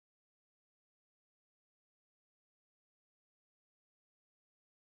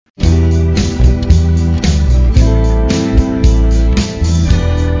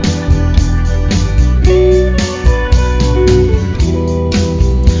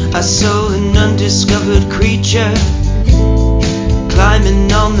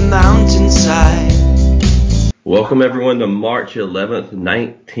Welcome everyone to March 11th,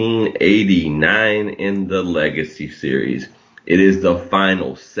 1989 in the Legacy Series. It is the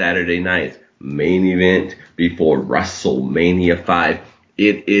final Saturday night main event before WrestleMania 5.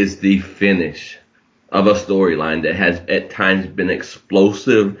 It is the finish of a storyline that has at times been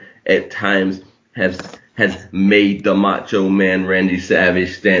explosive, at times has made the Macho Man Randy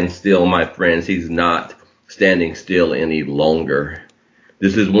Savage stand still. My friends, he's not standing still any longer.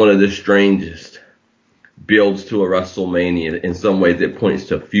 This is one of the strangest builds to a WrestleMania. In some ways, it points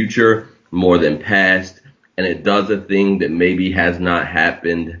to future more than past, and it does a thing that maybe has not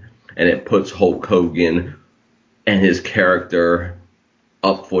happened, and it puts Hulk Hogan and his character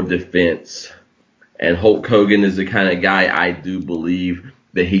up for defense. And Hulk Hogan is the kind of guy I do believe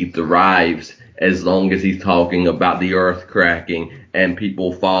that he thrives as long as he's talking about the earth cracking and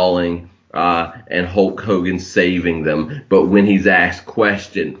people falling and Hulk Hogan saving them. But when he's asked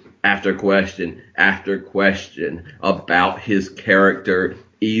question after question after question about his character,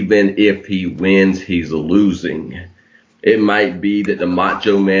 even if he wins, he's losing. It might be that the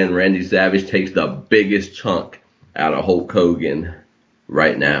Macho Man Randy Savage takes the biggest chunk out of Hulk Hogan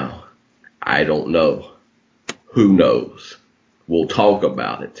right now. I don't know. Who knows? We'll talk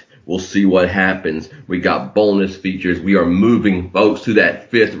about it. We'll see what happens. We got bonus features. We are moving, folks, to that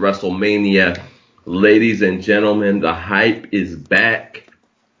fifth WrestleMania. Ladies and gentlemen, the hype is back.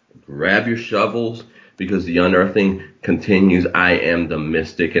 Grab your shovels because the unearthing continues. I am the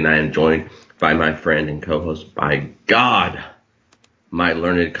Mystic, and I am joined by my friend and co-host, by God, my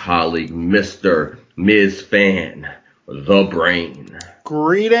learned colleague, Mr. Miz Fan, the Brain.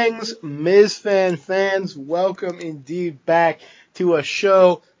 Greetings, Miz Fan fans. Welcome indeed back to a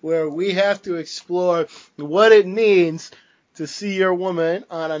show where we have to explore what it means to see your woman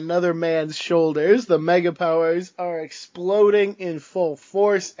on another man's shoulders. The mega powers are exploding in full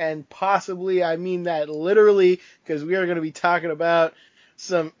force, and possibly, I mean that literally, because we are going to be talking about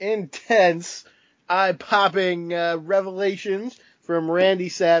some intense, eye-popping revelations from Randy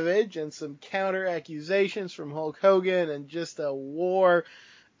Savage and some counter accusations from Hulk Hogan, and just a war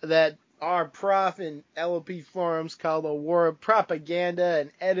that our prof in LOP forums called a war of propaganda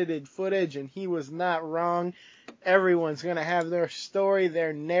and edited footage, and he was not wrong. Everyone's going to have their story,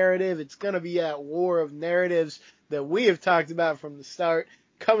 their narrative. It's going to be that war of narratives that we have talked about from the start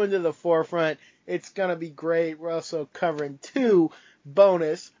coming to the forefront. It's going to be great. We're also covering 2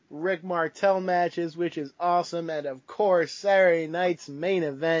 bonus Rick Martel matches, which is awesome. And of course, Saturday night's main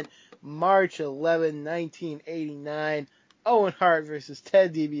event, March 11, 1989. Owen Hart versus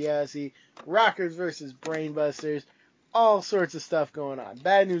Ted DiBiase, Rockers versus Brainbusters, all sorts of stuff going on.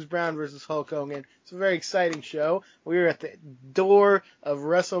 Bad News Brown versus Hulk Hogan. It's a very exciting show. We're at the door of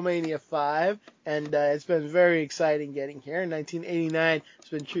WrestleMania 5, and it's been very exciting getting here. 1989 has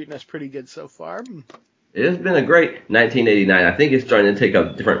been treating us pretty good so far. It has been a great 1989. I think it's starting to take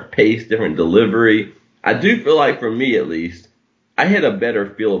a different pace, different delivery. I do feel like, for me at least, I had a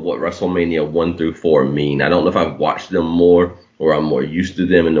better feel of what WrestleMania 1 through 4 mean. I don't know if I've watched them more or I'm more used to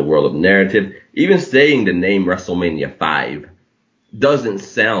them in the world of narrative. Even saying the name WrestleMania 5 doesn't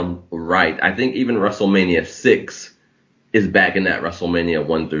sound right. I think even WrestleMania 6 is back in that WrestleMania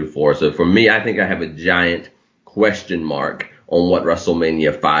 1 through 4. So for me, I think I have a giant question mark on what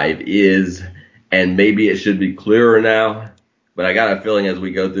WrestleMania 5 is. And maybe it should be clearer now. But I got a feeling as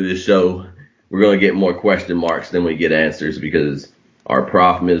we go through this show, we're going to get more question marks than we get answers, because our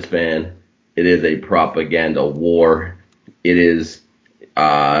prof, Miz Fan, it is a propaganda war. It is,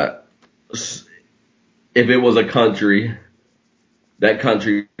 if it was a country, that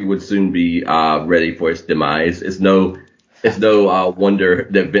country would soon be ready for its demise. It's no wonder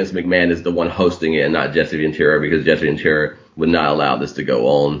that Vince McMahon is the one hosting it and not Jesse Ventura, because Jesse Ventura would not allow this to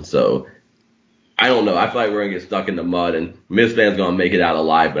go on. So I don't know. I feel like we're going to get stuck in the mud, and Miz Fan's going to make it out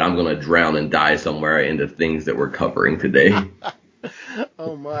alive, but I'm going to drown and die somewhere in the things that we're covering today.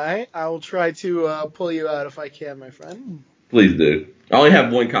 Oh my. I will try to pull you out if I can, my friend. Please do. I only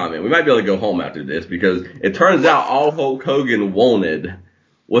have one comment. We might be able to go home after this, because it turns out all Hulk Hogan wanted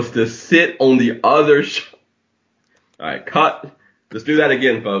was to sit on the other All right, cut. Let's do that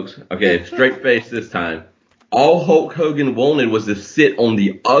again, folks. Okay, straight face this time. All Hulk Hogan wanted was to sit on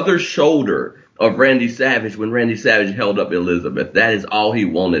the other shoulder of Randy Savage when Randy Savage held up Elizabeth. That is all he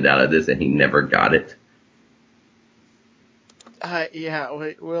wanted out of this, and he never got it. Yeah,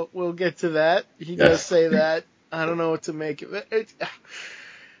 we'll get to that. He does say that. I don't know what to make of it.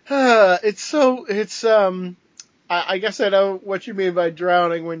 I guess I know what you mean by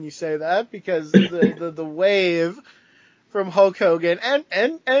drowning when you say that, because the wave from Hulk Hogan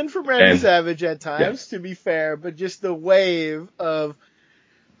and from Randy Savage at times, to be fair, but just the wave of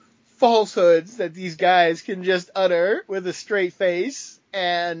falsehoods that these guys can just utter with a straight face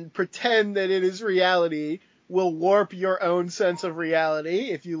and pretend that it is reality will warp your own sense of reality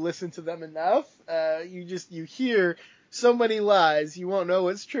if you listen to them enough. You hear so many lies, you won't know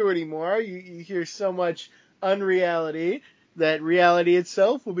what's true anymore. You hear so much unreality that reality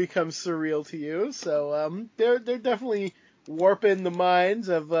itself will become surreal to you. So they're definitely warping the minds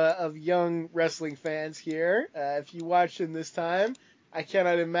of young wrestling fans here. If you watched in this time, I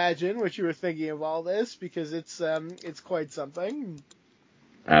cannot imagine what you were thinking of all this, because it's quite something.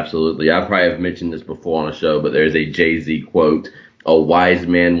 Absolutely. I probably have mentioned this before on the show, but there's a Jay-Z quote. A wise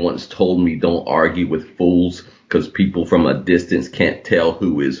man once told me, don't argue with fools, because people from a distance can't tell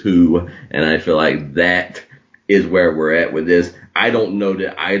who is who. And I feel like that is where we're at with this. I don't know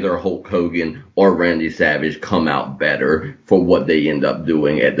that either Hulk Hogan or Randy Savage come out better for what they end up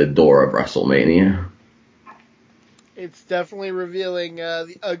doing at the door of WrestleMania. It's definitely revealing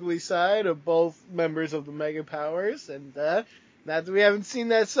the ugly side of both members of the Mega Powers, and not that we haven't seen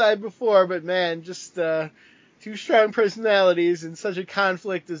that side before, but man, just two strong personalities in such a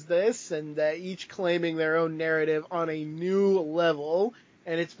conflict as this, and each claiming their own narrative on a new level.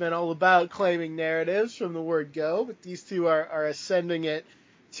 And it's been all about claiming narratives from the word go, but these two are ascending it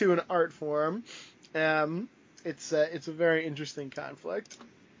to an art form. It's a very interesting conflict.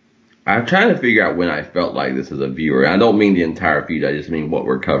 I'm trying to figure out when I felt like this as a viewer. I don't mean the entire feud. I just mean what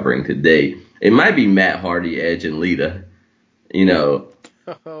we're covering today. It might be Matt Hardy, Edge, and Lita. You know.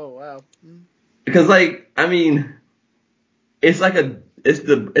 Oh, wow. Because, like, I mean, it's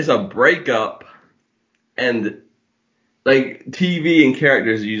a breakup, and like TV and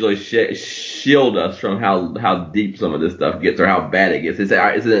characters usually shield us from how deep some of this stuff gets or how bad it gets. It's an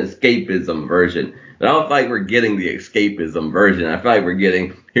escapism version. But I don't feel like we're getting the escapism version. I feel like we're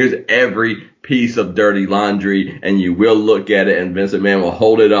getting, here's every piece of dirty laundry, and you will look at it, and Vince McMahon will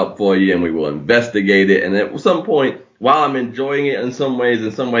hold it up for you, and we will investigate it. And at some point, while I'm enjoying it in some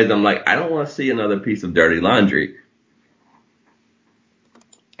ways I'm like, I don't want to see another piece of dirty laundry.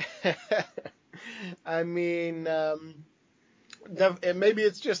 I mean, maybe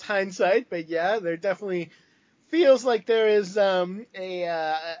it's just hindsight, but yeah, there definitely feels like there is a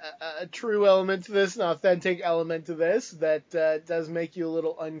true element to this, an authentic element to this that does make you a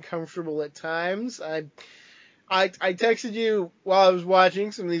little uncomfortable at times. I texted you while I was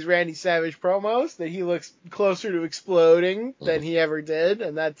watching some of these Randy Savage promos that he looks closer to exploding than he ever did,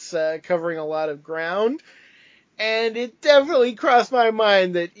 and that's covering a lot of ground. And it definitely crossed my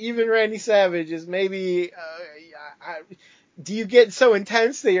mind that even Randy Savage is maybe. Do you get so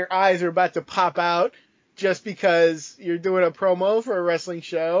intense that your eyes are about to pop out just because you're doing a promo for a wrestling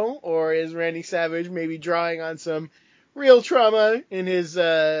show? Or is Randy Savage maybe drawing on some real trauma in his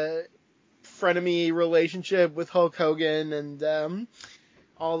frenemy relationship with Hulk Hogan and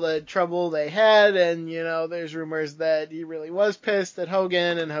all the trouble they had? And, there's rumors that he really was pissed at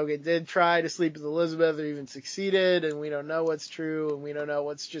Hogan, and Hogan did try to sleep with Elizabeth or even succeeded, and we don't know what's true, and we don't know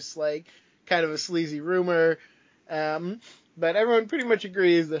what's just like kind of a sleazy rumor. But everyone pretty much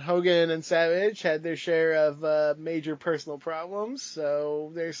agrees that Hogan and Savage had their share of major personal problems,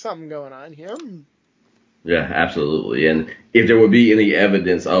 so there's something going on here. Yeah, absolutely. And if there would be any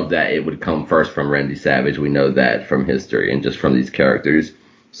evidence of that, it would come first from Randy Savage. We know that from history and just from these characters.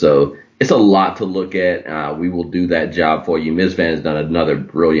 So it's a lot to look at. We will do that job for you. Miz Fan has done another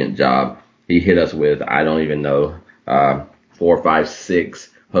brilliant job. He hit us with, I don't even know, 4, 5, 6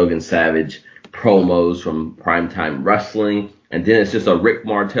 Hogan Savage promos from Primetime Wrestling. And then it's just a Rick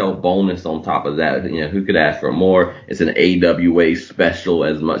Martel bonus on top of that. Who could ask for more? It's an AWA special,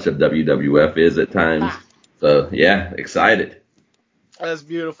 as much of WWF is at times. So, yeah, excited. That's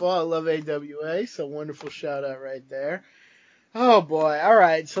beautiful. I love AWA, so wonderful shout out right there. Oh boy. All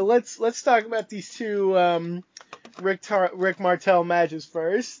right. So let's talk about these two Rick Martel matches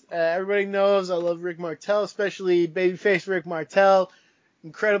first. Everybody knows I love Rick Martel, especially babyface Rick Martel.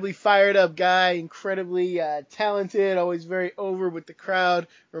 Incredibly fired up guy, incredibly talented, always very over with the crowd.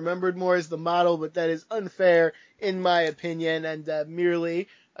 Remembered more as the model, but that is unfair in my opinion, and merely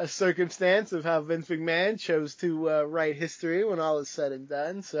a circumstance of how Vince McMahon chose to write history when all is said and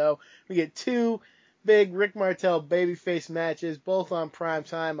done. So we get two big Rick Martel babyface matches, both on prime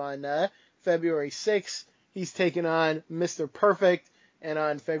time on February 6th. He's taking on Mr. Perfect, and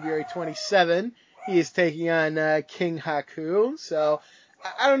on February 27th, he is taking on King Haku. So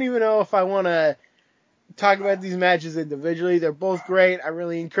I don't even know if I want to talk about these matches individually. They're both great. I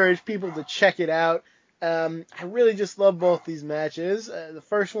really encourage people to check it out. I really just love both these matches. The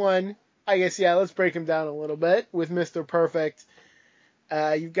first one, I guess, let's break them down a little bit with Mr. Perfect.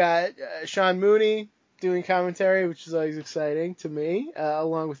 You've got Sean Mooney doing commentary, which is always exciting to me,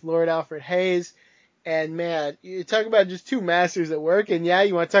 along with Lord Alfred Hayes. And man, you talk about just two masters at work, and yeah,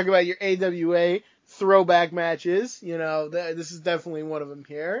 you want to talk about your AWA throwback matches. This is definitely one of them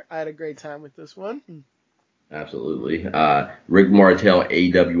here. I had a great time with this one. Absolutely. Rick Martel,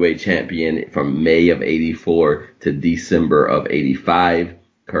 AWA champion from May of 84 to December of 85.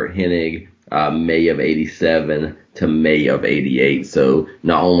 Kurt Hennig, May of 87 to May of 88. So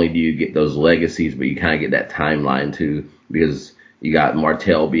not only do you get those legacies, but you kind of get that timeline too, because you got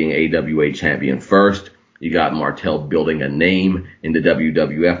Martel being AWA champion first. You got Martel building a name in the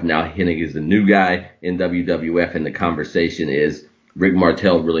WWF. Now Hennig is the new guy in WWF, and the conversation is Rick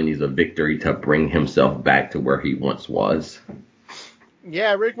Martel really needs a victory to bring himself back to where he once was.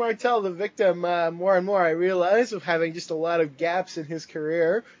 Yeah, Rick Martel, the victim, more and more I realize, of having just a lot of gaps in his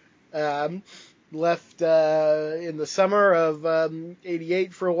career. Left in the summer of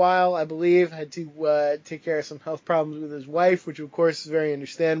 88 for a while, I believe. Had to take care of some health problems with his wife, which of course is very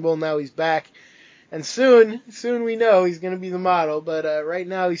understandable. Now he's back. And soon we know he's going to be the model, but right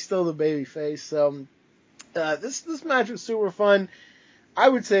now he's still the babyface. So this match was super fun, I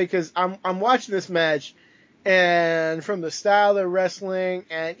would say, because I'm watching this match, and from the style they're wrestling,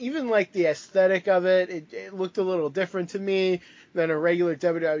 and even like the aesthetic of it looked a little different to me than a regular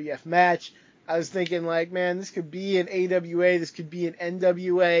WWF match. I was thinking, like, man, this could be an AWA, this could be an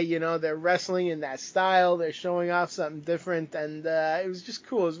NWA, they're wrestling in that style, they're showing off something different, and it was just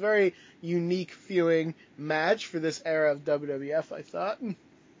cool. It was a very unique feeling match for this era of WWF, I thought.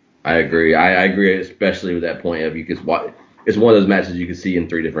 I agree. I agree, especially with that point of it's one of those matches you can see in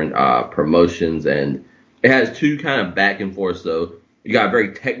three different promotions, and it has two kind of back and forth. So you got a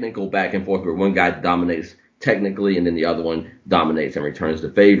very technical back and forth where one guy dominates technically, and then the other one dominates and returns the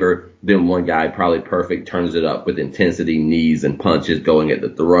favor. Then one guy, probably perfect, turns it up with intensity, knees and punches going at the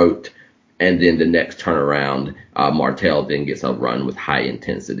throat. And then the next turnaround, Martel then gets a run with high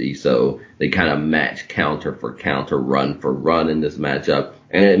intensity. So they kind of match counter for counter, run for run in this matchup.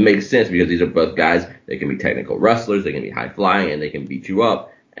 And it makes sense because these are both guys. They can be technical wrestlers, they can be high flying, and they can beat you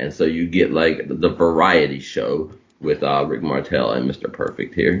up. And so you get like the variety show with Rick Martel and Mr.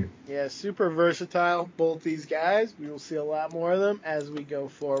 Perfect here. Yeah, super versatile, both these guys. We will see a lot more of them as we go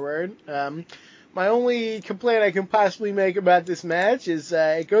forward. My only complaint I can possibly make about this match is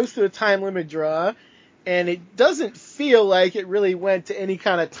it goes to a time limit draw, and it doesn't feel like it really went to any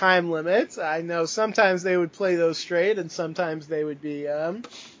kind of time limits. I know sometimes they would play those straight, and sometimes they would be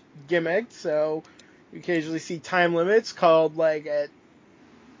gimmicked, so you occasionally see time limits called like at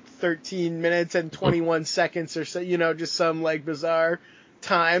 13 minutes and 21 seconds or so, just some like bizarre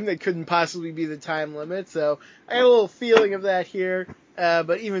time that couldn't possibly be the time limit. So I had a little feeling of that here.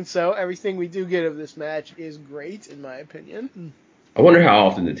 But even so, everything we do get of this match is great, in my opinion. I wonder how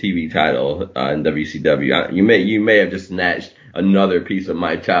often the TV title in WCW, you may have just snatched another piece of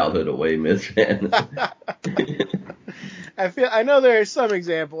my childhood away, Miss Fan. I know there are some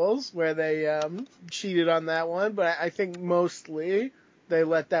examples where they cheated on that one, but I think mostly they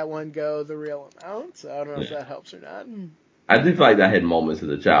let that one go the real amount. So I don't know if that helps or not. I do feel like I had moments as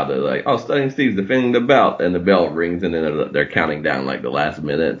a child that like, oh, Stunning Steve's defending the belt, and the bell rings, and then they're counting down like the last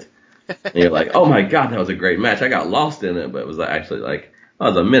minute. And you're like, oh my God, that was a great match. I got lost in it, but it was actually like, oh, it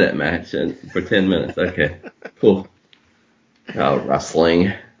was a minute match and for 10 minutes. Okay, cool. Oh,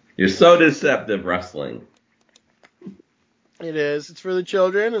 wrestling. You're so deceptive, wrestling. It is. It's for the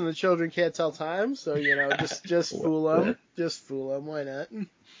children, and the children can't tell time, so, just fool them. Just fool them. Why not?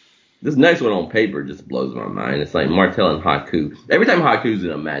 This next one on paper just blows my mind. It's like Martel and Haku. Every time Haku's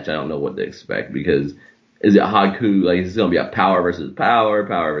in a match, I don't know what to expect because is it Haku, like, is it going to be a power versus power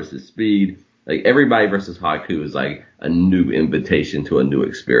versus speed? Like, everybody versus Haku is like a new invitation to a new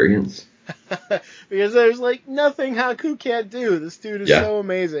experience. Because there's like nothing Haku can't do. This dude is so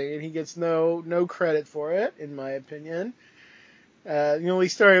amazing, and he gets no credit for it, in my opinion. The only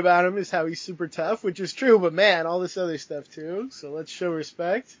story about him is how he's super tough, which is true, but man, all this other stuff too. So let's show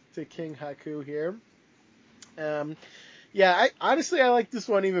respect to King Haku here. I like this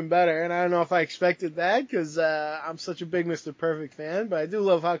one even better, and I don't know if I expected that because I'm such a big Mr. Perfect fan, but I do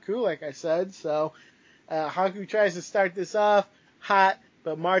love Haku, like I said. So Haku tries to start this off hot,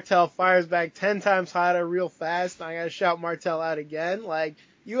 but Martel fires back 10 times hotter real fast. I gotta shout Martel out again. Like,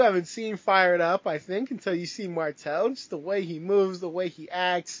 you haven't seen Fired Up, I think, until you see Martel. Just the way he moves, the way he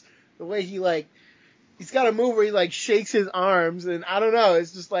acts, the way he, like, he's got a move where he, like, shakes his arms, and I don't know,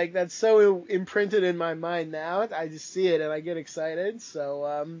 it's just, like, that's so imprinted in my mind now. I just see it, and I get excited, so,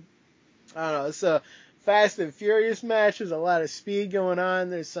 I don't know, it's a fast and furious match. There's a lot of speed going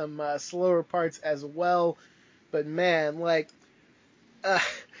on. There's some slower parts as well, but man, like,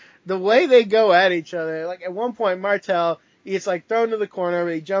 the way they go at each other, like at one point Martel, he gets like thrown to the corner,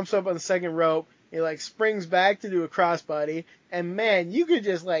 but he jumps up on the second rope, he like springs back to do a crossbody, and man, you could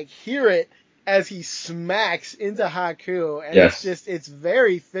just like hear it as he smacks into Haku, and Yes. it's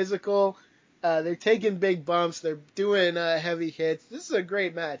very physical. They're taking big bumps, they're doing heavy hits. This is a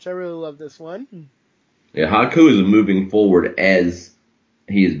great match. I really love this one. Yeah, Haku is moving forward as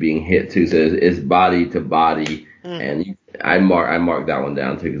he is being hit too, so it's body to body, and I marked that one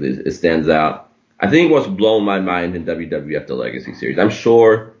down too because it stands out. I think what's blown my mind in WWF the Legacy series. I'm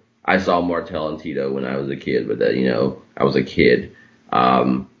sure I saw Martel and Tito when I was a kid, but I was a kid.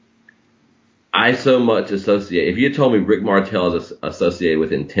 I so much associate. If you had told me Rick Martel is associated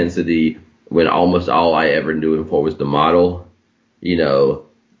with intensity when almost all I ever knew him for was the model,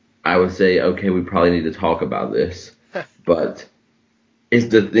 I would say, okay, we probably need to talk about this. But it's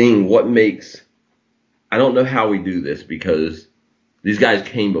the thing, I don't know how we do this because these guys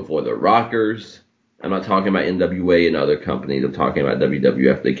came before the Rockers. I'm not talking about NWA and other companies. I'm talking about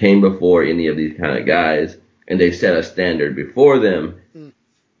WWF. They came before any of these kind of guys, and they set a standard before them.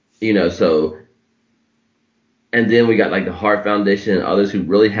 So, and then we got like the Hart Foundation and others who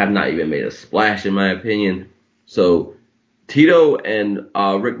really have not even made a splash, in my opinion. So, Tito and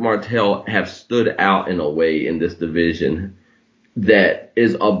Rick Martel have stood out in a way in this division that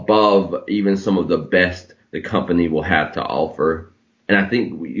is above even some of the best the company will have to offer. And I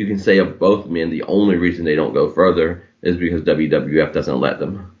think you can say of both men, the only reason they don't go further is because WWF doesn't let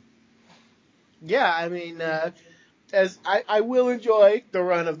them. Yeah, I mean, as I will enjoy the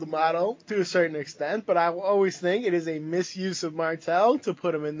run of the model to a certain extent, but I will always think it is a misuse of Martel to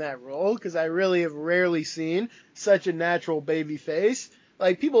put him in that role because I really have rarely seen such a natural baby face.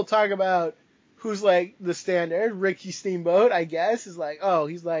 Like, people talk about who's like the standard. Ricky Steamboat, I guess, is like, oh,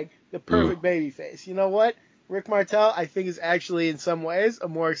 he's like the perfect baby face. You know what? Rick Martel, I think, is actually in some ways a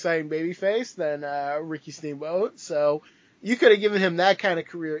more exciting baby face than Ricky Steamboat. So you could have given him that kind of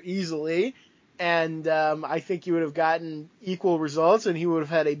career easily. And I think he would have gotten equal results, and he would have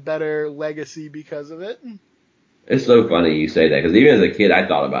had a better legacy because of it. It's so funny you say that because even as a kid, I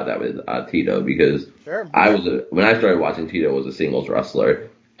thought about that with Tito because Sure. when I started watching Tito was a singles wrestler,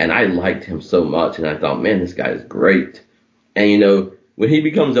 and I liked him so much, and I thought, man, this guy is great. And when he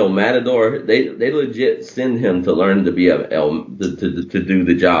becomes El Matador, they legit send him to learn to be to do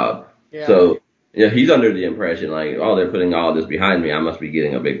the job. Yeah. So he's under the impression like, oh, they're putting all this behind me, I must be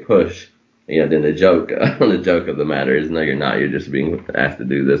getting a big push. Then the joke of the matter is, no, you're not. You're just being asked to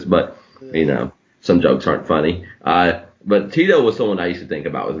do this. But, some jokes aren't funny. But Tito was someone I used to think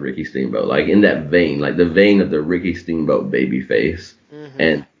about with Ricky Steamboat, like in that vein, like the vein of the Ricky Steamboat baby face.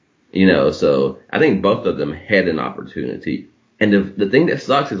 And, so I think both of them had an opportunity. And the thing that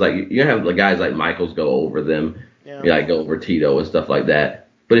sucks is like, you have the guys like Michaels go over them, go over Tito and stuff like that.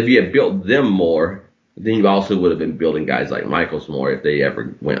 But if you had built them more, then you also would have been building guys like Michaels more if they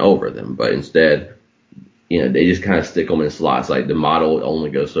ever went over them. But instead, they just kind of stick them in slots. Like the model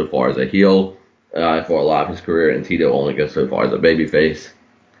only goes so far as a heel for a lot of his career, and Tito only goes so far as a babyface.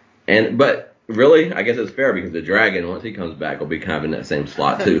 But really, I guess it's fair because the Dragon, once he comes back, will be kind of in that same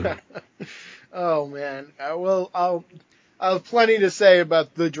slot too. Oh man, I'll have plenty to say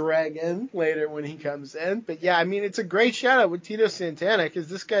about the Dragon later when he comes in. But yeah, I mean, it's a great shout out with Tito Santana because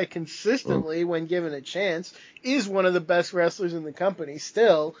this guy consistently, when given a chance, is one of the best wrestlers in the company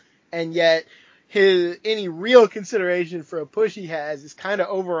still. And yet, any real consideration for a push he has is kind of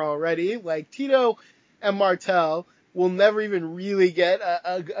over already. Like, Tito and Martel will never even really get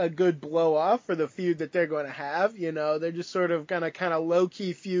a good blow off for the feud that they're going to have. They're just sort of gonna kind of low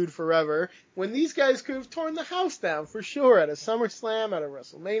key feud forever. When these guys could have torn the house down for sure at a SummerSlam, at a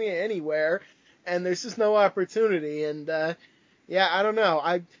WrestleMania, anywhere, and there's just no opportunity. And I don't know.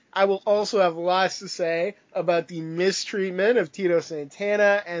 I will also have lots to say about the mistreatment of Tito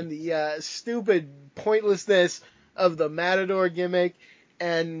Santana and the stupid pointlessness of the Matador gimmick.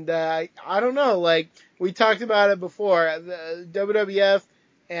 And I don't know, like, we talked about it before. The WWF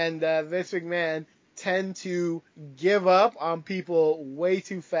and Vince McMahon tend to give up on people way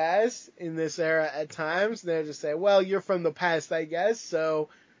too fast in this era at times. They'll just say, well, you're from the past, I guess, so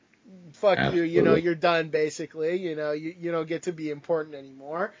fuck Absolutely. you're done, basically. You don't get to be important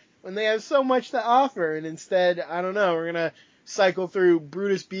anymore. When they have so much to offer, and instead, I don't know, we're going to cycle through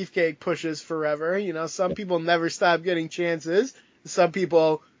Brutus Beefcake pushes forever. Some people never stop getting chances. Some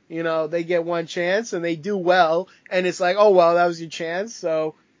people, they get one chance and they do well, and it's like, oh, well, that was your chance,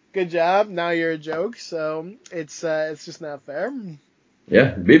 so good job, now you're a joke. So it's just not fair.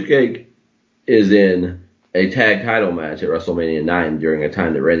 Yeah, Beefcake is in a tag title match at WrestleMania 9 during a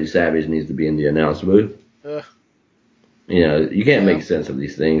time that Randy Savage needs to be in the announce booth. Ugh. You can't make sense of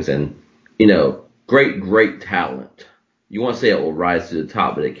these things. And, great talent. You want to say it will rise to the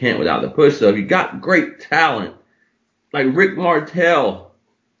top, but it can't without the push. So if you got great talent, like Rick Martel,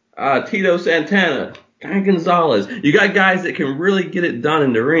 Tito Santana, Guy Gonzalez, you got guys that can really get it done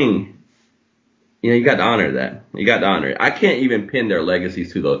in the ring. You got to honor that. You got to honor it. I can't even pin their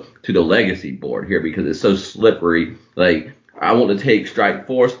legacies to the legacy board here because it's so slippery. Like, I want to take Strike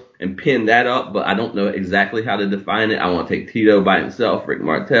Force and pin that up, but I don't know exactly how to define it. I want to take Tito by himself, Rick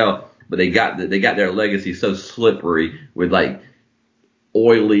Martel, but they got their legacy so slippery with like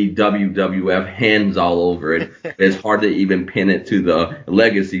oily WWF hands all over it. It's hard to even pin it to the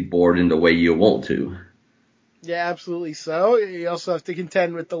legacy board in the way you want to. Yeah, absolutely so. You also have to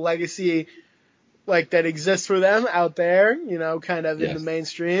contend with the legacy like that exists for them out there, kind of in the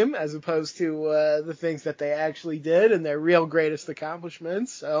mainstream, as opposed to the things that they actually did and their real greatest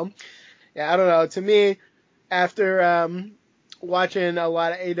accomplishments. So, yeah, I don't know. To me, after watching a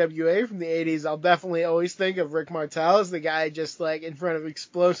lot of AWA from the 80s, I'll definitely always think of Rick Martel as the guy just like in front of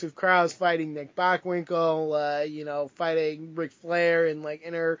explosive crowds fighting Nick Bockwinkel, fighting Ric Flair in like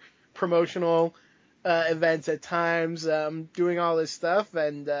inner promotional events at times, doing all this stuff,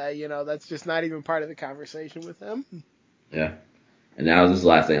 and that's just not even part of the conversation with him. Yeah. And now this is the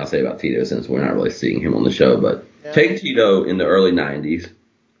last thing I'll say about Tito since we're not really seeing him on the show, but take Tito in the early 90s,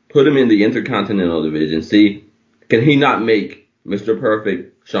 put him in the Intercontinental Division, see, can he not make Mr.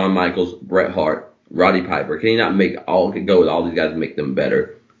 Perfect, Shawn Michaels, Bret Hart, Roddy Piper, can he not go with all these guys and make them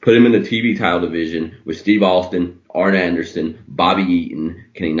better? Put him in the TV title division with Steve Austin, Arn Anderson, Bobby Eaton.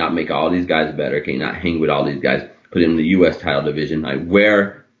 Can he not make all these guys better? Can he not hang with all these guys? Put him in the U.S. title division. Like,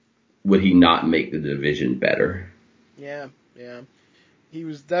 where would he not make the division better? Yeah. He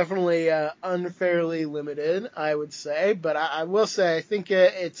was definitely unfairly limited, I would say. But I will say, I think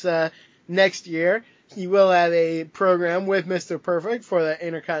it's next year. He will have a program with Mr. Perfect for the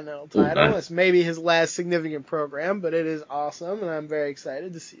Intercontinental title. Nice. It's maybe his last significant program, but it is awesome, and I'm very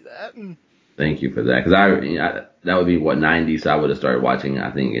excited to see that. Thank you for that, because that would be 90, so I would have started watching, I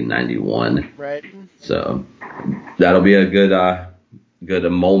think, in 91. Right. So that'll be a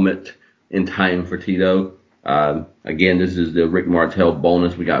good moment in time for Tito. Again, this is the Rick Martel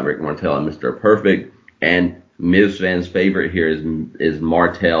bonus. We got Rick Martel and Mr. Perfect, and Miz fans' favorite here is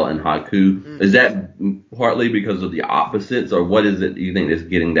Martel and Haku. Is that partly because of the opposites, or what is it you think is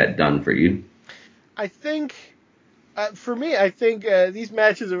getting that done for you? I think, for me, these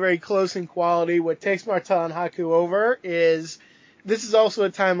matches are very close in quality. What takes Martel and Haku over is this is also a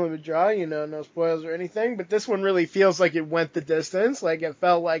time limit draw, no spoilers or anything, but this one really feels like it went the distance. Like it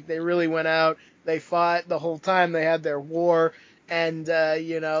felt like they really went out, they fought the whole time, they had their war. And,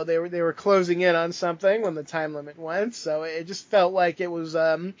 they were closing in on something when the time limit went. So it just felt like it was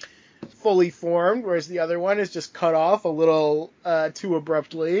fully formed, whereas the other one is just cut off a little too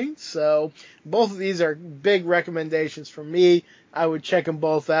abruptly. So both of these are big recommendations for me. I would check them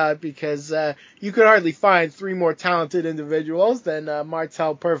both out because you could hardly find three more talented individuals than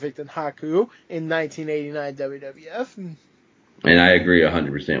Martel, Perfect, and Haku in 1989 WWF. And I agree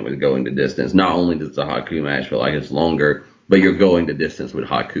 100% with going the distance. Not only does the Haku match feel like it's longer, but you're going the distance with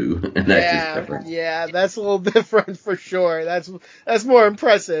Haku, and that's just different. Yeah, that's a little different for sure. That's more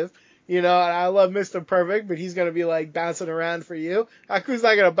impressive, and I love Mr. Perfect, but he's gonna be like bouncing around for you. Haku's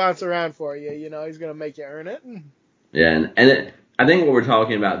not gonna bounce around for you, he's gonna make you earn it. Yeah, I think what we're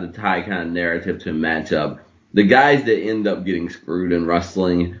talking about, the tie kind of narrative to match up, the guys that end up getting screwed in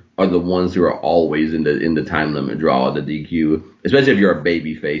wrestling are the ones who are always in the time limit draw, the DQ, especially if you're a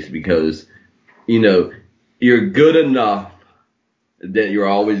babyface, because you're good enough that you're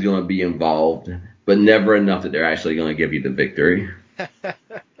always going to be involved, but never enough that they're actually going to give you the victory.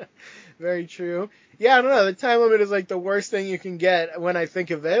 Very true. Yeah, I don't know. The time limit is like the worst thing you can get when I think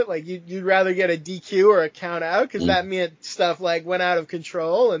of it. Like you'd rather get a DQ or a count out because that meant stuff like went out of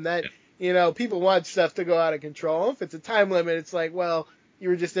control, and that people want stuff to go out of control. If it's a time limit, it's like, well, you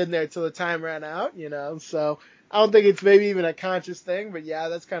were just in there till the time ran out, So I don't think it's maybe even a conscious thing, but yeah,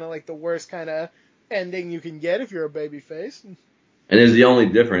 that's kind of like the worst kind of ending you can get if you're a babyface. And there's the only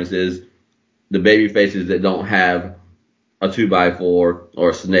difference is the baby faces that don't have a 2x4 or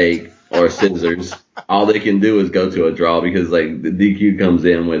a snake or scissors. All they can do is go to a draw because like the DQ comes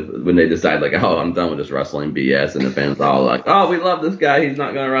in when they decide like, oh, I'm done with this wrestling BS, and the fans all like, oh, we love this guy. He's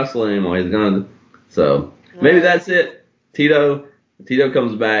not going to wrestle anymore. So maybe that's it. Tito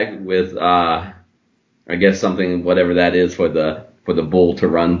comes back with I guess something, whatever that is for the bull to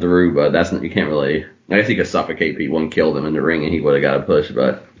run through, but you can't really. I guess he could suffocate people and kill them in the ring, and he would have got a push,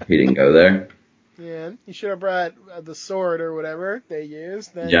 but he didn't go there. man. You should have brought the sword or whatever they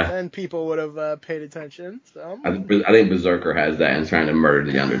used. Yeah. Then people would have paid attention. So I think Berserker has that and is trying to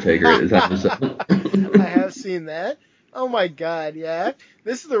murder the Undertaker at the time. I have seen that. Oh my God, yeah.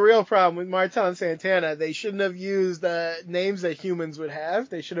 This is the real problem with Martel and Santana. They shouldn't have used names that humans would have.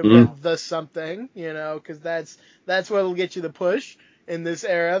 They should have been the something, because that's what'll get you the push in this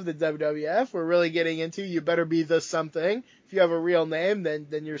era of the WWF. We're really getting into you better be the something. If you have a real name, then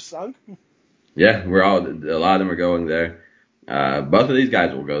you're sunk. Yeah, a lot of them are going there. Both of these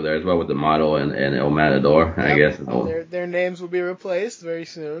guys will go there as well with the Model and El Matador, I guess. Their names will be replaced very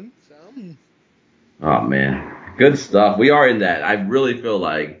soon. So. Oh man, good stuff. We are in that. I really feel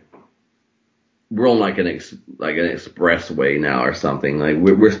like we're on like an expressway now or something. Like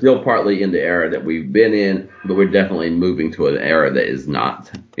we're still partly in the era that we've been in, but we're definitely moving to an era that is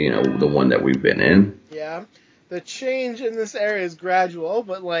not, the one that we've been in. Yeah. The change in this era is gradual,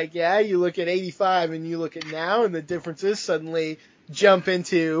 but you look at 85 and you look at now, and the differences suddenly jump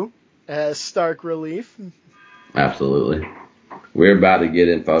into stark relief. Absolutely. We're about to get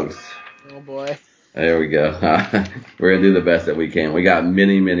in, folks. Oh, boy. There we go. We're going to do the best that we can. We got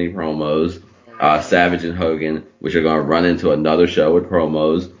many, many promos. Savage and Hogan, which are going to run into another show with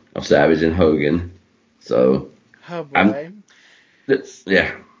promos of Savage and Hogan. So, oh boy.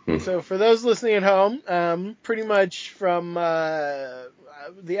 Yeah. So for those listening at home, pretty much from the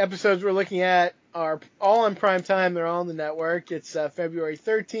episodes we're looking at are all on prime time. They're all on the network. It's February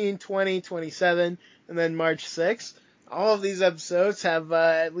 13, 20, 27, and then March 6th. All of these episodes have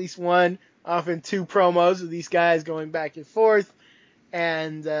at least one, often two promos of these guys going back and forth.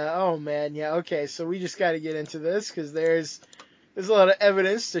 And, oh man, yeah, okay, so we just got to get into this because there's a lot of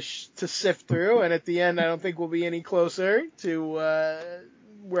evidence to sift through, and at the end I don't think we'll be any closer to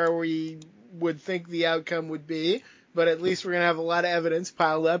where we would think the outcome would be, but at least we're going to have a lot of evidence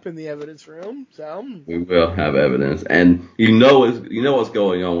piled up in the evidence room. So we will have evidence, and what's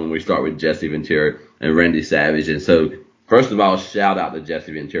going on when we start with Jesse Ventura and Randy Savage. And so, first of all, shout out to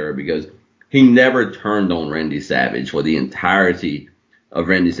Jesse Ventura because he never turned on Randy Savage for the entirety of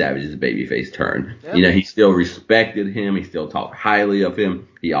Randy Savage's babyface turn. Yep. He still respected him. He still talked highly of him.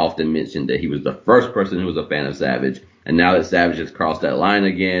 He often mentioned that he was the first person who was a fan of Savage. And now that Savage has crossed that line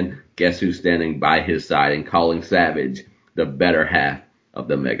again, guess who's standing by his side and calling Savage the better half of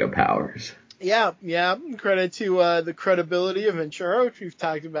the Mega Powers? Yeah. Credit to the credibility of Ventura, which we've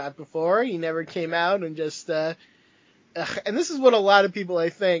talked about before. He never came out and just... and this is what a lot of people, I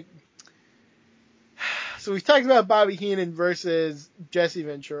think... So we've talked about Bobby Heenan versus Jesse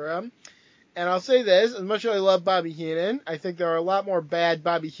Ventura. And I'll say this, as much as I love Bobby Heenan, I think there are a lot more bad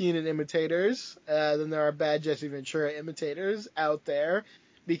Bobby Heenan imitators than there are bad Jesse Ventura imitators out there.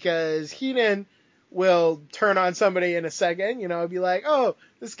 Because Heenan will turn on somebody in a second, be like, oh,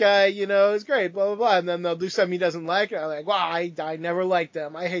 this guy, is great, blah, blah, blah. And then they'll do something he doesn't like. And I'm like, wow, I never liked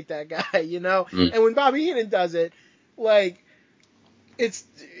them. I hate that guy, And when Bobby Heenan does it,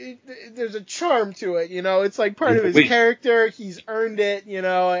 there's a charm to it, It's like part of his character. He's earned it,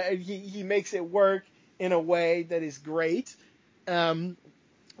 and he makes it work in a way that is great.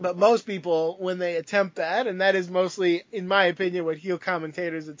 But most people, when they attempt that, and that is mostly, in my opinion, what heel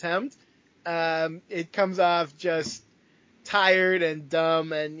commentators attempt, it comes off just tired and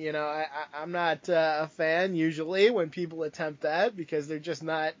dumb, and I'm not a fan usually when people attempt that because they're just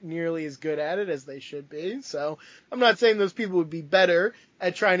not nearly as good at it as they should be. So I'm not saying those people would be better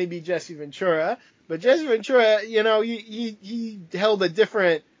at trying to be Jesse Ventura, but Jesse Ventura, he held a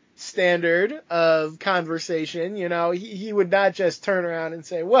different standard of conversation. He would not just turn around and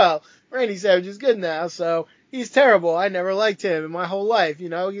say, well, Randy Savage is good now, so he's terrible. I never liked him in my whole life.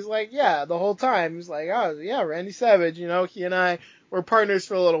 He's like, yeah, the whole time. He's like, oh, yeah, Randy Savage, he and I were partners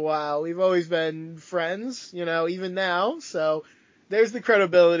for a little while. We've always been friends, even now. So there's the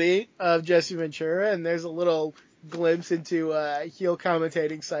credibility of Jesse Ventura, and there's a little glimpse into heel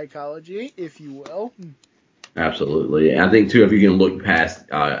commentating psychology, if you will. Absolutely. I think, too, if you can look past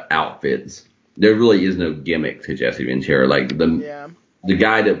outfits, there really is no gimmick to Jesse Ventura. Like, the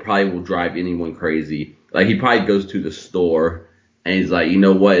guy that probably will drive anyone crazy, like, he probably goes to the store and he's like, you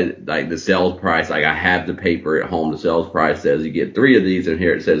know what, like, the sales price, like, I have the paper at home, the sales price says you get 3 of these, and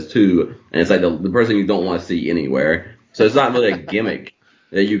here it says 2, and it's like the person you don't want to see anywhere. So it's not really a gimmick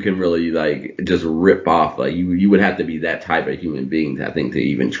that you can really, like, just rip off. Like, you would have to be that type of human being, I think, to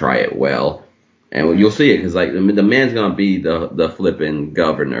even try it well. And you'll see it, because, like, the man's going to be the flipping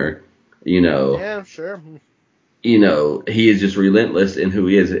governor, Yeah, sure. He is just relentless in who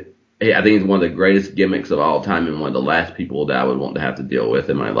he is. I think he's one of the greatest gimmicks of all time and one of the last people that I would want to have to deal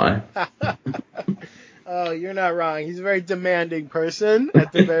with in my life. Oh, you're not wrong. He's a very demanding person,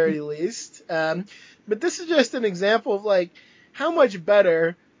 at the very least. But this is just an example of, like, how much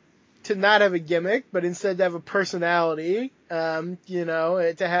better to not have a gimmick, but instead to have a personality, to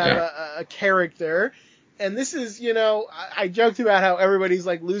have a character. And this is, I joked about how everybody's,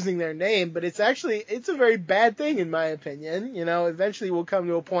 like, losing their name, but it's a very bad thing, in my opinion. Eventually we'll come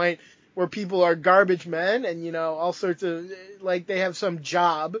to a point where people are garbage men and, all sorts of, like, they have some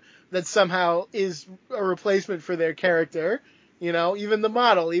job that somehow is a replacement for their character. Even the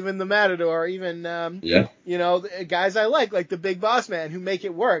model, even the matador, even, guys I like the Big Boss Man, who make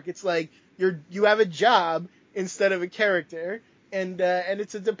it work. It's like you have a job instead of a character, and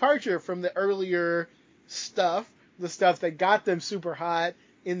it's a departure from the earlier stuff, the stuff that got them super hot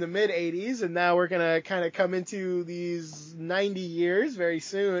in the mid 80s, and now we're going to kind of come into these 90 years very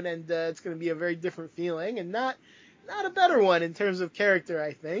soon, and it's going to be a very different feeling, and not a better one in terms of character,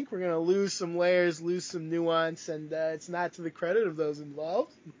 I think. We're going to lose some layers, lose some nuance, and it's not to the credit of those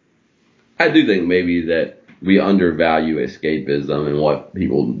involved. I do think maybe that we undervalue escapism and what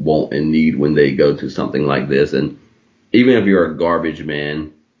people want and need when they go to something like this. And even if you're a garbage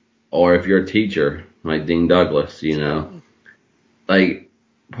man or if you're a teacher like Dean Douglas, like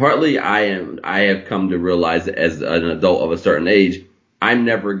partly I have come to realize that as an adult of a certain age, I'm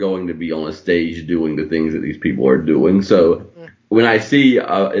never going to be on a stage doing the things that these people are doing. So when I see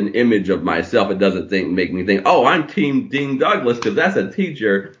an image of myself, it doesn't make me think, oh, I'm Team Dean Douglas because that's a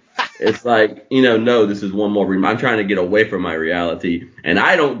teacher. It's like, no, this is one more reason. I'm trying to get away from my reality, and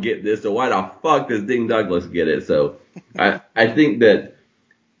I don't get this, so why the fuck does Dean Douglas get it? So I think that,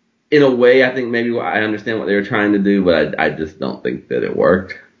 in a way, I think maybe I understand what they were trying to do, but I just don't think that it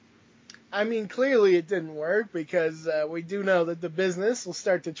worked. I mean, clearly it didn't work because we do know that the business will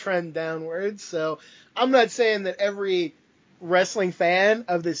start to trend downwards. So I'm not saying that every wrestling fan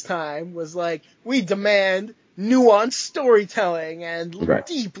of this time was like, we demand nuanced storytelling and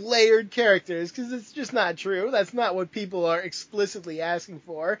deep layered characters, because it's just not true. That's not what people are explicitly asking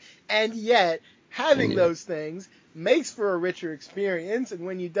for. And yet, having those things makes for a richer experience. And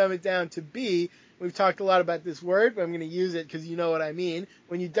when you dumb it down to be, we've talked a lot about this word, but I'm going to use it because you know what I mean.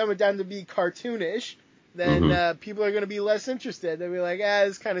 When you dumb it down to be cartoonish, then people are going to be less interested. They'll be like,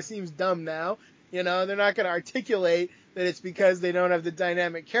 this kind of seems dumb now. They're not going to articulate that it's because they don't have the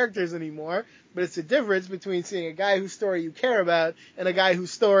dynamic characters anymore. But it's the difference between seeing a guy whose story you care about and a guy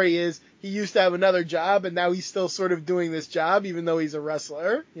whose story is he used to have another job and now he's still sort of doing this job even though he's a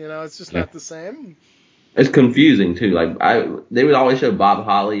wrestler. It's just not the same. It's confusing too. Like they would always show Bob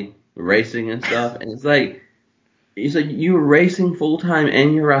Holly racing and stuff, and it's like you're racing full time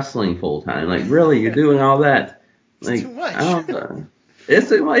and you're wrestling full time. Like really, you're doing all that? Like it's too much. I don't know. It's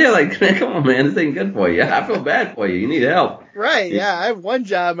too much. Yeah, like come on, man, this ain't good for you. I feel bad for you. You need help. Right? Yeah, I have one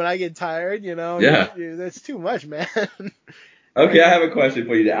job and I get tired. Yeah, that's too much, man. Okay, I have a question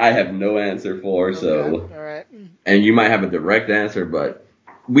for you that I have no answer for. Okay. So, all right. And you might have a direct answer, but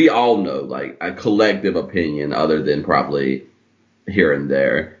we all know, like a collective opinion, other than probably here and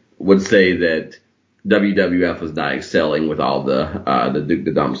there, would say that WWF was not excelling with all the Duke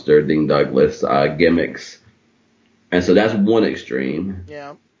the Dumpster, Dean Douglas gimmicks, and so that's one extreme.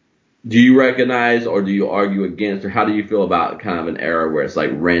 Yeah. Do you recognize or do you argue against, or how do you feel about kind of an era where it's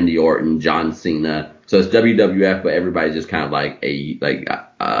like Randy Orton, John Cena? So it's WWF, but everybody's just kind of like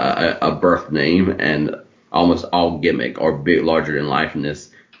a birth name, and almost all gimmick or big, larger than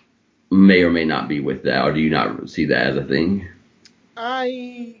lifeness may or may not be with that, or do you not see that as a thing?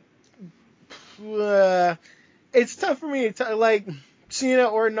 It's tough for me to like Cena,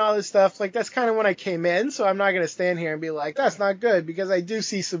 Orton, all this stuff. Like that's kind of when I came in, so I'm not gonna stand here and be like that's not good, because I do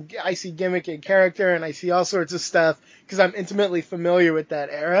see I see gimmick and character, and I see all sorts of stuff because I'm intimately familiar with that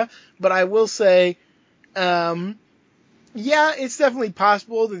era. But I will say, it's definitely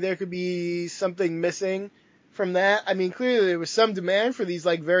possible that there could be something missing from that. I mean, clearly there was some demand for these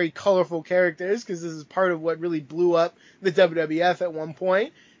like very colorful characters, because this is part of what really blew up the WWF at one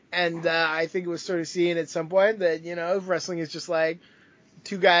point. And I think it was sort of seen at some point that, if wrestling is just like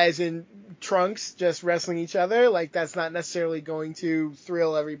two guys in trunks just wrestling each other, like that's not necessarily going to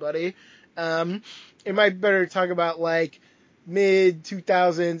thrill everybody. It might be better to talk about like mid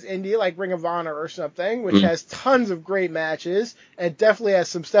 2000s indie, like Ring of Honor or something, which has tons of great matches and definitely has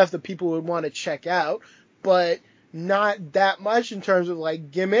some stuff that people would want to check out, but not that much in terms of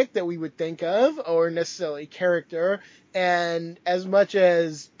like gimmick that we would think of or necessarily character. And as much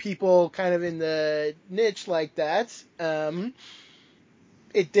as people kind of in the niche like that,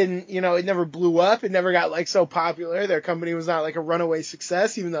 it didn't, it never blew up. It never got like so popular. Their company was not like a runaway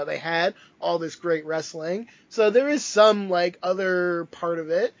success, even though they had all this great wrestling. So there is some like other part of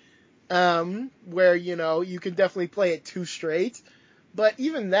it. where, you can definitely play it too straight. But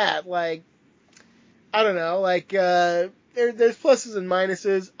even that, like, I don't know, like, there's pluses and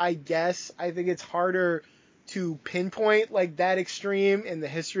minuses, I guess. I think it's harder to pinpoint, like, that extreme in the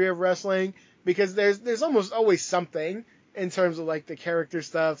history of wrestling, because there's almost always something in terms of, like, the character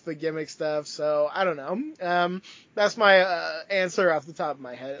stuff, the gimmick stuff, so I don't know. That's my answer off the top of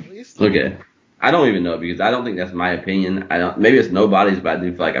my head, at least. Okay. I don't even know, because I don't think that's my opinion. Maybe it's nobody's, but I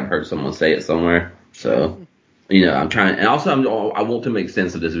do feel like I've heard someone say it somewhere. So, I'm trying, and also I want to make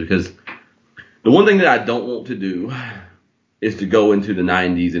sense of this, because the one thing that I don't want to do is to go into the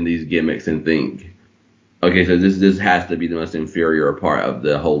 90s and these gimmicks and think, okay, so this has to be the most inferior part of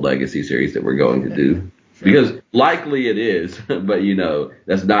the whole Legacy series that we're going to do. Sure. Because likely it is, but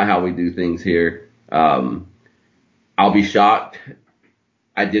that's not how we do things here. I'll be shocked.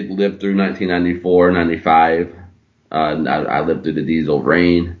 I did live through 1994, 95. I lived through the Diesel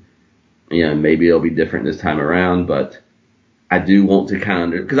reign. Maybe it'll be different this time around, but I do want to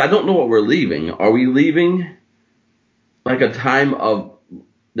kind of, because I don't know what we're leaving. Are we leaving like a time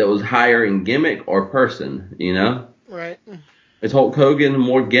that was higher in gimmick or person, Right. Is Hulk Hogan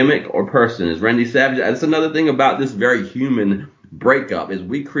more gimmick or person? Is Randy Savage? That's another thing about this very human breakup, is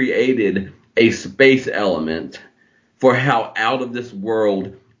we created a space element for how out of this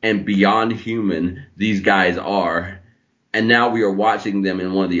world and beyond human these guys are. And now we are watching them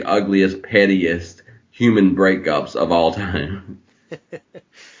in one of the ugliest, pettiest human breakups of all time.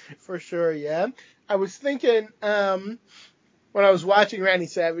 For sure, yeah. I was thinking, when I was watching Randy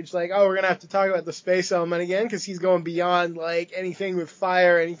Savage, like, we're going to have to talk about the space element again, because he's going beyond, like, anything with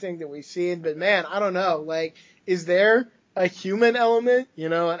fire, anything that we've seen. But, man, I don't know. Like, is there a human element,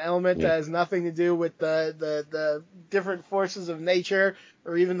 an element that has nothing to do with the different forces of nature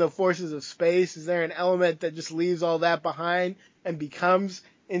or even the forces of space? Is there an element that just leaves all that behind and becomes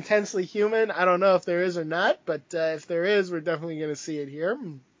intensely human? I don't know if there is or not, but if there is, we're definitely going to see it here.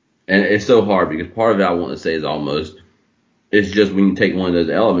 And it's so hard, because part of it I want to say is almost, it's just when you take one of those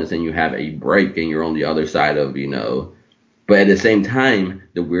elements and you have a break and you're on the other side of, But at the same time,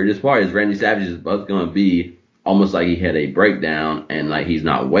 the weirdest part is Randy Savage is both going to be almost like he had a breakdown and like he's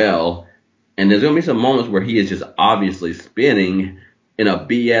not well. And there's going to be some moments where he is just obviously spinning in a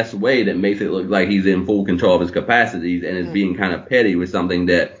BS way that makes it look like he's in full control of his capacities and is being kind of petty with something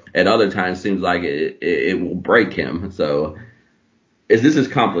that at other times seems like it will break him. So this is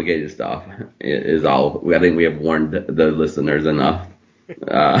complicated stuff, is all. I think we have warned the listeners enough.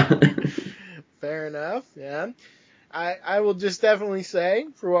 Fair enough, yeah. I will just definitely say,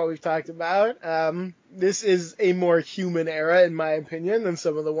 for what we've talked about, this is a more human era, in my opinion, than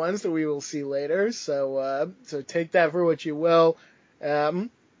some of the ones that we will see later. So take that for what you will.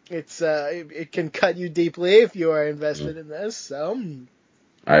 It can cut you deeply if you are invested in this. So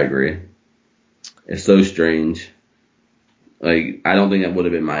I agree. It's so strange. Like, I don't think that would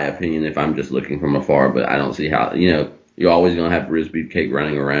have been my opinion if I'm just looking from afar, but I don't see how, you're always going to have Bruce Beefcake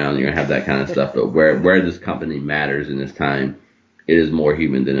running around. You're going to have that kind of stuff. But where this company matters in this time, it is more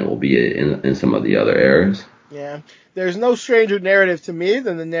human than it will be in some of the other eras. Yeah. There's no stranger narrative to me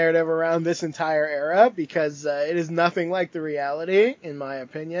than the narrative around this entire era, because it is nothing like the reality, in my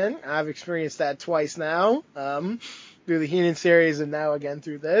opinion. I've experienced that twice now, through the Heenan series and now again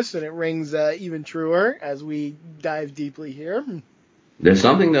through this, and it rings even truer as we dive deeply here. There's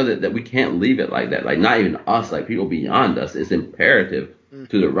something, though, that we can't leave it like that. Like, not even us, like people beyond us. It's imperative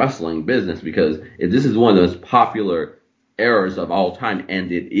to the wrestling business, because if this is one of those popular eras of all time,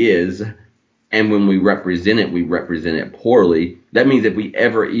 and it is, and when we represent it poorly, that means if we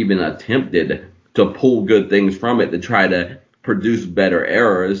ever even attempted to pull good things from it to try to produce better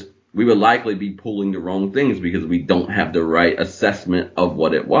eras, we would likely be pulling the wrong things because we don't have the right assessment of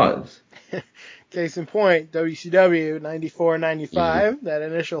what it was. Case in point, WCW 94-95, that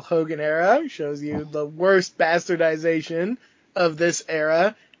initial Hogan era, shows you the worst bastardization of this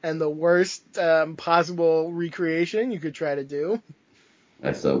era and the worst possible recreation you could try to do.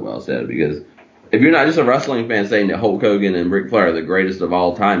 That's so well said, because if you're not just a wrestling fan saying that Hulk Hogan and Ric Flair are the greatest of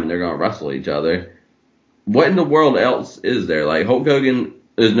all time and they're going to wrestle each other, what in the world else is there? Like, Hulk Hogan,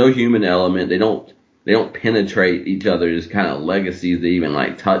 there's no human element. They don't penetrate each other's kind of legacies to even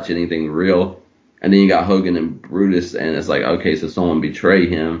like touch anything real. And then you got Hogan and Brutus, and it's like, okay, so someone betrayed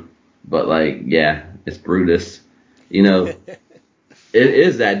him. But, like, yeah, it's Brutus. It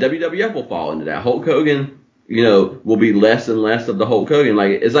is that. WWF will fall into that. Hulk Hogan, will be less and less of the Hulk Hogan.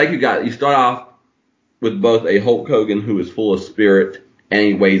 Like, it's like you start off with both a Hulk Hogan who is full of spirit, and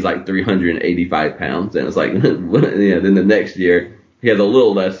he weighs like 385 pounds. And it's like, then the next year, he has a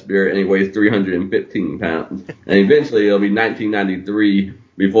little less spirit, and he weighs 315 pounds. And eventually, it'll be 1993.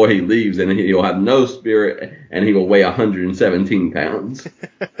 before he leaves, and he'll have no spirit, and he will weigh 117 pounds.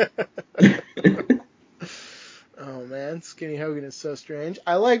 Oh man, Skinny Hogan is so strange.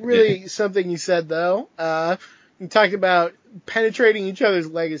 I like really something you said though. You talked about penetrating each other's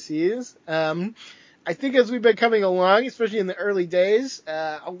legacies. I think as we've been coming along, especially in the early days,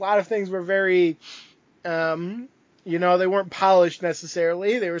 a lot of things were very, they weren't polished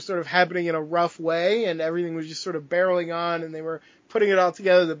necessarily. They were sort of happening in a rough way, and everything was just sort of barreling on, and they were putting it all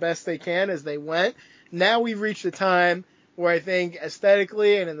together the best they can as they went. Now we've reached a time where I think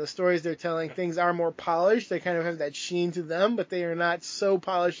aesthetically and in the stories they're telling, things are more polished. They kind of have that sheen to them, but they are not so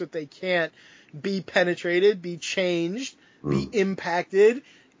polished that they can't be penetrated, be changed, be impacted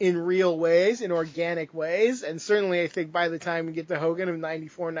in real ways, in organic ways. And certainly I think by the time we get to Hogan of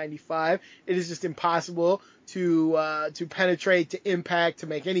 94, 95, it is just impossible to penetrate, to impact, to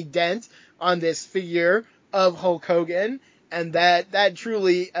make any dent on this figure of Hulk Hogan. And that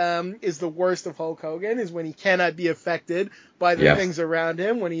truly is the worst of Hulk Hogan, is when he cannot be affected by the things around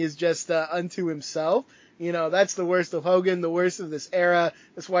him, when he is just unto himself. That's the worst of Hogan, the worst of this era.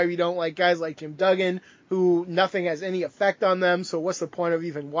 That's why we don't like guys like Jim Duggan, who nothing has any effect on them, so what's the point of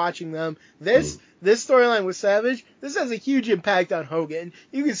even watching them? This storyline with Savage, this has a huge impact on Hogan.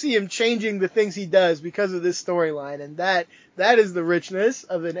 You can see him changing the things he does because of this storyline, and that is the richness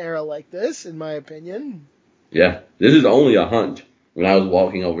of an era like this, in my opinion. Yeah, this is only a hunch when I was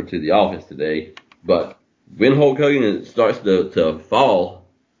walking over to the office today, but when Hulk Hogan starts to fall,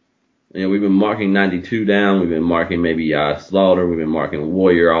 we've been marking 92 down, we've been marking maybe Slaughter, we've been marking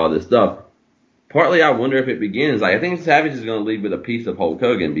Warrior, all this stuff. Partly I wonder if it begins, I think Savage is going to leave with a piece of Hulk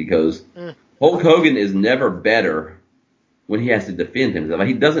Hogan, because Hulk Hogan is never better when he has to defend himself. Like,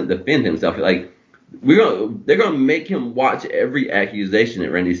 he doesn't defend himself. Like, they're going to make him watch every accusation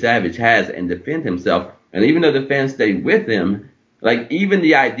that Randy Savage has and defend himself. And even though the fans stay with him, like, even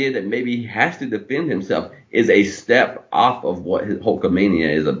the idea that maybe he has to defend himself is a step off of what his Hulkamania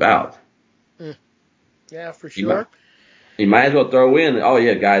is about. Yeah, for sure. He might as well throw in, oh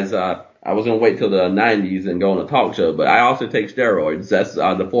yeah, guys, I was going to wait till the 90s and go on a talk show, but I also take steroids. That's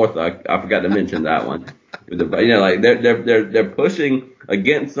the fourth. I forgot to mention that one. Like they're pushing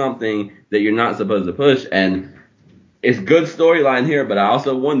against something that you're not supposed to push, and it's good storyline here. But I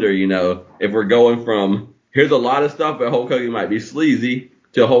also wonder, if we're going from here's a lot of stuff, but Hulk Hogan might be sleazy,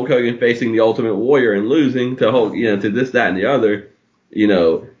 to Hulk Hogan facing the Ultimate Warrior and losing, to Hulk, to this, that, and the other.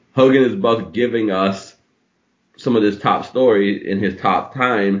 Hogan is both giving us some of this top story in his top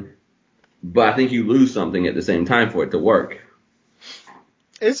time, but I think you lose something at the same time for it to work.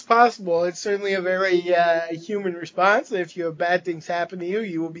 It's possible. It's certainly a very human response. If you have bad things happen to you,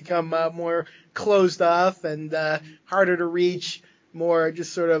 you will become more closed off and harder to reach, more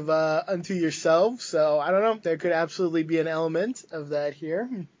just sort of unto yourself. So I don't know. There could absolutely be an element of that here.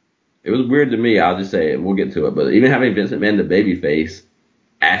 It was weird to me. I'll just say it. We'll get to it. But even having Vincent McMahon, the babyface,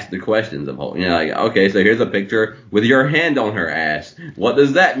 ask the questions of Hulk. Like, okay, so here's a picture with your hand on her ass. What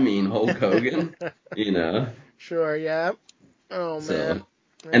does that mean, Hulk Hogan? Sure, yeah. Oh, man.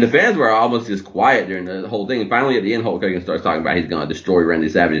 And the fans were almost just quiet during the whole thing. And finally, at the end, Hulk Hogan starts talking about he's going to destroy Randy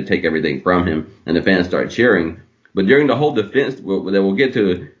Savage and take everything from him. And the fans start cheering. But during the whole defense that we'll get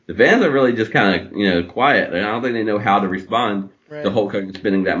to, the fans are really just kind of, quiet. I don't think they know how to respond to Hulk Hogan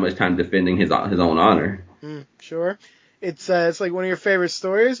spending that much time defending his own honor. Sure. It's like one of your favorite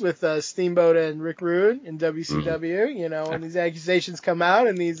stories with Steamboat and Rick Rude in WCW. When these accusations come out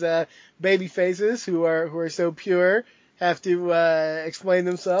and these baby faces who are so pure have to explain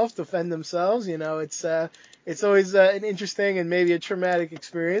themselves, defend themselves. It's always an interesting and maybe a traumatic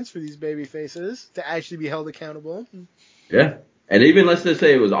experience for these baby faces to actually be held accountable. Yeah, and even let's just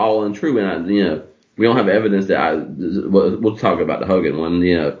say it was all untrue, and we don't have evidence that we'll talk about the Hogan one.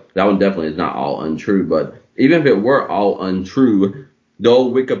 That one definitely is not all untrue, but even if it were all untrue, the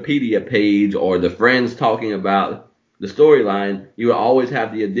old Wikipedia page or the friends talking about the storyline, you would always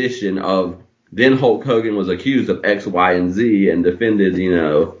have the addition of then Hulk Hogan was accused of X, Y, and Z and defended,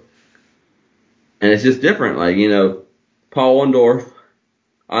 and it's just different. Like, Paul Orndorff,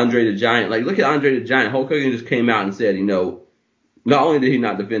 Andre the Giant. Like, look at Andre the Giant. Hulk Hogan just came out and said, not only did he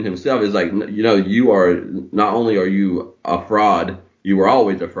not defend himself, it's like, you are, not only are you a fraud, you were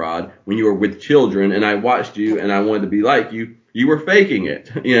always a fraud. When you were with children and I watched you and I wanted to be like you, you were faking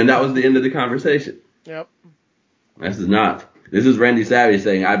it. And that was the end of the conversation. Yep. This is Randy Savage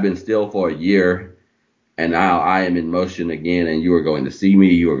saying, I've been still for a year and now I am in motion again and you are going to see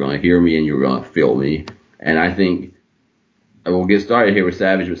me, you are going to hear me, and you are going to feel me. And I think we'll get started here with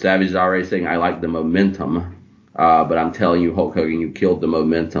Savage, but Savage is already saying, I like the momentum. But I'm telling you, Hulk Hogan, you killed the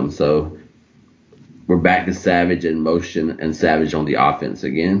momentum. So we're back to Savage in motion and Savage on the offense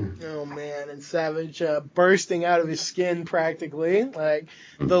again. Oh man, and Savage bursting out of his skin practically. Like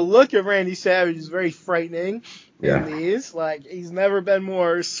the look of Randy Savage is very frightening in Yeah. these. Like he's never been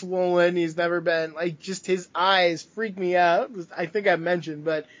more swollen. He's never been like just his eyes freak me out. I think I mentioned,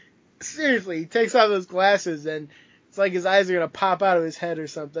 but seriously, he takes off those glasses and it's like his eyes are gonna pop out of his head or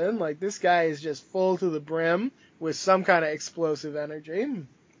something. Like this guy is just full to the brim with some kind of explosive energy.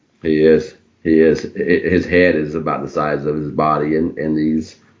 He is. He is. His head is about the size of his body in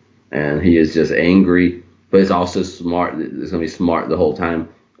these, and he is just angry, but it's also smart. It's gonna be smart the whole time.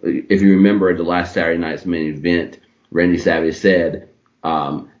 If you remember the last Saturday night's main event, Randy Savage said,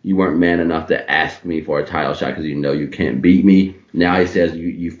 "You weren't man enough to ask me for a title shot because you know you can't beat me." Now he says,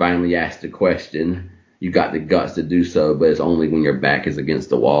 "You finally asked the question. You got the guts to do so, but it's only when your back is against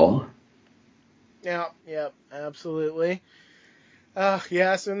the wall." Yeah, absolutely.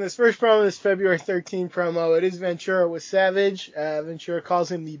 Yeah, so in this first promo, this February 13 promo, it is Ventura with Savage. Ventura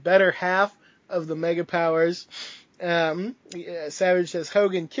calls him the better half of the Mega Powers. Savage says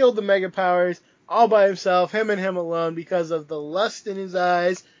Hogan killed the Mega Powers all by himself, him and him alone, because of the lust in his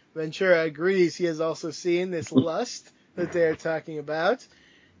eyes. Ventura agrees he has also seen this lust that they are talking about.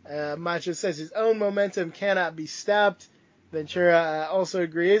 Macho says his own momentum cannot be stopped. Ventura also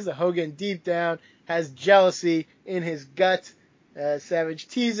agrees that Hogan deep down has jealousy in his gut. Savage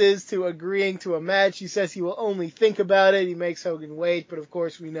teases to agreeing to a match. He says he will only think about it. He makes Hogan wait, but of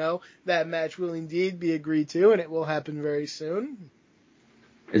course we know that match will indeed be agreed to, and it will happen very soon.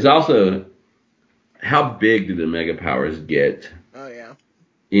 It's also, how big do the Mega Powers get? Oh, yeah.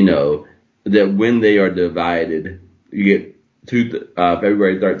 You know, that when they are divided, you get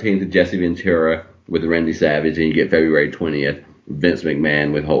February 13th Jesse Ventura with Randy Savage, and you get February 20th Vince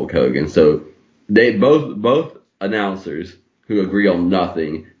McMahon with Hulk Hogan. So they both announcers who agree on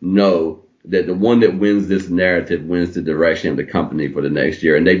nothing know that the one that wins this narrative wins the direction of the company for the next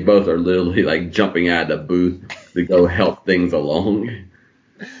year, and they both are literally like jumping out of the booth to go help things along.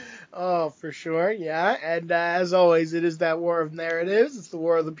 Oh, for sure, yeah. And as always, it is that war of narratives. It's the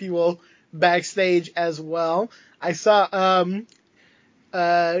war of the people backstage as well. I saw,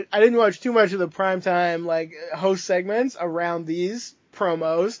 I didn't watch too much of the primetime like host segments around these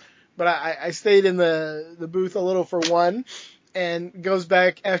promos, but I stayed in the booth a little for one, and goes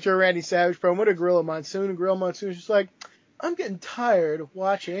back after a Randy Savage promo to Gorilla Monsoon, and Gorilla Monsoon's just like, I'm getting tired of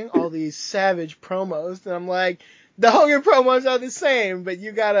watching all these Savage promos, and I'm like, the Hogan promos are the same, but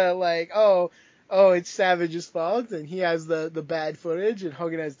you gotta like, oh, it's Savage's fault, and he has the bad footage, and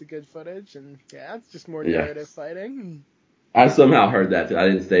Hogan has the good footage, and yeah, it's just more Yeah. narrative fighting. I somehow heard that too. I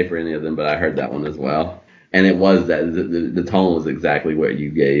didn't stay for any of them, but I heard that one as well. And it was that the tone was exactly what you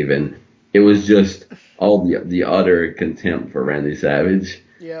gave, and it was just all the utter contempt for Randy Savage.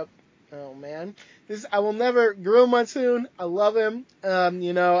 Yep. Oh man, I will never Gorilla Monsoon. I love him.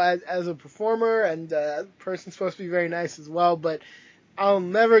 As a performer and person supposed to be very nice as well. But I'll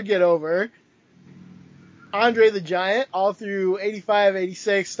never get over Andre the Giant all through 85,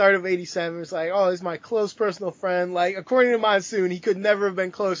 86, start of 87. It's like, oh, he's my close personal friend. Like, according to Monsoon, he could never have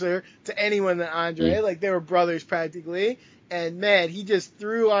been closer to anyone than Andre. Like, they were brothers practically. And man, he just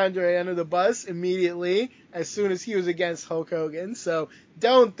threw Andre under the bus immediately as soon as he was against Hulk Hogan. So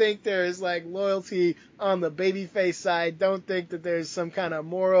don't think there's like loyalty on the babyface side. Don't think that there's some kind of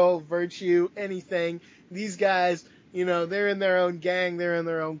moral virtue, anything. These guys, they're in their own gang, they're in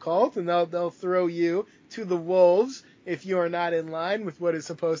their own cult, and they'll throw you to the wolves if you are not in line with what is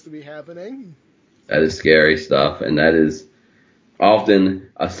supposed to be happening. That is scary stuff, and that is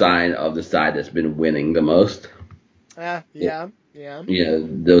often a sign of the side that's been winning the most. Yeah.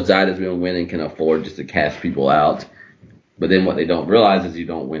 The side that's been winning can afford just to cast people out, but then what they don't realize is you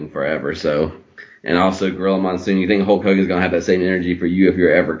don't win forever. So, and also Gorilla Monsoon, you think Hulk Hogan's gonna have that same energy for you if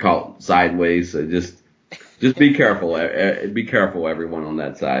you're ever caught sideways? So just be careful. Be careful, everyone on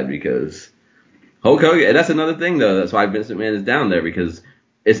that side, because Hulk Hogan, and that's another thing though. That's why Vince McMahon is down there, because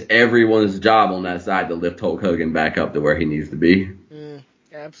it's everyone's job on that side to lift Hulk Hogan back up to where he needs to be.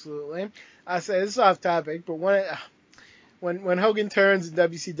 Absolutely. I say this is off topic, but when Hogan turns in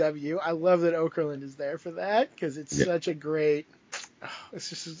WCW, I love that Okerlund is there for that, because it's such a great,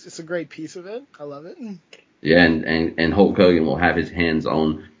 it's a great piece of it. I love it. Yeah, and Hulk Hogan will have his hands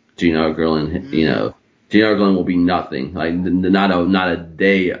on Gene Okerlund. Gene Okerlund will be nothing. Like not a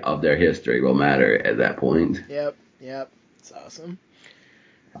day of their history will matter at that point. Yep. It's awesome.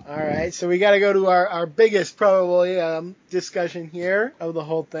 All right, so we got to go to our biggest probably discussion here of the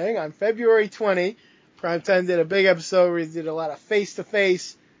whole thing. On February 20, Primetime did a big episode where they did a lot of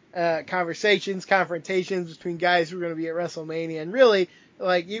face-to-face confrontations between guys who were going to be at WrestleMania, and really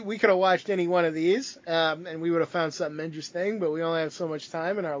like we could have watched any one of these, and we would have found something interesting, but we only have so much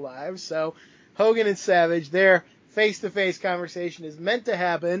time in our lives. So Hogan and Savage, their face-to-face conversation is meant to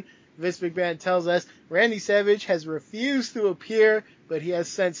happen. Vince McMahon tells us Randy Savage has refused to appear, but he has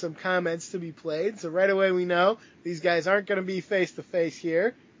sent some comments to be played. So right away we know these guys aren't going to be face-to-face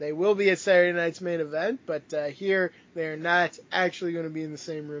here. They will be at Saturday night's main event, but here they're not actually going to be in the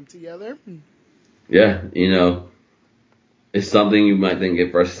same room together. Yeah, it's something you might think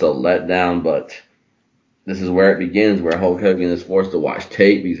at first is a letdown, but this is where it begins, where Hulk Hogan is forced to watch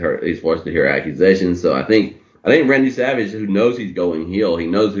tape. He's forced to hear accusations. So I think Randy Savage, who knows he's going heel, he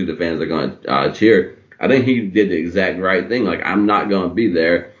knows who the fans are going to cheer. I think he did the exact right thing. Like, I'm not going to be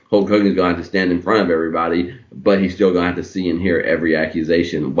there. Hulk Hogan's going to have to stand in front of everybody, but he's still going to have to see and hear every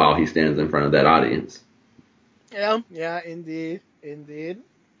accusation while he stands in front of that audience. Yeah, indeed.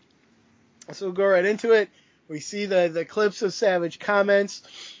 So we'll go right into it. We see the clips of Savage comments.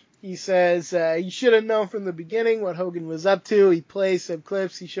 He says he should have known from the beginning what Hogan was up to. He plays some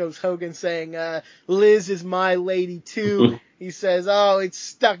clips. He shows Hogan saying, Liz is my lady too. He says, oh, it's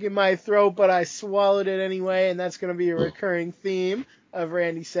stuck in my throat, but I swallowed it anyway. And that's going to be a recurring theme of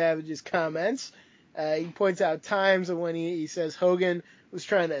Randy Savage's comments. He points out times when he says Hogan was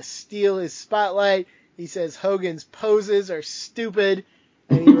trying to steal his spotlight. He says Hogan's poses are stupid.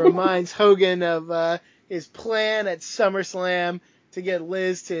 And he reminds Hogan of his plan at SummerSlam to get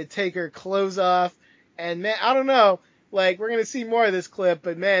Liz to take her clothes off. And man, I don't know, like, we're going to see more of this clip,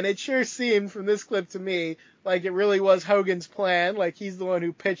 but man, it sure seemed from this clip to me like it really was Hogan's plan, like he's the one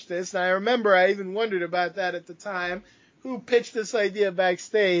who pitched this. And I remember I even wondered about that at the time, who pitched this idea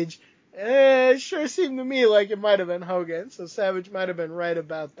backstage. It sure seemed to me like it might have been Hogan, so Savage might have been right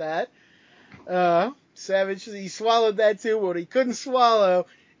about that. Savage, he swallowed that too. What he couldn't swallow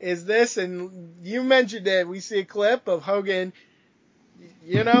is this, and you mentioned it. We see a clip of Hogan,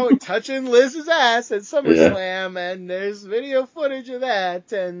 touching Liz's ass at SummerSlam, and there's video footage of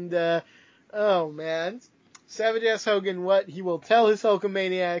that. And, oh man. Savage asks Hogan what he will tell his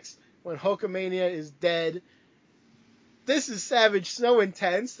Hulkamaniacs when Hulkamania is dead. This is Savage so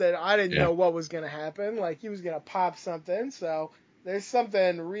intense that I didn't know what was going to happen. Like, he was going to pop something, so there's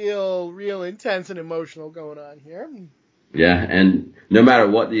something real intense and emotional going on here. Yeah, and no matter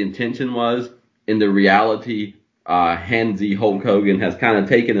what the intention was, in the reality, handsy Hulk Hogan has kind of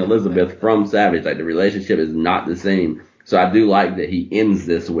taken Elizabeth from Savage. Like, the relationship is not the same. So I do like that he ends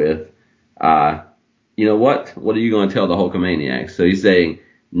this with, you know what? What are you going to tell the Hulkamaniacs? So he's saying,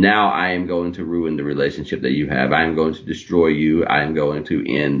 now I am going to ruin the relationship that you have. I am going to destroy you. I am going to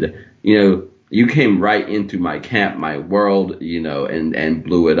end, you came right into my camp, my world, and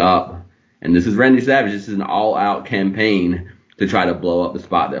blew it up. And this is Randy Savage. This is an all-out campaign to try to blow up the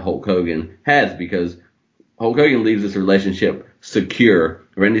spot that Hulk Hogan has, because Hulk Hogan leaves this relationship secure.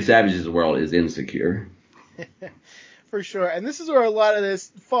 Randy Savage's world is insecure. For sure. And this is where a lot of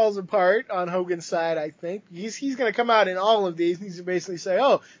this falls apart on Hogan's side, I think. He's going to come out in all of these and he's basically say,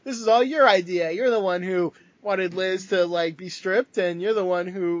 oh, this is all your idea. You're the one who wanted Liz to, be stripped, and you're the one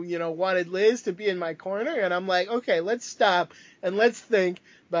who, wanted Liz to be in my corner. And I'm like, okay, let's stop and let's think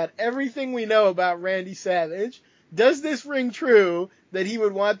about everything we know about Randy Savage. Does this ring true that he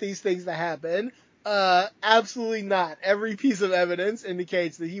would want these things to happen? Absolutely not. Every piece of evidence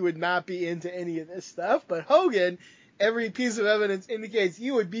indicates that he would not be into any of this stuff. But Hogan, every piece of evidence indicates he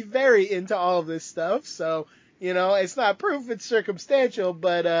would be very into all of this stuff. So, it's not proof, it's circumstantial,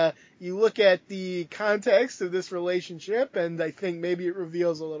 but you look at the context of this relationship, and I think maybe it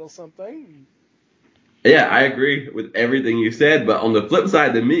reveals a little something. Yeah, I agree with everything you said, but on the flip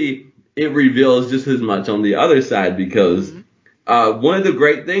side, to me, it reveals just as much on the other side, because one of the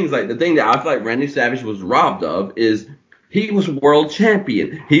great things, like the thing that I feel like Randy Savage was robbed of, is he was world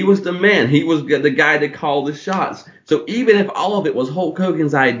champion. He was the man. He was the guy that called the shots. So even if all of it was Hulk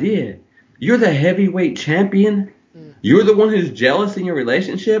Hogan's idea, you're the heavyweight champion. You're the one who's jealous in your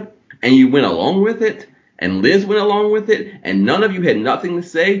relationship, and you went along with it, and Liz went along with it, and none of you had nothing to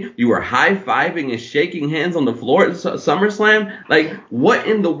say. You were high-fiving and shaking hands on the floor at SummerSlam. Like, what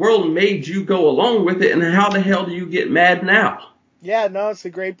in the world made you go along with it, and how the hell do you get mad now? Yeah, no, it's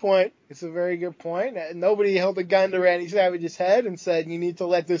a great point. It's a very good point. Nobody held a gun to Randy Savage's head and said, you need to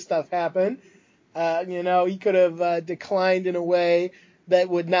let this stuff happen. He could have declined in a way that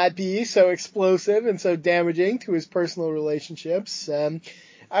would not be so explosive and so damaging to his personal relationships.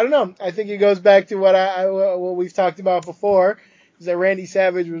 I don't know. I think it goes back to what we've talked about before, is that Randy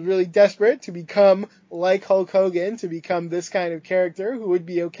Savage was really desperate to become like Hulk Hogan, to become this kind of character who would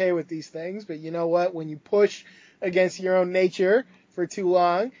be okay with these things. But you know what? When you push against your own nature for too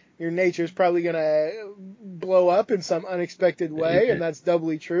long, your nature's probably going to blow up in some unexpected way, and that's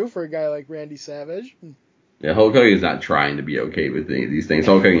doubly true for a guy like Randy Savage. Yeah, Hulk Hogan's not trying to be okay with these things.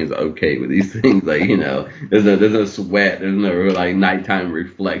 Hulk Hogan is okay with these things. Like, there's no sweat, there's no like nighttime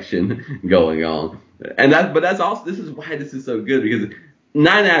reflection going on. And this is why this is so good, because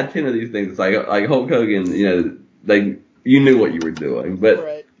 9 out of 10 of these things, it's like Hulk Hogan, like you knew what you were doing. But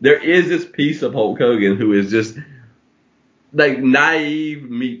right. There is this piece of Hulk Hogan who is just like naive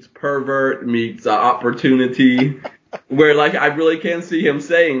meets pervert meets opportunity, where like I really can see him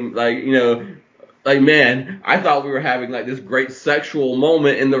saying like, man, I thought we were having like this great sexual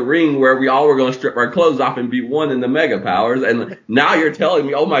moment in the ring where we all were going to strip our clothes off and be one in the Mega Powers. And now you're telling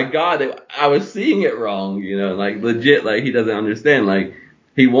me, oh my God, I was seeing it wrong, like legit, like he doesn't understand. Like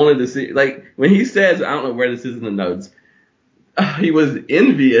he wanted to see, like when he says, I don't know where this is in the notes, he was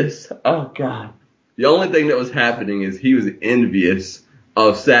envious. Oh God. The only thing that was happening is he was envious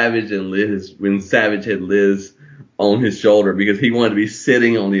of Savage and Liz when Savage had Liz on his shoulder, because he wanted to be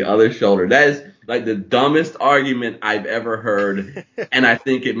sitting on the other shoulder. That is like the dumbest argument I've ever heard, and I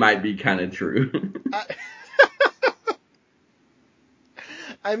think it might be kind of true.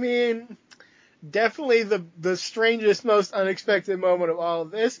 I mean, definitely the strangest, most unexpected moment of all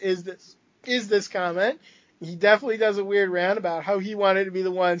of this is this comment. He definitely does a weird rant about how he wanted to be the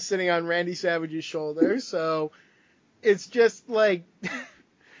one sitting on Randy Savage's shoulder. So it's just like,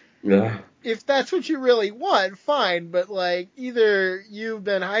 Yeah. If that's what you really want, fine. But like, either you've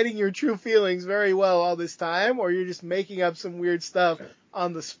been hiding your true feelings very well all this time, or you're just making up some weird stuff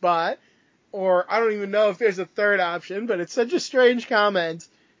on the spot. Or I don't even know if there's a third option, but it's such a strange comment.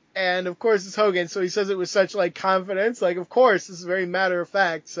 And of course it's Hogan, so he says it with such like confidence. Like, of course, this is very matter of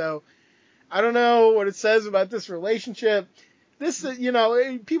fact. So I don't know what it says about this relationship. This,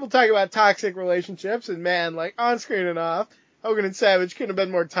 people talk about toxic relationships, and man, like on screen and off, Hogan and Savage couldn't have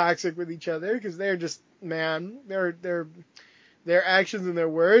been more toxic with each other, because they're just, man, their actions and their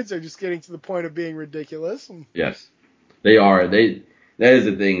words are just getting to the point of being ridiculous. Yes, they are. That is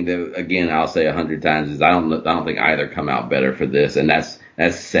the thing that, again, I'll say 100 times, is I don't think either come out better for this, and that's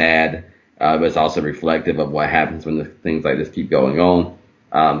sad, but it's also reflective of what happens when things like this keep going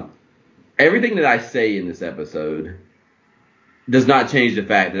on. Everything that I say in this episode does not change the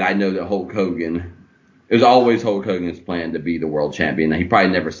fact that I know that Hulk Hogan, it was always Hulk Hogan's plan to be the world champion. He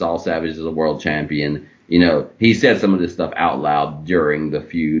probably never saw Savage as a world champion. He said some of this stuff out loud during the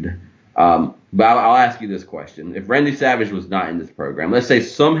feud. But I'll ask you this question. If Randy Savage was not in this program, let's say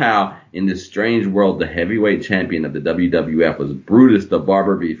somehow in this strange world, the heavyweight champion of the WWF was Brutus the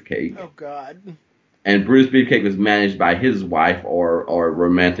Barber Beefcake. Oh, God. And Brutus Beefcake was managed by his wife or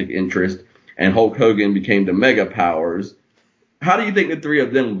romantic interest, and Hulk Hogan became the Mega Powers. How do you think the three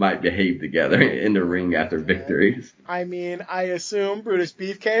of them might behave together in the ring after victories? I mean, I assume Brutus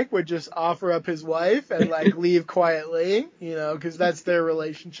Beefcake would just offer up his wife and like leave quietly, because that's their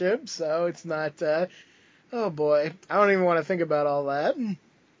relationship. So it's not. Oh boy, I don't even want to think about all that.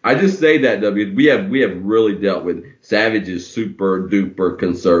 I just say that though, because we have really dealt with Savage's super duper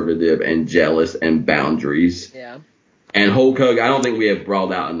conservative and jealous and boundaries. Yeah. And Hulk Hogan, I don't think we have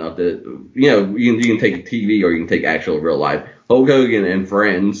brought out enough that, you can take TV or you can take actual real life. Hulk Hogan and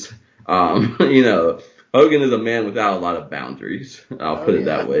friends, Hogan is a man without a lot of boundaries. I'll put it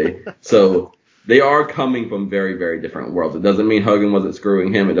that way. So they are coming from very, very different worlds. It doesn't mean Hogan wasn't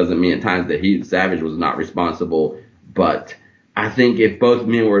screwing him. It doesn't mean at times that Savage was not responsible. But I think if both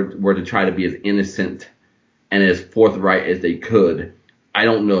men were to try to be as innocent and as forthright as they could, I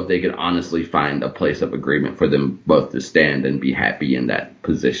don't know if they could honestly find a place of agreement for them both to stand and be happy in that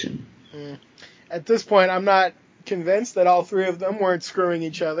position. At this point, I'm not convinced that all three of them weren't screwing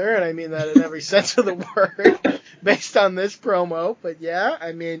each other, and I mean that in every sense of the word, based on this promo. But yeah,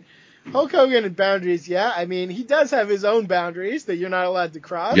 I mean, Hulk Hogan and boundaries, yeah. I mean, he does have his own boundaries that you're not allowed to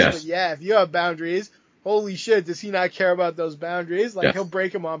cross. Yes. But yeah, if you have boundaries, holy shit, does he not care about those boundaries? Like, He'll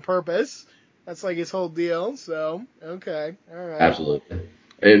break them on purpose. That's like his whole deal. So, okay. All right. Absolutely.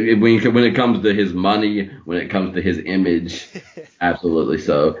 When it comes to his money, when it comes to his image, absolutely.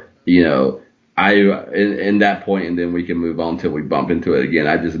 So, in that point, and then we can move on till we bump into it again.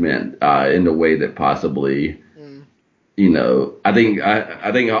 I just meant in the way that possibly, I think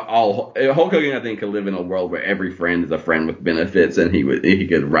all Hulk Hogan, I think, could live in a world where every friend is a friend with benefits, and he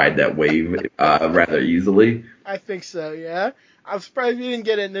could ride that wave rather easily. I think so, yeah. I'm surprised we didn't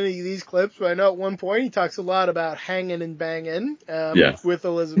get in any of these clips, but I know at one point he talks a lot about hanging and banging with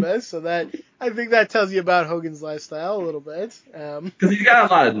Elizabeth, so I think that tells you about Hogan's lifestyle a little bit. Because he's got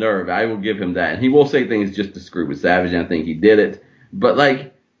a lot of nerve, I will give him that. And he will say things just to screw with Savage, and I think he did it.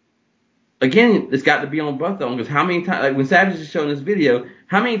 But, again, it's got to be on both of them, because how many times, like when Savage is showing this video,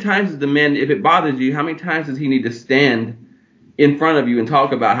 how many times does the man, if it bothers you, how many times does he need to stand in front of you and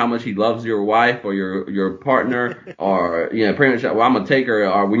talk about how much he loves your wife or your partner, or pretty much, well, I'm gonna take her,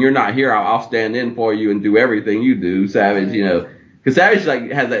 or when you're not here, I'll stand in for you and do everything you do, Savage, because Savage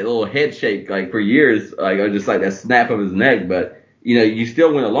like has that little head shake like for years, like or just like that snap of his neck, but you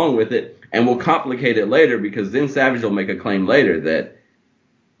still went along with it, and we'll complicate it later, because then Savage will make a claim later that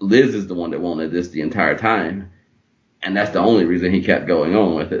Liz is the one that wanted this the entire time, and that's the only reason he kept going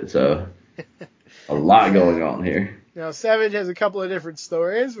on with it. So a lot going on here. Now, Savage has a couple of different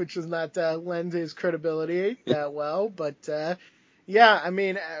stories, which does not lend his credibility that well. But, I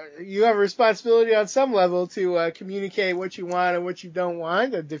mean, you have a responsibility on some level to communicate what you want and what you don't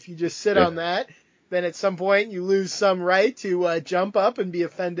want. And if you just sit on that, then at some point you lose some right to jump up and be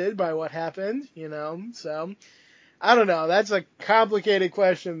offended by what happened, So, I don't know. That's a complicated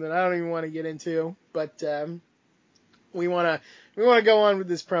question that I don't even want to get into. But we want to go on with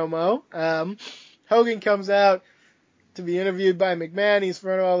this promo. Hogan comes out to be interviewed by McMahon. He's in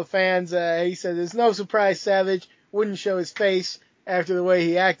front of all the fans. He said there's no surprise Savage wouldn't show his face after the way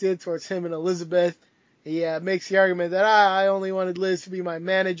he acted towards him and Elizabeth. He makes the argument that I only wanted Liz to be my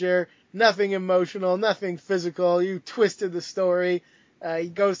manager. Nothing emotional, nothing physical. You twisted the story. He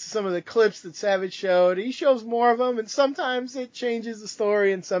goes to some of the clips that Savage showed. He shows more of them, and sometimes it changes the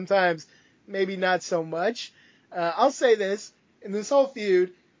story, and sometimes maybe not so much. I'll say this. In this whole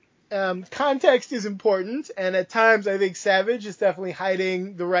feud, context is important, and at times I think Savage is definitely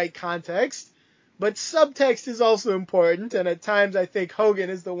hiding the right context. But subtext is also important, and at times I think Hogan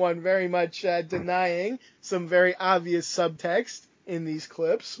is the one very much denying some very obvious subtext in these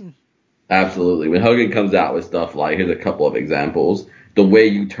clips. Absolutely. When Hogan comes out with stuff like, here's a couple of examples, the way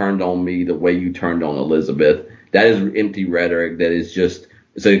you turned on me, the way you turned on Elizabeth, that is empty rhetoric that is just,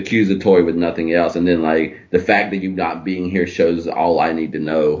 it's accusatory with nothing else. And then like the fact that you not being here shows all I need to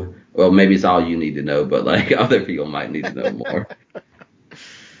know. Well, maybe it's all you need to know, but like other people might need to know more.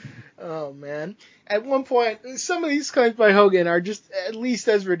 Oh, man. At one point, some of these claims by Hogan are just at least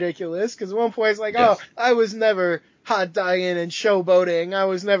as ridiculous, because at one point it's like, yes. Oh, I was never hot dogging and showboating. I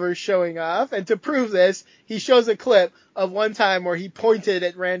was never showing off. And to prove this, he shows a clip of one time where he pointed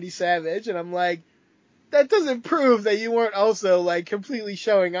at Randy Savage, and I'm like, that doesn't prove that you weren't also like completely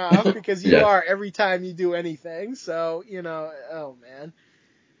showing off, because you are every time you do anything. So, oh, man.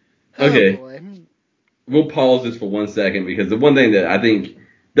 Okay. Oh, boy. We'll pause this for 1 second, because the one thing that I think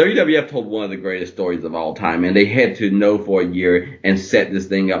WWF told one of the greatest stories of all time, and they had to know for a year and set this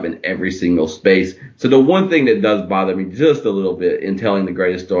thing up in every single space. So the one thing that does bother me just a little bit in telling the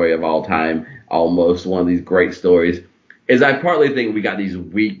greatest story of all time, almost one of these great stories, is I partly think we got these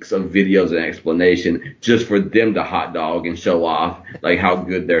weeks of videos and explanation just for them to hot dog and show off like how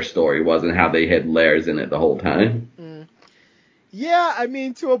good their story was and how they had layers in it the whole time. Yeah, I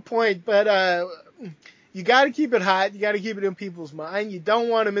mean, to a point, but you got to keep it hot. You got to keep it in people's mind. You don't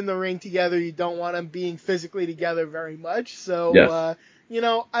want them in the ring together. You don't want them being physically together very much. So,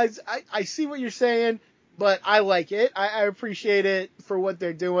 yes. I see what you're saying, but I like it. I appreciate it for what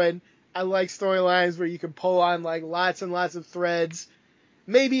they're doing. I like storylines where you can pull on like lots and lots of threads.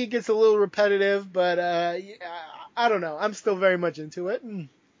 Maybe it gets a little repetitive, but I don't know. I'm still very much into it.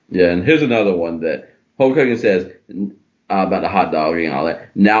 Yeah, and here's another one that Hulk Hogan says about the hot dogging and all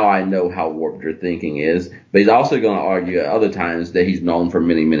that. Now I know how warped your thinking is. But he's also going to argue at other times that he's known for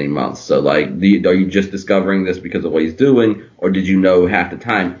many, many months. So, like, are you just discovering this because of what he's doing, or did you know half the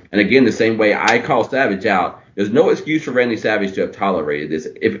time? And again, the same way I call Savage out, there's no excuse for Randy Savage to have tolerated this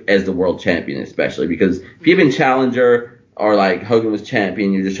as the world champion, especially. Because if you've been challenger, or like Hogan was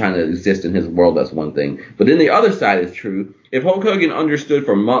champion, you're just trying to exist in his world, that's one thing. But then the other side is true. If Hulk Hogan understood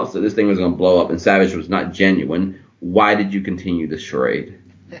for months that this thing was going to blow up and Savage was not genuine, why did you continue this charade?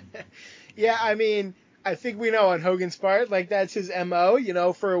 Yeah, I mean, I think we know on Hogan's part, like that's his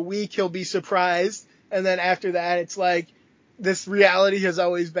MO, for a week he'll be surprised, and then after that it's like, this reality has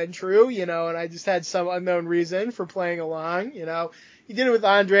always been true, and I just had some unknown reason for playing along, He did it with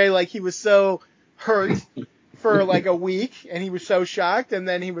Andre, like he was so hurt for like a week, and he was so shocked, and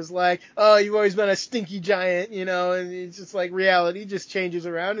then he was like, oh, you've always been a stinky giant, and it's just like reality just changes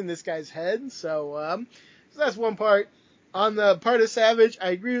around in this guy's head, so that's one part. On the part of Savage,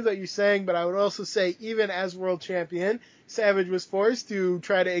 I agree with what you're saying, but I would also say even as world champion, Savage was forced to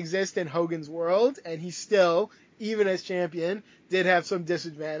try to exist in Hogan's world, and he still, even as champion, did have some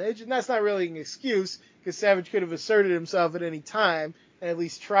disadvantage. And that's not really an excuse, because Savage could have asserted himself at any time, and at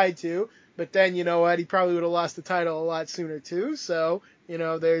least tried to. But then, you know what, he probably would have lost the title a lot sooner too. So,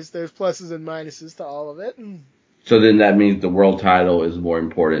 there's pluses and minuses to all of it. So then that means the world title is more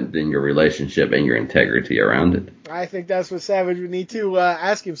important than your relationship and your integrity around it. I think that's what Savage would need to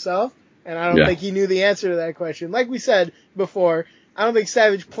ask himself, and I don't Yeah. think he knew the answer to that question. Like we said before, I don't think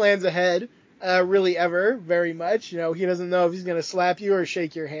Savage plans ahead really ever very much. He doesn't know if he's going to slap you or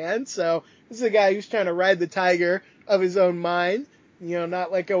shake your hand. So this is a guy who's trying to ride the tiger of his own mind,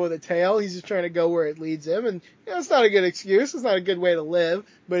 not let go of the tail. He's just trying to go where it leads him. And it's not a good excuse. It's not a good way to live,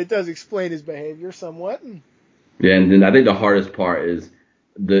 but it does explain his behavior somewhat. Yeah, and then I think the hardest part is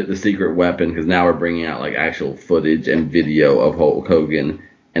the secret weapon, because now we're bringing out like actual footage and video of Hulk Hogan,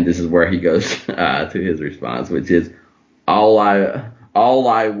 and this is where he goes to his response, which is all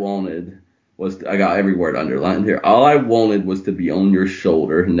I wanted was I got every word underlined here. All I wanted was to be on your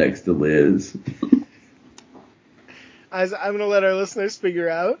shoulder next to Liz. I'm going to let our listeners figure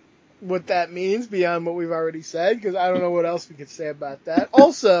out what that means beyond what we've already said, because I don't know what else we could say about that.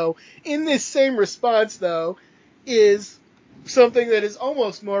 Also, in this same response, though, is something that is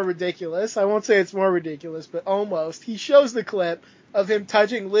almost more ridiculous. I won't say it's more ridiculous, but almost. He shows the clip of him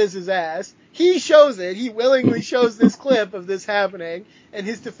touching Liz's ass. He shows it. He willingly shows this clip of this happening, and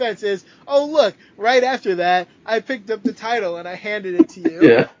his defense is, oh, look, right after that, I picked up the title and I handed it to you.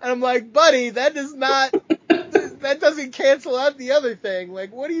 Yeah. And I'm like, buddy, that doesn't cancel out the other thing.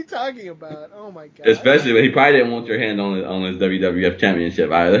 Like, what are you talking about? Oh, my God. Especially when he probably didn't want your hand on his WWF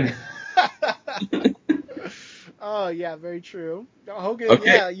championship either. Oh, yeah, very true. Hogan, Okay.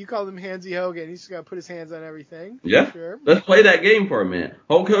 yeah, you call him Handsy Hogan. He's just got to put his hands on everything. Yeah. Sure. Let's play that game for a minute.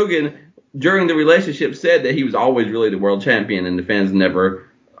 Hulk Hogan, during the relationship, said that he was always really the world champion, and the fans never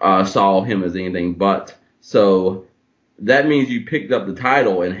saw him as anything but. So that means you picked up the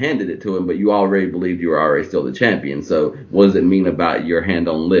title and handed it to him, but you already believed you were already still the champion. So what does it mean about your hand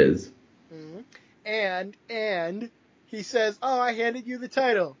on Liz? Mm-hmm. And he says, oh, I handed you the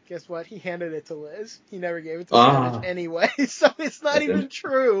title. Guess what? He handed it to Liz. He never gave it to Savage anyway. So it's not even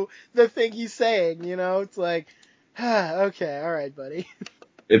true, the thing he's saying. It's like, okay, all right, buddy.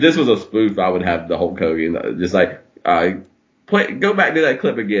 If this was a spoof, I would have the Hulk Hogan just like go back to that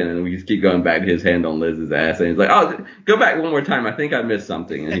clip again, and we just keep going back to his hand on Liz's ass, and he's like, oh, go back one more time. I think I missed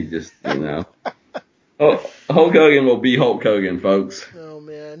something, and he just, Oh, Hulk Hogan will be Hulk Hogan, folks. Oh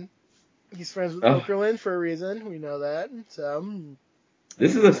man, he's friends with Okerlund for a reason. We know that. So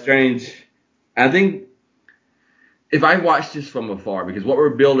this is a strange. I think if I watch this from afar, because what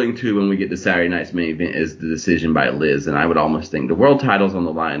we're building to when we get to Saturday night's main event is the decision by Liz, and I would almost think the world title's on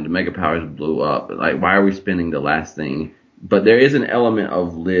the line, the Mega Powers blew up. Like, why are we spending the last thing? But there is an element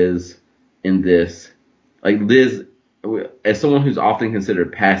of Liz in this. Like, Liz, as someone who's often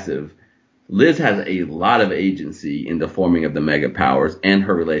considered passive, Liz has a lot of agency in the forming of the Mega Powers and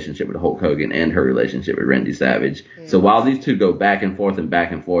her relationship with Hulk Hogan and her relationship with Randy Savage. So while these two go back and forth,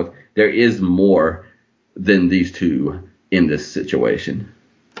 there is more than these two in this situation.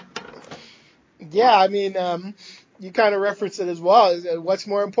 Yeah, I mean, you kind of referenced it as well. What's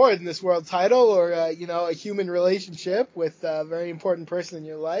more important, this world title or, a human relationship with a very important person in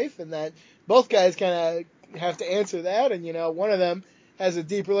your life? And that both guys kind of have to answer that. And, one of them has a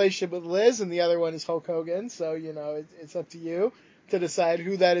deep relationship with Liz and the other one is Hulk Hogan. So, it's up to you to decide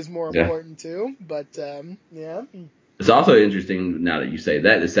who that is more important to. But, yeah. It's also interesting now that you say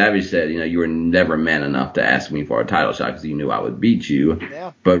that. The Savage said, you were never man enough to ask me for a title shot because you knew I would beat you.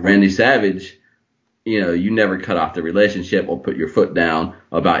 Yeah. But Randy Savage, you never cut off the relationship or put your foot down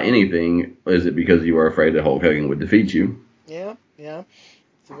about anything. Is it because you were afraid that Hulk Hogan would defeat you? Yeah.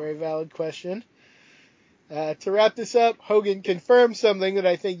 It's a very valid question. To wrap this up, Hogan confirmed something that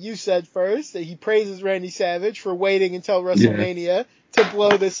I think you said first, that he praises Randy Savage for waiting until WrestleMania to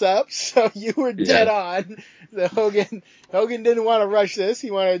blow this up. So you were dead on. So Hogan didn't want to rush this.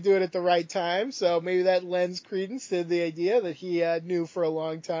 He wanted to do it at the right time. So maybe that lends credence to the idea that he knew for a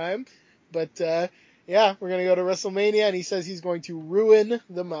long time. But we're going to go to WrestleMania, and he says he's going to ruin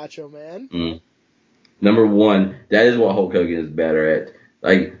the Macho Man. Number one, that is what Hulk Hogan is better at.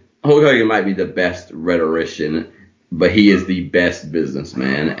 Like, Hulk Hogan might be the best rhetorician, but he is the best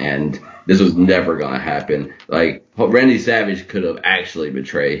businessman, and this was never going to happen. Like, Randy Savage could have actually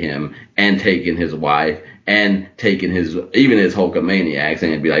betrayed him and taken his wife and taken even his Hulkamaniacs,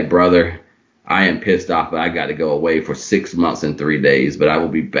 and he'd be like, brother, I am pissed off, but I got to go away for 6 months and 3 days, but I will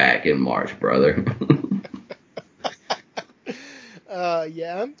be back in March, brother.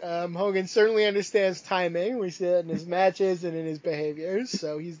 Hogan certainly understands timing. We see that in his matches and in his behaviors.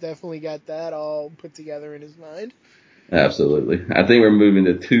 So he's definitely got that all put together in his mind. Absolutely. I think we're moving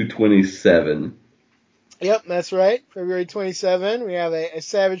to 227. Yep, that's right. February 27, we have a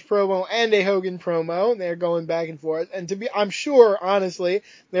Savage promo and a Hogan promo, and they're going back and forth. And I'm sure, honestly,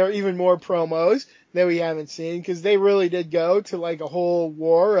 there are even more promos. that we haven't seen, because they really did go to like a whole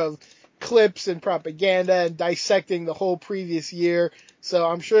war of clips and propaganda and dissecting the whole previous year. So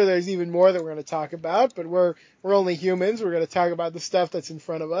I'm sure there's even more that we're going to talk about, but we're only humans. We're going to talk about the stuff that's in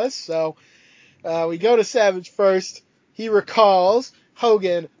front of us. So we go to Savage first. He recalls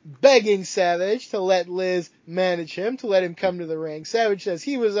Hogan begging Savage to let Liz manage him, to let him come to the ring. Savage says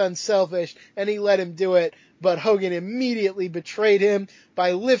he was unselfish and he let him do it, but Hogan immediately betrayed him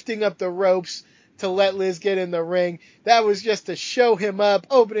by lifting up the ropes to let Liz get in the ring. That was just to show him up.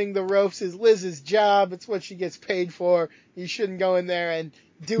 Opening the ropes is Liz's job. It's what she gets paid for. You shouldn't go in there and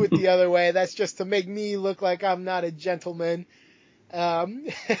do it the other way. That's just to make me look like I'm not a gentleman.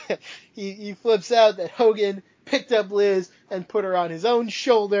 He flips out that Hogan picked up Liz and put her on his own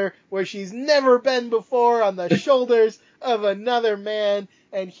shoulder, where she's never been before, on the shoulders of another man.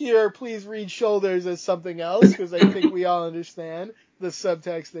 And here, please read shoulders as something else, because I think we all understand the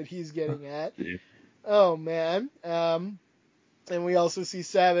subtext that he's getting at. Oh, man. And we also see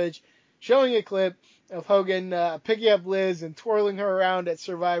Savage showing a clip of Hogan picking up Liz and twirling her around at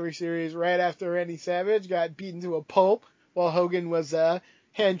Survivor Series right after Randy Savage got beaten to a pulp while Hogan was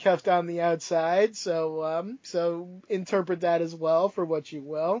handcuffed on the outside. So interpret that as well for what you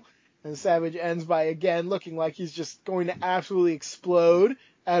will. And Savage ends by, again, looking like he's just going to absolutely explode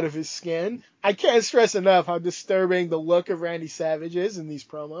out of his skin. I can't stress enough how disturbing the look of Randy Savage is in these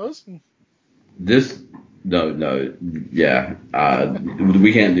promos. We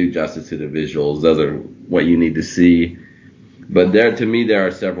can't do justice to the visuals. Those are what you need to see. But to me, there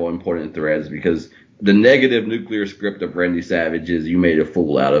are several important threads, because the negative nuclear script of Randy Savage is, you made a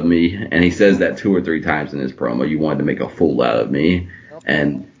fool out of me. And he says that 2 or 3 times in his promo, you wanted to make a fool out of me. Okay.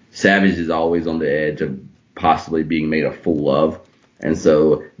 And Savage is always on the edge of possibly being made a fool of. And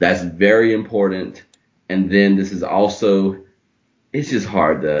so that's very important. And then this is also, it's just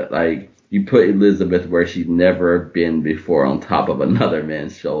hard to, like, you put Elizabeth where she'd never been before on top of another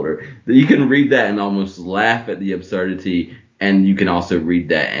man's shoulder. You can read that and almost laugh at the absurdity, and you can also read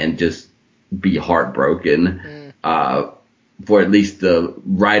that and just be heartbroken for at least the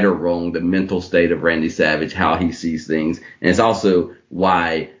right or wrong, the mental state of Randy Savage, how he sees things. And it's also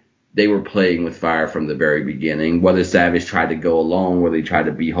why they were playing with fire from the very beginning. Whether Savage tried to go along, whether he tried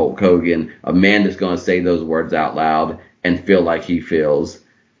to be Hulk Hogan, a man that's going to say those words out loud and feel like he feels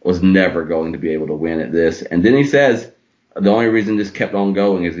was never going to be able to win at this. And then he says the only reason this kept on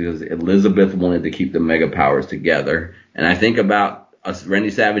going is because Elizabeth wanted to keep the mega powers together. And I think about a Randy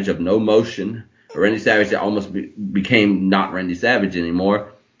Savage of no motion, a Randy Savage that almost became not Randy Savage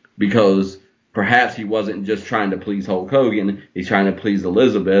anymore, because perhaps he wasn't just trying to please Hulk Hogan, he's trying to please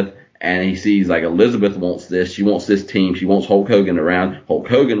Elizabeth. And he sees, like, Elizabeth wants this, she wants this team, she wants Hulk Hogan around, Hulk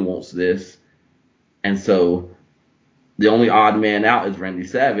Hogan wants this. And so the only odd man out is Randy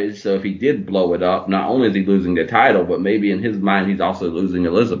Savage. So if he did blow it up, not only is he losing the title, but maybe in his mind he's also losing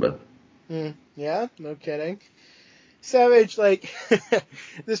Elizabeth. Yeah, no kidding. Savage, like,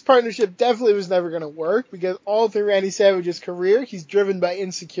 this partnership definitely was never going to work, because all through Randy Savage's career, he's driven by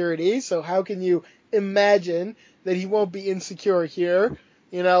insecurity. So how can you imagine that he won't be insecure here?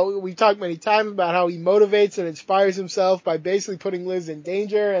 You know, we've talked many times about how he motivates and inspires himself by basically putting Liz in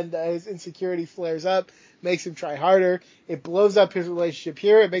danger, and his insecurity flares up, makes him try harder. It blows up his relationship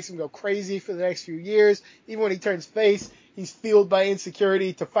here. It makes him go crazy for the next few years. Even when he turns face, he's fueled by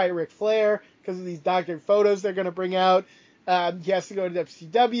insecurity to fight Ric Flair because of these doctored photos they're going to bring out. He has to go to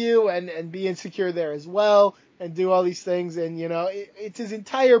WCW and be insecure there as well and do all these things. And, you know, it's his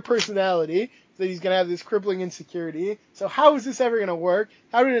entire personality that he's going to have this crippling insecurity. So how is this ever going to work?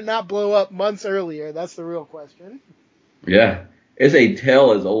 How did it not blow up months earlier? That's the real question. Yeah. It's a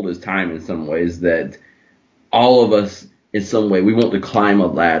tale as old as time in some ways, that all of us, in some way, we want to climb a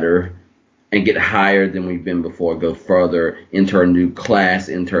ladder and get higher than we've been before, go further, enter a new class,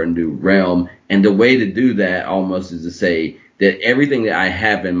 enter a new realm. And the way to do that almost is to say that everything that I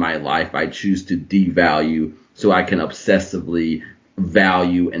have in my life, I choose to devalue so I can obsessively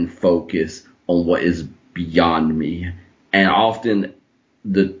value and focus on what is beyond me. And often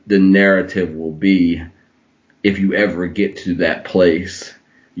the narrative will be, if you ever get to that place,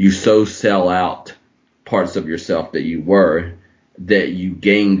 you so sell out parts of yourself that you were, that you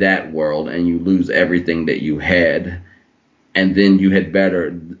gain that world and you lose everything that you had. And then you had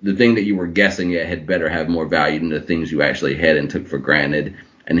better, the thing that you were guessing at had better have more value than the things you actually had and took for granted.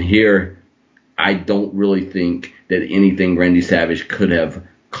 And here, I don't really think that anything Randy Savage could have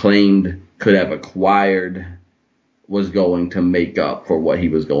claimed, could have acquired, was going to make up for what he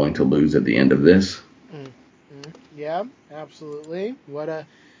was going to lose at the end of this. Yeah, absolutely. What a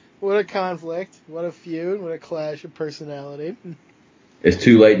conflict, what a feud, what a clash of personality. It's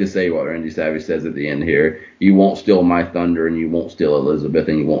too late to say what Randy Savage says at the end here. You won't steal my thunder, and you won't steal Elizabeth,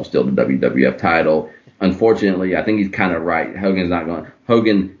 and you won't steal the WWF title. Unfortunately, I think he's kind of right.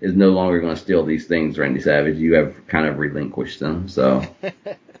 Hogan is no longer going to steal these things, Randy Savage. You have kind of relinquished them. So.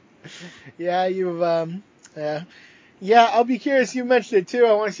 Yeah, yeah, I'll be curious. You mentioned it too.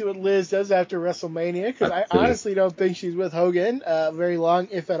 I want to see what Liz does after WrestleMania because I honestly don't think she's with Hogan very long,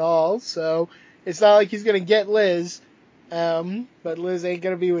 if at all. So it's not like he's going to get Liz, but Liz ain't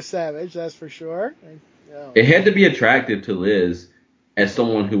going to be with Savage, that's for sure. It had to be attractive to Liz as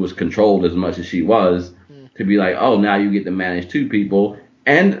someone who was controlled as much as she was to be like, oh, now you get to manage two people.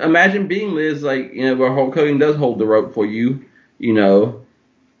 And imagine being Liz, like, where Hulk Hogan does hold the rope for you,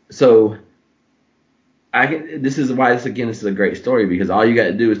 So this is why this is a great story, because all you got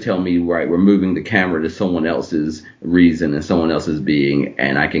to do is tell me, right, we're moving the camera to someone else's reason and someone else's being,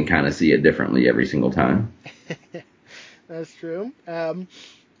 and I can kind of see it differently every single time. That's true. I'll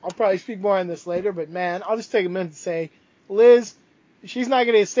probably speak more on this later, but man, I'll just take a minute to say, Liz, she's not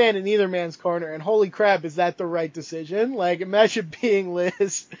going to stand in either man's corner, and holy crap, is that the right decision? Like, imagine being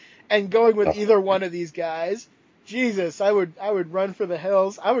Liz and going with either one of these guys. Jesus, I would run for the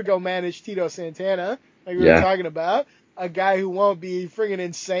hills. I would go manage Tito Santana, like we were talking about, a guy who won't be friggin'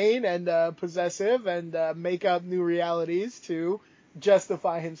 insane and possessive and make up new realities to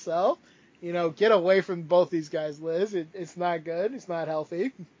justify himself. Get away from both these guys, Liz. It's not good. It's not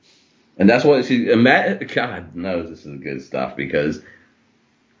healthy. And that's what God knows this is good stuff, because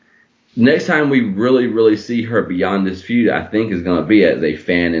next time we really, really see her beyond this feud, I think is going to be as a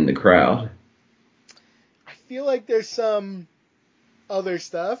fan in the crowd. I feel like there's some other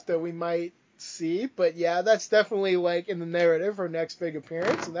stuff that we might see, but yeah, that's definitely like in the narrative, her next big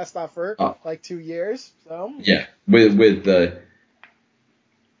appearance, and that's not for like 2 years. So yeah, with the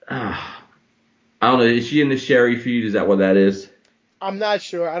I don't know. Is she in the Sherry feud? Is that what that is? I'm not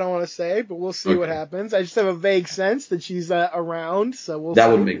sure. I don't want to say, but we'll see what happens. I just have a vague sense that she's around, so we'll see.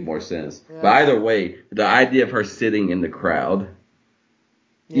 That would make more sense. Yeah. But either way, the idea of her sitting in the crowd,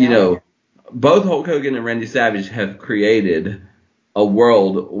 both Hulk Hogan and Randy Savage have created a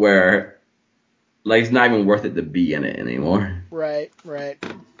world where, like, it's not even worth it to be in it anymore. Right.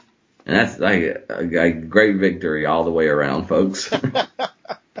 And that's like a great victory all the way around, folks.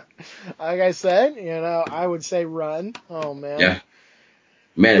 Like I said, I would say run. Oh, man. Yeah.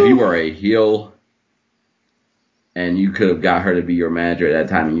 Man, if you were a heel and you could have got her to be your manager at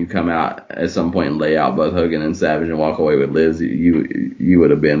that time, and you come out at some point and lay out both Hogan and Savage and walk away with Liz, you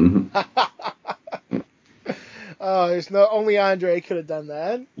would have been. Oh, only Andre could have done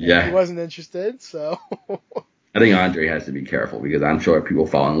that. Yeah. He wasn't interested, so. I think Andre has to be careful, because I'm sure people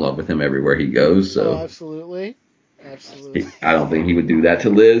fall in love with him everywhere he goes. So. Oh, absolutely. I don't think he would do that to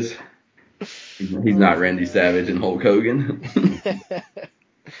Liz. He's not Randy Savage and Hulk Hogan.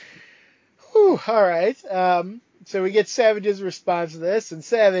 Whew, all right. So we get Savage's response to this, and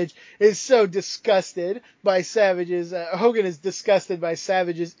Savage is so disgusted by Hogan is disgusted by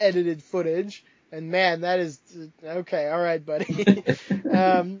Savage's edited footage, and man, that is okay. All right, buddy.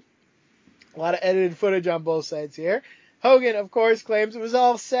 A lot of edited footage on both sides here. Hogan, of course, claims it was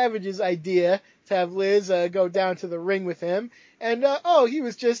all Savage's idea to have Liz go down to the ring with him, and he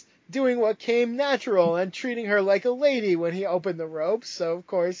was just doing what came natural and treating her like a lady when he opened the ropes. So, of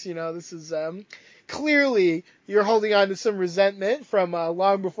course, this is clearly you're holding on to some resentment from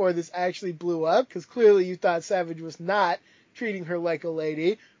long before this actually blew up, because clearly you thought Savage was not treating her like a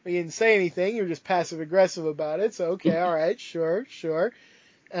lady. But you didn't say anything. You were just passive-aggressive about it. So, okay, all right, sure.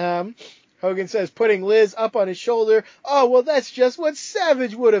 Hogan says, putting Liz up on his shoulder, oh, well, that's just what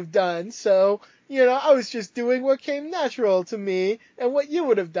Savage would have done. So, I was just doing what came natural to me and what you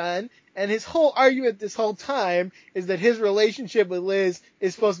would have done. And his whole argument this whole time is that his relationship with Liz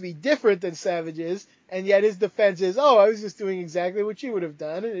is supposed to be different than Savage's, and yet his defense is, oh, I was just doing exactly what you would have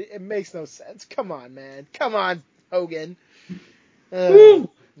done. And it makes no sense. Come on, man. Come on, Hogan.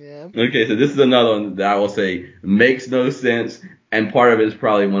 Yeah. Okay, so this is another one that I will say makes no sense, and part of it is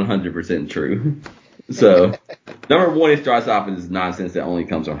probably 100% true. So, number one, he starts off with this nonsense that only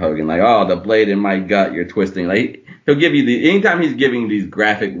comes from Hogan, like, oh, the blade in my gut, you're twisting. Like, he'll give you anytime he's giving these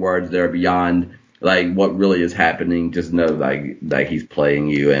graphic words that are beyond, like, what really is happening, just know, like he's playing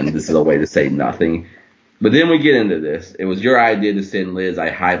you, and this is a way to say nothing. But then we get into this. It was your idea to send Liz.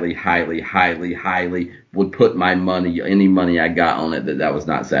 I highly, highly, highly, highly would put my money, any money I got on it, that was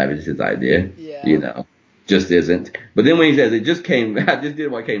not Savage's idea. Yeah. Just isn't. But then when he says I just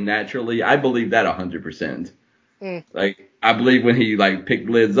did what came naturally, I believe that 100%. Like, I believe when he, like, picked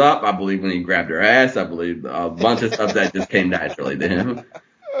Liz up. I believe when he grabbed her ass. I believe a bunch of stuff that just came naturally to him.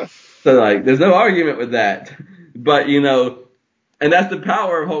 So, like, there's no argument with that. But, And that's the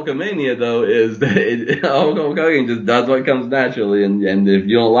power of Hulkamania, though, is that Hulk Hogan just does what comes naturally, and if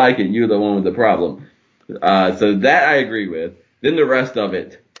you don't like it, you're the one with the problem. So that I agree with. Then the rest of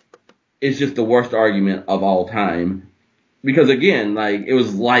it is just the worst argument of all time. Because again, like, it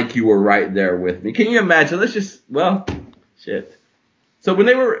was like you were right there with me. Can you imagine? Shit. So when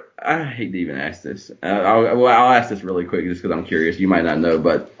they were, I hate to even ask this. I'll ask this really quick just because I'm curious. You might not know,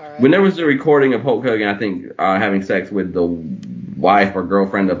 but when there was a recording of Hulk Hogan, I think having sex with the wife or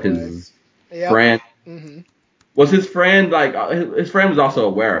girlfriend of his friend, was his friend his friend was also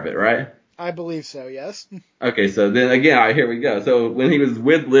aware of it, right? I believe so. Yes. Okay, so then again, all right, here we go. So when he was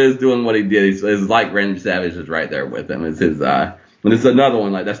with Liz doing what he did, it's like Randy Savage is right there with him. It's his and it's another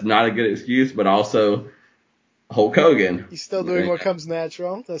one, like, that's not a good excuse, but also Hulk Hogan. He's still doing what comes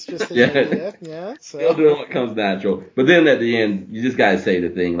natural. That's just his Yeah. idea. Yeah. So. Still doing what comes natural. But then at the end, you just gotta say the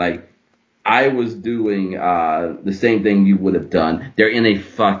thing, like, I was doing the same thing you would have done. They're in a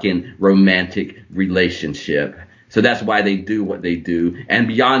fucking romantic relationship. So that's why they do what they do. And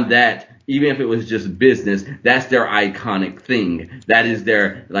beyond that, even if it was just business, that's their iconic thing. That is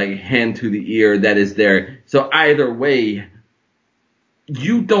their, like, hand to the ear. That is their... So either way,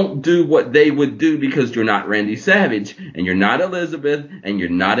 you don't do what they would do because you're not Randy Savage, and you're not Elizabeth, and you're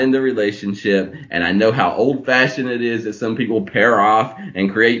not in the relationship. And I know how old-fashioned it is that some people pair off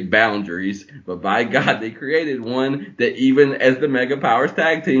and create boundaries, but by God, they created one that even as the Mega Powers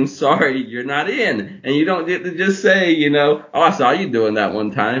tag team, sorry, you're not in. And you don't get to just say, oh, I saw you doing that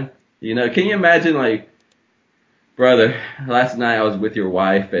one time. Can you imagine, like, brother, last night I was with your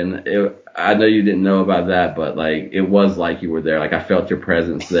wife, and I know you didn't know about that, but, like, it was like you were there. Like, I felt your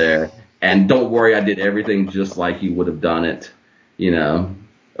presence there. And don't worry, I did everything just like you would have done it. Are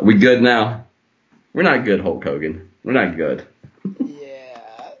we good now? We're not good, Hulk Hogan. We're not good.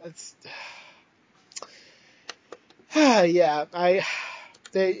 Yeah, it's... yeah,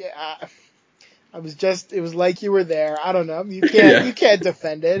 it was like you were there. I don't know. You can't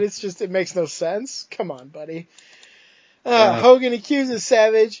defend it. It's just, it makes no sense. Come on, buddy. Hogan accuses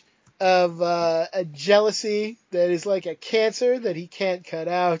Savage of a jealousy that is like a cancer that he can't cut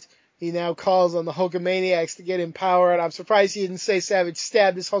out. He now calls on the Hulkamaniacs to get in power, and I'm surprised he didn't say Savage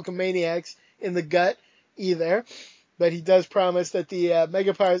stabbed his Hulkamaniacs in the gut either. But he does promise that the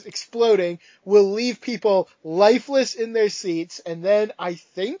Mega Powers exploding will leave people lifeless in their seats, and then I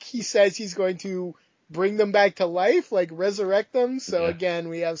think he says he's going to bring them back to life, like resurrect them. So again,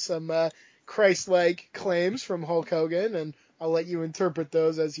 we have some Christ-like claims from Hulk Hogan, and I'll let you interpret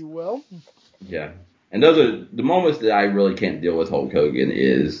those as you will. Yeah. And those are the moments that I really can't deal with Hulk Hogan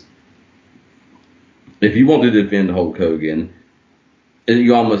is, if you want to defend Hulk Hogan,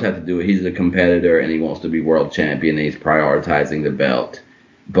 you almost have to do it. He's a competitor and he wants to be world champion and he's prioritizing the belt.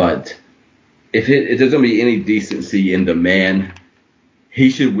 But if there's going to be any decency in the man,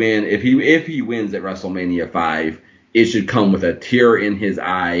 he should win. If he wins at WrestleMania 5, it should come with a tear in his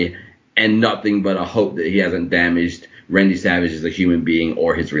eye and nothing but a hope that he hasn't damaged Randy Savage as a human being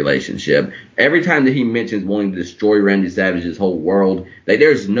or his relationship. Every time that he mentions wanting to destroy Randy Savage's whole world, like,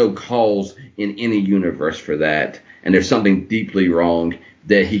 there's no cause in any universe for that. And there's something deeply wrong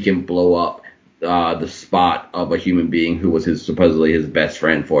that he can blow up the spot of a human being who was supposedly his best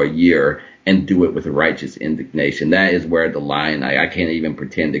friend for a year and do it with righteous indignation. That is where the line, I can't even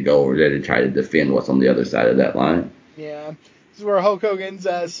pretend to go over there to try to defend what's on the other side of that line. Yeah. This is where Hulk Hogan's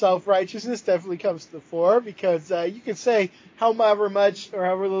self-righteousness definitely comes to the fore, because you can say however much or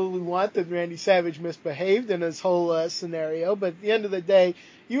however little we want that Randy Savage misbehaved in this whole scenario, but at the end of the day,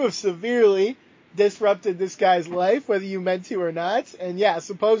 you have severely disrupted this guy's life, whether you meant to or not. And yeah,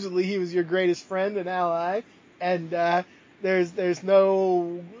 supposedly he was your greatest friend and ally, and there's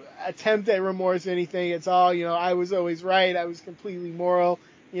no attempt at remorse or anything. It's all, I was always right. I was completely moral,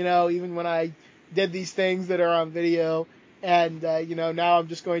 even when I did these things that are on video. And, now I'm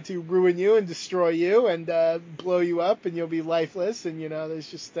just going to ruin you and destroy you and blow you up and you'll be lifeless. And, there's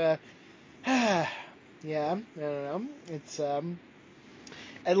just, yeah, I don't know. It's,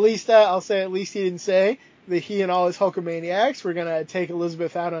 at least he didn't say that he and all his Hulkamaniacs were going to take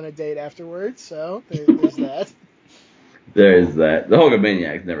Elizabeth out on a date afterwards. So there's that. There is that. The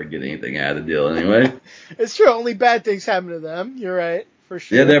Hulkamaniacs never get anything out of the deal anyway. It's true. Only bad things happen to them. You're right. For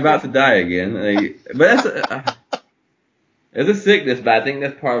sure. Yeah, they're about to die again. But that's it's a sickness, but I think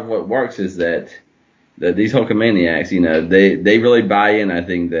that's part of what works is that these Hulkamaniacs, they really buy in. I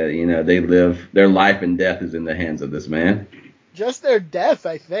think that, they live, their life and death is in the hands of this man. Just their death,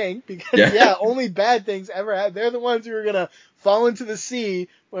 I think, because only bad things ever happen. They're the ones who are gonna fall into the sea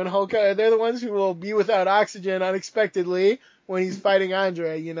when they're the ones who will be without oxygen unexpectedly when he's fighting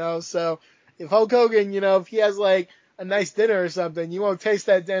Andre, So if Hulk Hogan, if he has like a nice dinner or something. You won't taste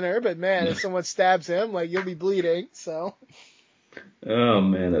that dinner, but man, if someone stabs him, like you'll be bleeding. So. Oh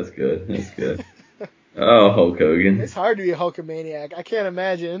man, that's good. That's good. Oh, Hulk Hogan. It's hard to be a Hulkamaniac. I can't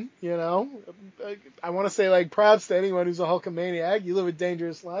imagine, you know. I want to say like props to anyone who's a Hulkamaniac. You live a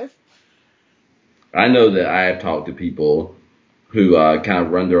dangerous life. I know that I have talked to people who kind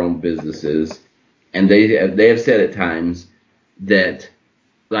of run their own businesses, and they have said at times that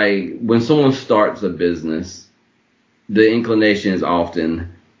like when someone starts a business, the inclination is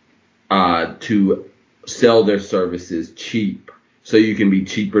often to sell their services cheap, so you can be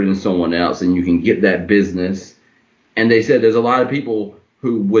cheaper than someone else, and you can get that business. And they said there's a lot of people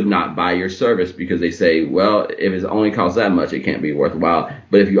who would not buy your service because they say, well, if it only costs that much, it can't be worthwhile.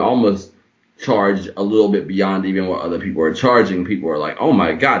 But if you almost charge a little bit beyond even what other people are charging, people are like, oh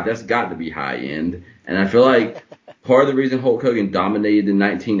my God, that's got to be high end. And I feel like part of the reason Hulk Hogan dominated in the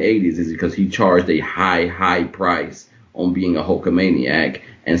 1980s is because he charged a high price on being a Hulkamaniac.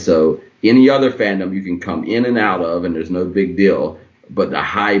 And so any other fandom you can come in and out of, and there's no big deal. But the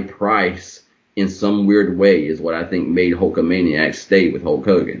high price in some weird way is what I think made Hulkamaniacs stay with Hulk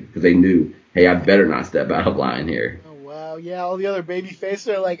Hogan, because they knew, hey, I better not step out of line here. Oh, wow. Yeah, all the other baby faces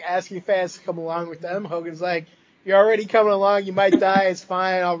are like asking fans to come along with them. Hogan's like, you're already coming along. You might die. It's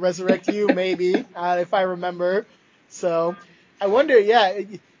fine. I'll resurrect you, maybe, if I remember. So I wonder, yeah,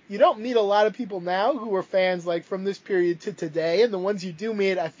 you don't meet a lot of people now who are fans like from this period to today. And the ones you do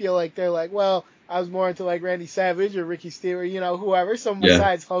meet, I feel like they're like, well, I was more into like Randy Savage or Ricky Steele, you know, whoever, someone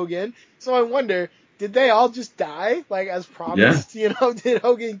besides Hogan. So I wonder, did they all just die, like as promised? Yeah. You know, did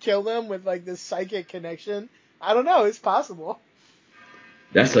Hogan kill them with like this psychic connection? I don't know. It's possible.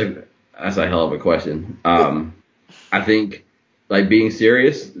 That's a hell of a question. I think, like, being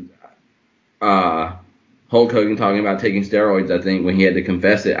serious, uh, Hulk Hogan talking about taking steroids, I think when he had to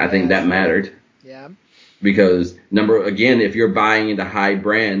confess it, I think that mattered. Yeah. Because if you're buying into high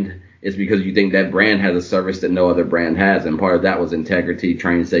brand, it's because you think that brand has a service that no other brand has, and part of that was integrity,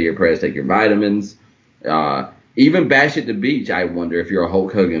 train, say your prayers, take your vitamins. Even Bash at the Beach, I wonder if you're a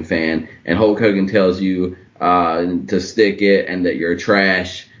Hulk Hogan fan, and Hulk Hogan tells you to stick it, and that you're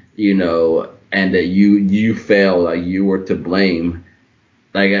trash, you know, and that you failed, like you were to blame.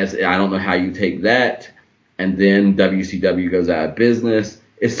 I guess I don't know how you take that, and then WCW goes out of business.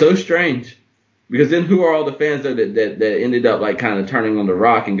 It's so strange. Because then who are all the fans that ended up like kind of turning on The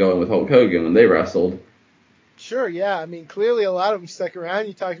Rock and going with Hulk Hogan when they wrestled? Sure, yeah. I mean, clearly a lot of them stuck around.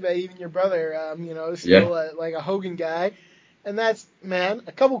 You talked about even your brother, you know, is still like a Hogan guy. And that's, man,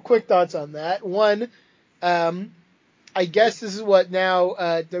 a couple quick thoughts on that. One, I guess this is what now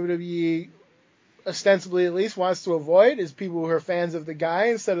WWE ostensibly at least wants to avoid is people who are fans of the guy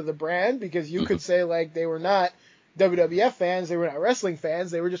instead of the brand, because you could say like they were not WWF fans, they were not wrestling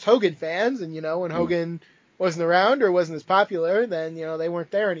fans, they were just Hogan fans, and you know when Hogan wasn't around or wasn't as popular, then you know they weren't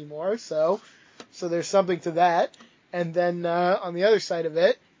there anymore. So there's something to that. And then on the other side of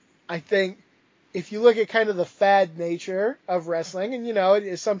it, I think if you look at kind of the fad nature of wrestling, and you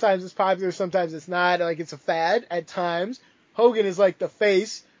know sometimes it's popular, sometimes it's not, like it's a fad at times. Hogan is like the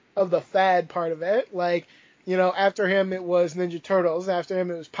face of the fad part of it. Like, you know, after him it was Ninja Turtles, after him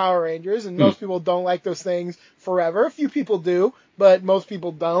it was Power Rangers, and most people don't like those things forever. A few people do, but most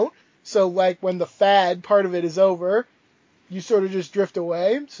people don't. So like when the fad part of it is over, you sort of just drift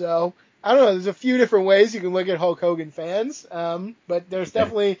away. So I don't know, there's a few different ways you can look at Hulk Hogan fans, but there's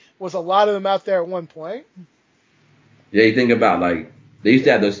definitely was a lot of them out there at one point. Yeah, you think about like they used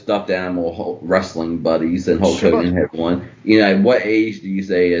to have those stuffed animal wrestling buddies, and Hulk Hogan had one. You know, at what age do you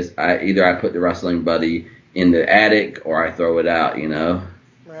say is either I put the wrestling buddy in the attic or I throw it out? You know.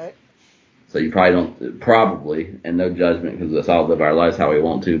 Right. So you probably, and no judgment because let's all live our lives how we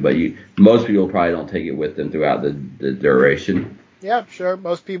want to, but most people probably don't take it with them throughout the duration. Yeah, sure.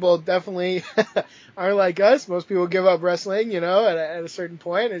 Most people definitely aren't like us. Most people give up wrestling, you know, at a certain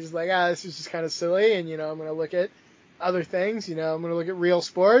point. It's just like, this is just kind of silly, and, you know, I'm going to look at other things, you know, I'm going to look at real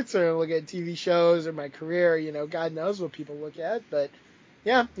sports or look at TV shows or my career, you know, God knows what people look at. But,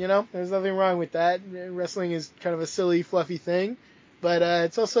 yeah, you know, there's nothing wrong with that. Wrestling is kind of a silly, fluffy thing, but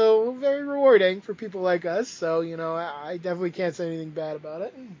it's also very rewarding for people like us. So, you know, I definitely can't say anything bad about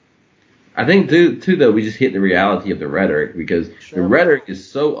it. I think, too, though, we just hit the reality of the rhetoric because the rhetoric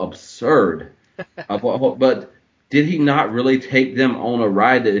is so absurd. But did he not really take them on a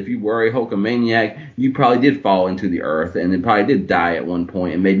ride that if you were a Hulkamaniac, you probably did fall into the earth and then probably did die at one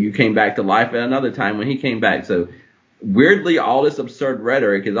point, and maybe you came back to life at another time when he came back. So weirdly, all this absurd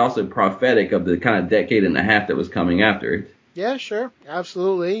rhetoric is also prophetic of the kind of decade and a half that was coming after it. Yeah, sure.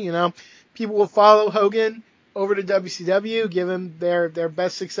 Absolutely. You know, people will follow Hogan over to WCW, give him their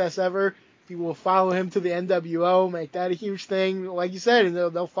best success ever. People will follow him to the NWO, make that a huge thing. Like you said, and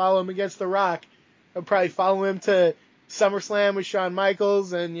they'll follow him against The Rock. They'll probably follow him to SummerSlam with Shawn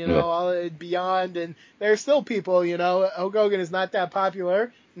Michaels and, all beyond. And there are still people, Hulk Hogan is not that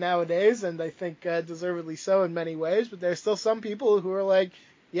popular nowadays, and I think deservedly so in many ways. But there's still some people who are like,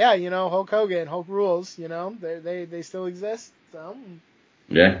 yeah, Hulk Hogan, Hulk rules, they still exist. So.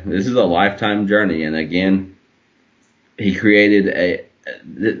 Yeah, this is a lifetime journey. And again, he created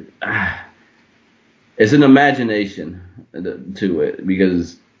it's an imagination to it,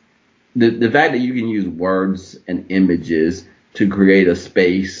 because the fact that you can use words and images to create a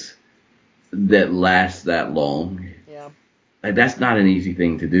space that lasts that long, that's not an easy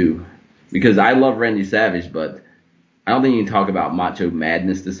thing to do. Because I love Randy Savage, but I don't think you can talk about Macho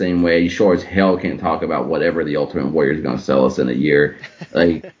Madness the same way. You sure as hell can't talk about whatever the Ultimate Warrior is going to sell us in a year.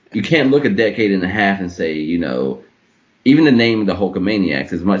 Like, you can't look a decade and a half and say, even the name of the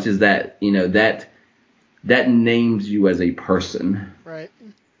Hulkamaniacs, as much as that, that names you as a person. Right.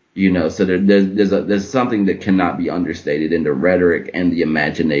 So there's something that cannot be understated in the rhetoric and the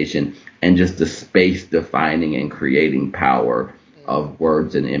imagination and just the space defining and creating power of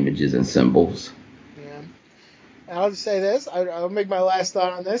words and images and symbols. Yeah. And I'll just say this. I'll make my last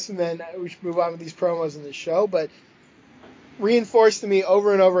thought on this, and then we should move on with these promos in the show. But reinforced to me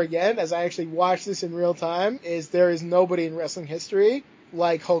over and over again as I actually watch this in real time is there is nobody in wrestling history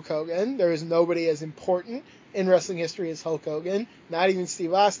like Hulk Hogan. There is nobody as important in wrestling history as Hulk Hogan. Not even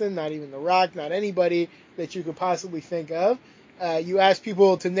Steve Austin, not even The Rock, not anybody that you could possibly think of. You ask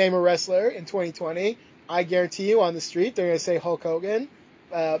people to name a wrestler in 2020, I guarantee you on the street they're going to say Hulk Hogan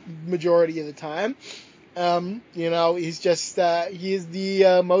majority of the time. He's just he is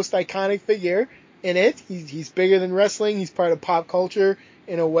the most iconic figure in it. He's bigger than wrestling. He's part of pop culture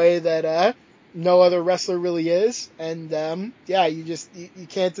in a way that no other wrestler really is. And you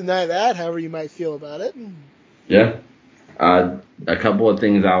can't deny that, however you might feel about it. Yeah. A couple of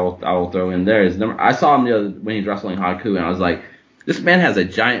things I will throw in there is I saw him when he's wrestling Haku, and I was like, this man has a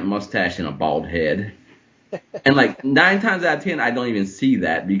giant mustache and a bald head. And like 9 times out of 10, I don't even see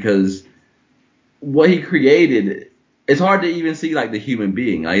that, because what he created, it's hard to even see like the human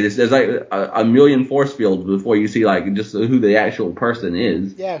being. Like there's like a million force fields before you see like just who the actual person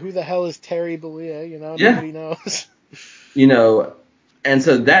is. Yeah, who the hell is Terry Bollea? Nobody knows. And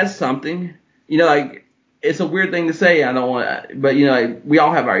so that's something. Like it's a weird thing to say. I don't want, but like, we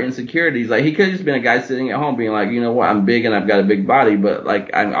all have our insecurities. Like he could have just been a guy sitting at home being like, what, I'm big and I've got a big body, but like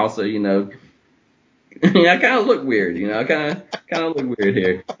I'm also, I kind of look weird, I kind of look weird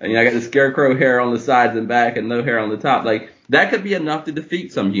here. And, I got the scarecrow hair on the sides and back and no hair on the top. Like, that could be enough to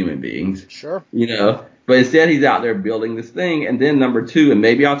defeat some human beings. Sure. But instead he's out there building this thing. And then number 2, and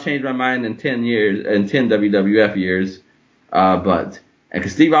maybe I'll change my mind in 10 years, in 10 WWF years.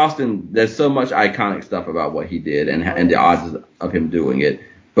 Because Steve Austin, there's so much iconic stuff about what he did and the odds of him doing it.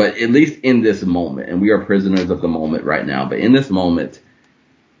 But at least in this moment, and we are prisoners of the moment right now, but in this moment,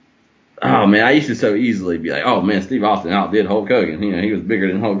 oh, man, I used to so easily be like, oh, man, Steve Austin outdid Hulk Hogan. He was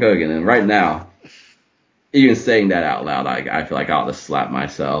bigger than Hulk Hogan. And right now, even saying that out loud, I feel like I'll just slap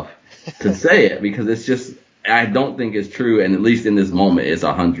myself to say it, because it's just, I don't think it's true. And at least in this moment, it's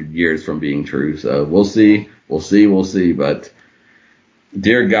 100 years from being true. So we'll see. But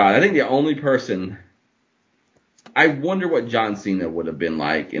dear God, I think the only person, I wonder what John Cena would have been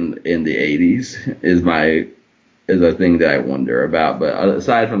like in the 80s is a thing that I wonder about. But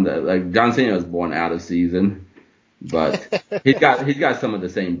aside from that, like, John Cena was born out of season, but he's got some of the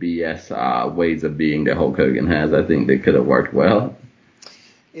same BS ways of being that Hulk Hogan has. I think they could have worked well.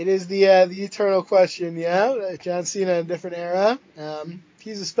 It is the eternal question, yeah. John Cena in a different era.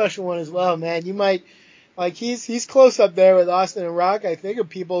 He's a special one as well, man. You might like he's close up there with Austin and Rock, I think, of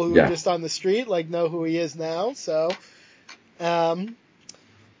people who are just on the street like know who he is now. So,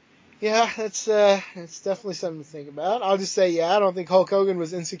 it's definitely something to think about. I'll just say, I don't think Hulk Hogan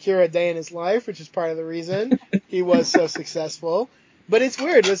was insecure a day in his life, which is part of the reason he was so successful. But it's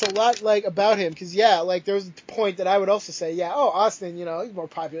weird. There's a lot like about him because there was a point that I would also say, Austin, he's more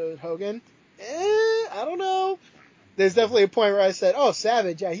popular than Hogan. I don't know. There's definitely a point where I said,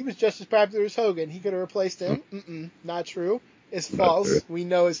 Savage, he was just as popular as Hogan. He could have replaced him. Not true. It's false. True. We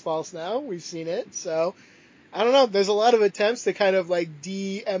know it's false now. We've seen it. So, I don't know. There's a lot of attempts to kind of like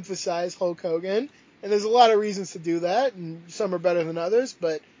de-emphasize Hulk Hogan. And there's a lot of reasons to do that. And some are better than others.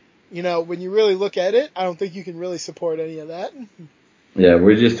 But, when you really look at it, I don't think you can really support any of that. Yeah,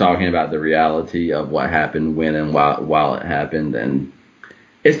 we're just talking about the reality of what happened when and while it happened. And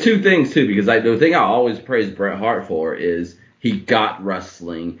it's two things, too, because the thing I always praise Bret Hart for is he got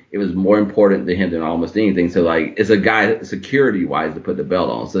wrestling. It was more important to him than almost anything. So like, it's a guy security wise to put the belt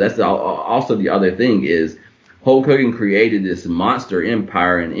on. So that's also the other thing is Hulk Hogan created this monster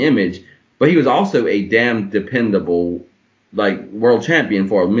empire and image, but he was also a damn dependable like world champion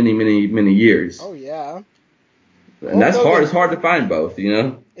for many years. Oh yeah. And that's hard. It's hard to find both, you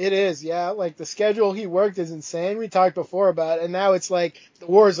know? It is, yeah. Like, the schedule he worked is insane. We talked before about it, and now it's like the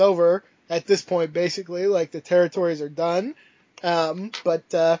war's over at this point, basically. Like, the territories are done. But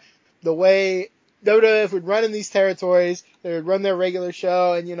the way WWF would run in these territories, they would run their regular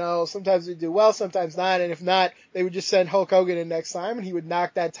show, and, you know, sometimes they'd do well, sometimes not. And if not, they would just send Hulk Hogan in next time, and he would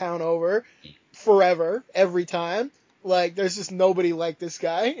knock that town over forever, every time. Like, there's just nobody like this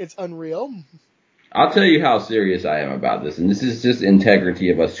guy. It's unreal. I'll tell you how serious I am about this, and this is just integrity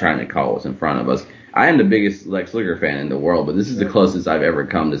of us trying to call what's in front of us. I am the biggest Lex Luger fan in the world, but this is the closest I've ever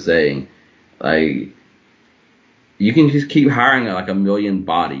come to saying, like, you can just keep hiring like a million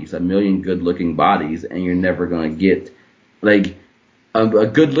bodies, a million good-looking bodies, and you're never going to get, like, a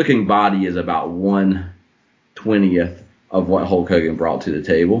good-looking body is about 1/20th of what Hulk Hogan brought to the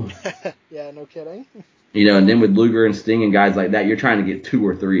table. Yeah, no kidding. You know, and then with Luger and Sting and guys like that, you're trying to get 2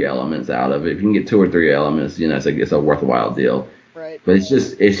 or 3 elements out of it. If you can get 2 or 3 elements, you know, it's a worthwhile deal. Right. But it's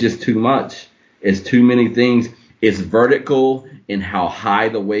just too much. It's too many things. It's vertical in how high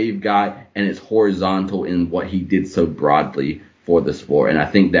the wave got, and it's horizontal in what he did so broadly for the sport. And I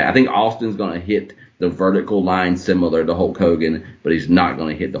think Austin's going to hit the vertical line similar to Hulk Hogan, but he's not going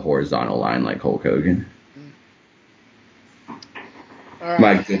to hit the horizontal line like Hulk Hogan. Right.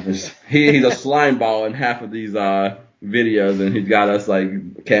 My goodness. He's a slime ball in half of these videos, and he's got us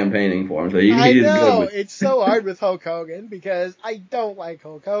like campaigning for him. So he I is know. good with It's so hard with Hulk Hogan because I don't like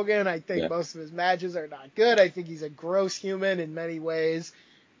Hulk Hogan. I think most of his matches are not good. I think he's a gross human in many ways.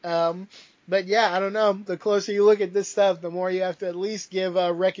 But yeah, I don't know. The closer you look at this stuff, the more you have to at least give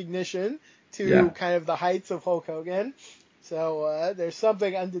recognition to kind of the heights of Hulk Hogan. So there's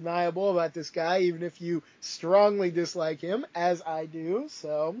something undeniable about this guy, even if you strongly dislike him, as I do.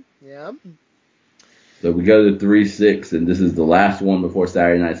 So, yeah. So we go to 3-6, and this is the last one before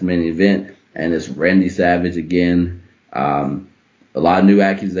Saturday night's main event, and it's Randy Savage again. A lot of new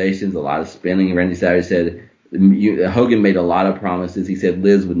accusations, a lot of spinning. Randy Savage said Hogan made a lot of promises. He said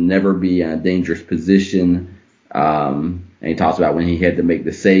Liz would never be in a dangerous position. And he talks about when he had to make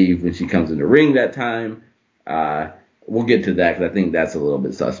the save when she comes in the ring that time. We'll get to that because I think that's a little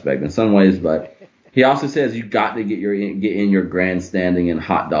bit suspect in some ways. But he also says you got to get in your grandstanding and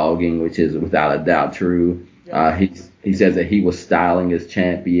hot dogging, which is without a doubt true. He says that he was styling as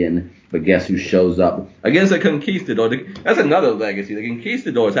champion, but guess who shows up against a conquistador? That's another legacy. The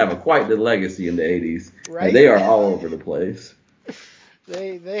conquistadors have quite the legacy in the 80s. Right? They are all over the place.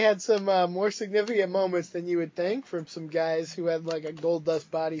 They had some more significant moments than you would think from some guys who had like a gold dust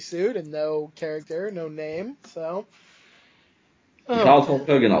bodysuit and no character, no name. So. He calls Hulk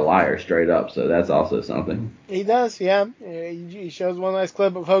Hogan a liar straight up, so that's also something. He does, yeah. He shows one last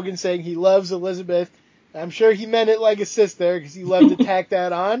clip of Hogan saying he loves Elizabeth. I'm sure he meant it like a sister because he loved to tack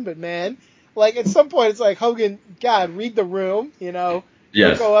that on, but man, like at some point it's like, Hogan, God, read the room, you know.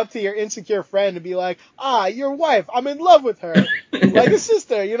 Yes. Don't go up to your insecure friend and be like, your wife, I'm in love with her. Like a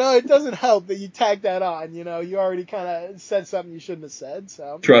sister, you know, it doesn't help that you tag that on, you know. You already kind of said something you shouldn't have said,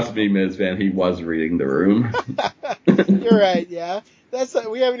 so. Trust me, Miz fan, he was reading the room. You're right, yeah.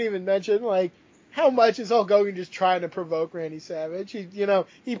 We haven't even mentioned, like, how much is Hulk Hogan just trying to provoke Randy Savage?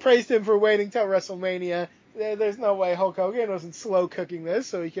 He praised him for waiting till WrestleMania. There's no way Hulk Hogan wasn't slow cooking this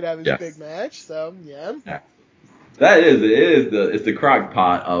so he could have his big match, so, yeah. It's the crock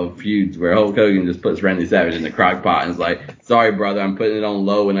pot of feuds where Hulk Hogan just puts Randy Savage in the crock pot and is like, sorry, brother, I'm putting it on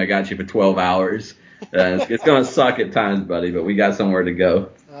low and I got you for 12 hours. It's going to suck at times, buddy, but we got somewhere to go.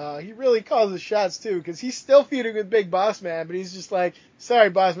 He really calls the shots, too, because he's still feuding with Big Boss Man, but he's just like, sorry,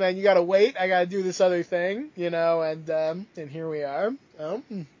 Boss Man, you got to wait. I got to do this other thing, you know, and here we are.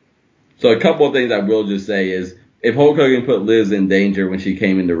 So a couple of things I will just say is, if Hulk Hogan put Liz in danger when she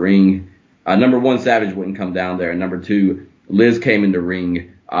came in the ring, number one, Savage wouldn't come down there. And number two, Liz came in the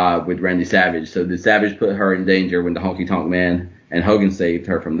ring with Randy Savage. So did Savage put her in danger when the Honky Tonk Man, and Hogan saved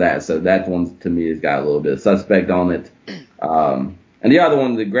her from that. So that one, to me, has got a little bit of suspect on it. And the other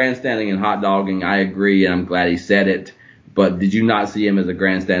one, the grandstanding and hot dogging, I agree, and I'm glad he said it. But did you not see him as a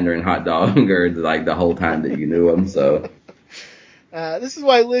grandstander and hot dogger like the whole time that you knew him? So this is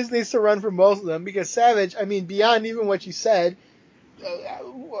why Liz needs to run from both of them, because Savage, I mean, beyond even what you said,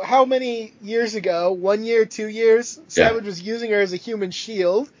 how many years ago, 1 year, 2 years, Savage was using her as a human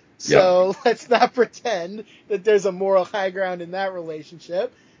shield. So let's not pretend that there's a moral high ground in that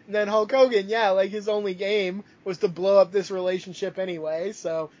relationship. then Hulk Hogan, like his only game was to blow up this relationship anyway,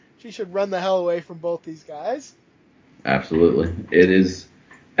 so she should run the hell away from both these guys. Absolutely. It is,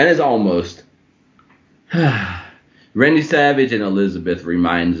 and it's almost. Randy Savage and Elizabeth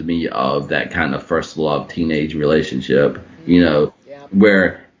reminds me of that kind of first love teenage relationship,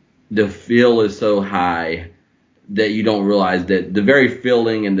 where the feel is so high that you don't realize that the very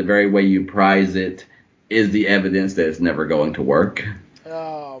feeling and the very way you prize it is the evidence that it's never going to work.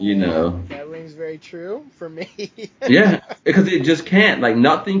 Oh, that rings very true for me. Yeah, because it just can't. Like,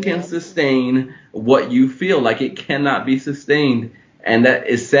 nothing can sustain what you feel. Like, it cannot be sustained. And that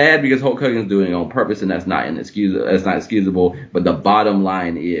is sad because Hulk Hogan's doing it on purpose, and that's not excusable. But the bottom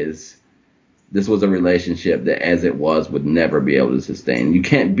line is, this was a relationship that, as it was, would never be able to sustain. You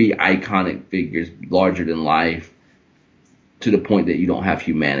can't be iconic figures larger than life to the point that you don't have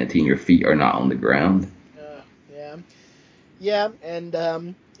humanity and your feet are not on the ground. Yeah,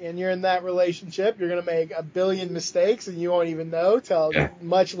 and you're in that relationship, you're going to make a billion mistakes, and you won't even know till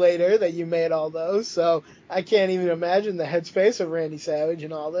much later that you made all those. So I can't even imagine the headspace of Randy Savage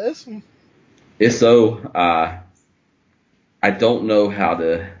and all this. It's so, I don't know how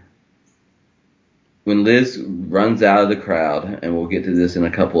to, when Liz runs out of the crowd, and we'll get to this in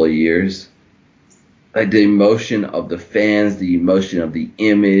a couple of years, like the emotion of the fans, the emotion of the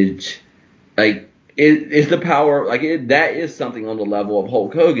image, like, it's the power, that is something on the level of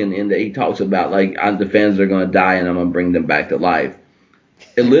Hulk Hogan in that he talks about, the fans are going to die and I'm going to bring them back to life.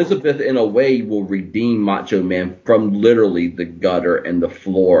 Elizabeth, in a way, will redeem Macho Man from literally the gutter and the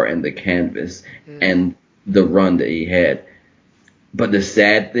floor and the canvas and the run that he had. But the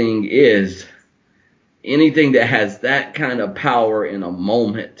sad thing is, anything that has that kind of power in a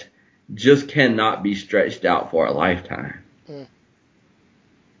moment just cannot be stretched out for a lifetime.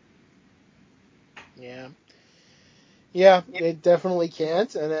 Yeah, it definitely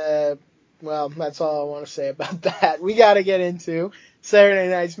can't. And, that's all I want to say about that. We got to get into Saturday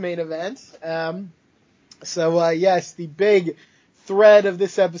night's main event. Yes, the big thread of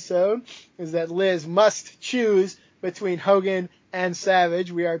this episode is that Liz must choose between Hogan and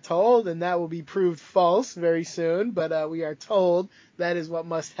Savage, we are told, and that will be proved false very soon, but we are told that is what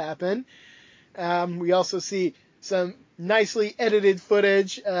must happen. We also see some nicely edited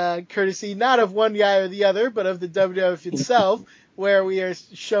footage, courtesy not of one guy or the other, but of the WWF itself, where we are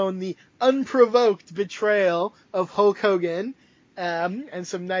shown the unprovoked betrayal of Hulk Hogan, and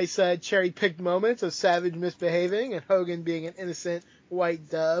some nice cherry-picked moments of Savage misbehaving and Hogan being an innocent white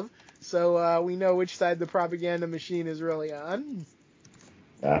dove. So we know which side the propaganda machine is really on.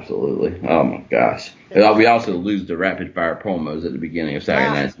 Absolutely. Oh, my gosh. We also lose the rapid-fire promos at the beginning of Saturday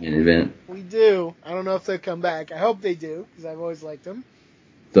night's main event. We do. I don't know if they'll come back. I hope they do, because I've always liked them.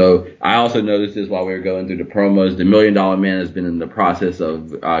 So I also noticed this while we were going through the promos. The $1 Million Man has been in the process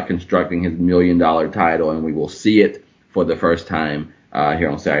of constructing his $1 Million title, and we will see it for the first time here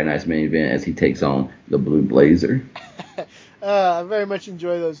on Saturday night's main event as he takes on the Blue Blazer. I very much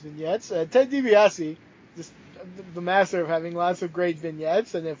enjoy those vignettes. Ted DiBiase, just the master of having lots of great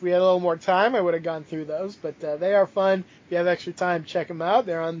vignettes, and if we had a little more time, I would have gone through those. But they are fun. If you have extra time, check them out.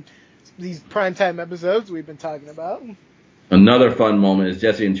 They're on these primetime episodes we've been talking about. Another fun moment is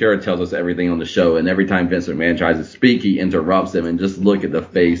Jesse Ventura tells us everything on the show, and every time Vince McMahon tries to speak, he interrupts him, and just look at the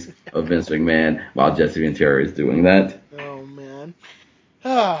face of Vince McMahon while Jesse Ventura is doing that. Oh, man.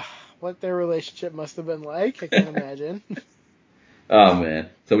 What their relationship must have been like. I can't imagine. Oh, man.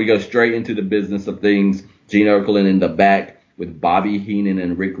 So we go straight into the business of things. Gene Okerlund in the back with Bobby Heenan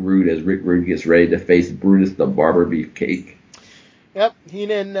and Rick Rude as Rick Rude gets ready to face Brutus the Barber Beefcake. Yep.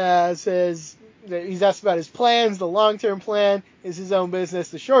 Heenan says that he's asked about his plans. The long-term plan is his own business.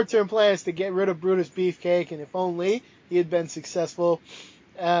 The short-term plan is to get rid of Brutus Beefcake, and if only he had been successful.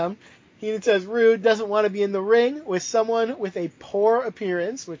 Heenan says Rude doesn't want to be in the ring with someone with a poor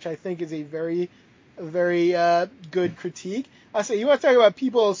appearance, which I think is a very, very good critique. I say, you want to talk about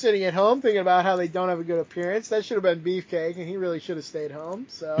people sitting at home thinking about how they don't have a good appearance? That should have been Beefcake, and he really should have stayed home.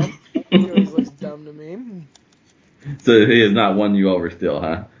 So he always looks dumb to me. So he has not won you over still,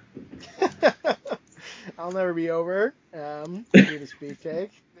 huh? I'll never be over Brutus Beefcake.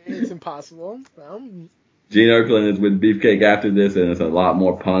 It's impossible. Gene Okerlund is with Beefcake after this, and it's a lot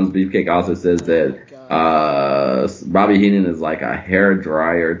more puns. Beefcake also says that Bobby Heenan is like a hair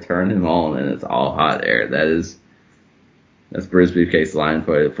dryer. Turn him on, and it's all hot air. That's Bruce Beefcake's line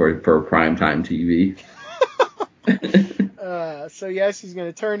for primetime TV. So yes, he's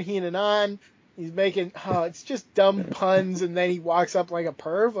going to turn Heenan on. He's making, it's just dumb puns, and then he walks up like a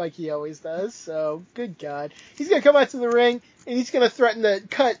perv, like he always does. So, good God. He's going to come out to the ring, and he's going to threaten to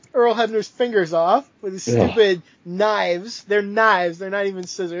cut Earl Hebner's fingers off with his stupid knives. They're knives. They're not even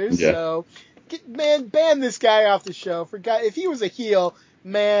scissors. Yeah. So, ban this guy off the show. If he was a heel,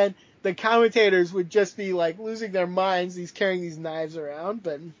 man, the commentators would just be like losing their minds. He's carrying these knives around.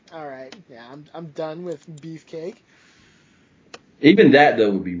 But, all right. Yeah, I'm done with Beefcake. Even that,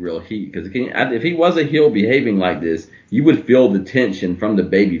 though, would be real heat. Because if he was a heel behaving like this, you would feel the tension from the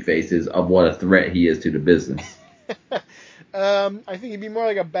baby faces of what a threat he is to the business. I think he'd be more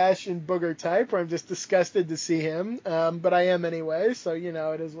like a Bastion Booger type, where I'm just disgusted to see him. But I am anyway, so,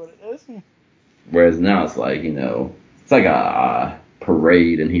 it is what it is. Whereas now it's like, it's like a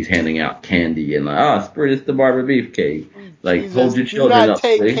parade and he's handing out candy and like, it's the Barber Beefcake. Like, Jesus, hold your do children not up.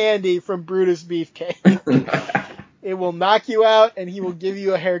 take candy from Brutus Beefcake. It will knock you out, and he will give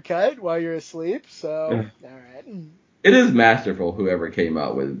you a haircut while you're asleep. So, all right. It is masterful, whoever came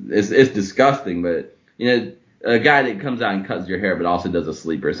up with it. It's disgusting, but, a guy that comes out and cuts your hair but also does a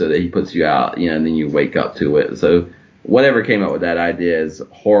sleeper so that he puts you out, and then you wake up to it. So whatever came up with that idea, as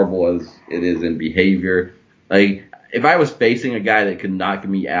horrible as it is in behavior, like, if I was facing a guy that could knock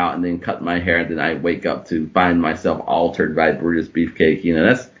me out and then cut my hair and then I wake up to find myself altered by Brutus Beefcake,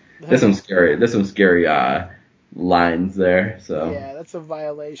 that's some scary lines there. So yeah, that's a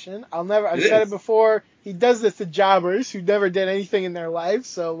violation. I've said it before. He does this to jobbers who never did anything in their life.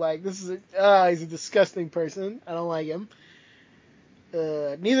 So like, he's a disgusting person. I don't like him.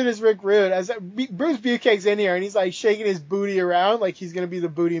 Neither does Rick Rude. Bruce Beefcake's in here and he's like shaking his booty around like he's gonna be the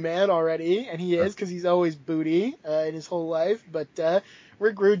booty man already, and he is because he's always booty in his whole life. But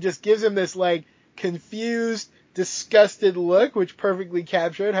Rick Rude just gives him this like confused, disgusted look, which perfectly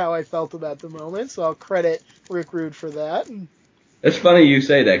captured how I felt about the moment. So I'll credit Rick Rude for that. It's funny you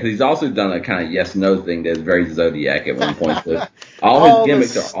say that because he's also done a kind of yes/no thing that's very Zodiac at one point. So all his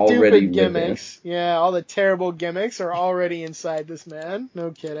gimmicks are already gimmicks. Yeah, all the terrible gimmicks are already inside this man.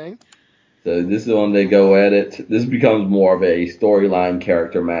 No kidding. So this is when they go at it. This becomes more of a storyline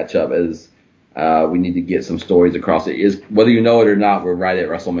character matchup as we need to get some stories across. It is, whether you know it or not, we're right at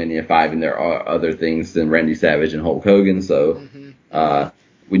WrestleMania 5 and there are other things than Randy Savage and Hulk Hogan. So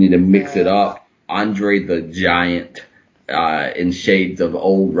we need to mix it up. Andre the Giant, in shades of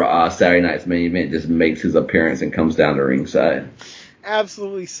old Saturday Night's Main Event, just makes his appearance and comes down to ringside.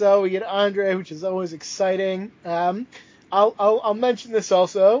 Absolutely so. We get Andre, which is always exciting. I'll mention this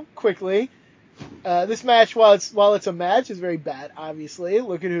also quickly. This match, while it's a match, is very bad. Obviously,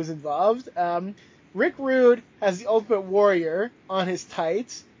 look at who's involved. Rick Rude has the Ultimate Warrior on his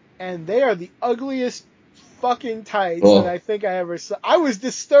tights, and they are the ugliest fucking tights that I think I ever saw. I was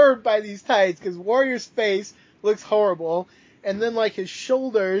disturbed by these tights because Warrior's face looks horrible, and then like his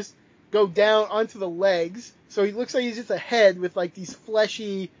shoulders go down onto the legs, so he looks like he's just a head with like these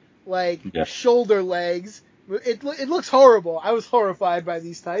fleshy shoulder legs. It looks horrible. I was horrified by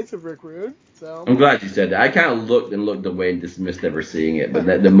these tights of Rick Rude. So I'm glad you said that. I kind of looked away and dismissed ever seeing it, but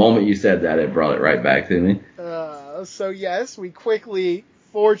the moment you said that, it brought it right back to me. So yes, we quickly,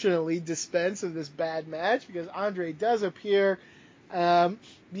 fortunately, dispense of this bad match because Andre does appear.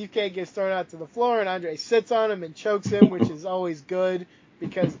 Beefcake gets thrown out to the floor and Andre sits on him and chokes him, which is always good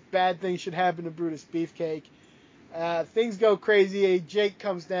because bad things should happen to Brutus Beefcake. Things go crazy. Jake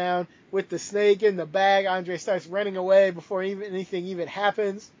comes down with the snake in the bag. Andre starts running away before anything even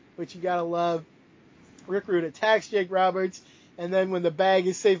happens, which you gotta love. Rick Rude attacks Jake Roberts, and then when the bag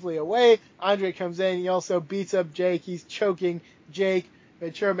is safely away, Andre comes in. He also beats up Jake. He's choking Jake.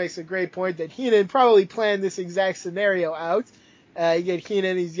 Ventura makes a great point that Heenan probably planned this exact scenario out. You get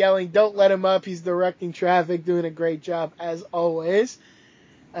Heenan, he's yelling, "Don't let him up." He's directing traffic, doing a great job as always.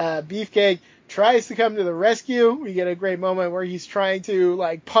 Beefcake tries to come to the rescue. We get a great moment where he's trying to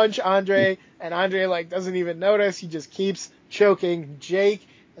like punch Andre, and Andre like doesn't even notice. He just keeps choking Jake,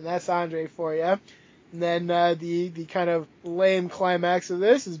 and that's Andre for you. And then the kind of lame climax of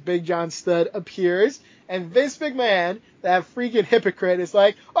this is Big John Studd appears, and Vince McMahon, that freaking hypocrite, is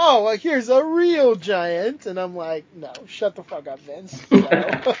like, "Oh, well, here's a real giant," and I'm like, "No, shut the fuck up, Vince." So.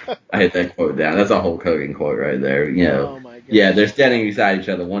 I hit that quote down. That's a Hulk Hogan quote right there. Oh my God. Yeah, they're standing beside each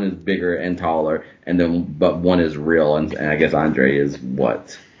other. One is bigger and taller, but one is real, and I guess Andre is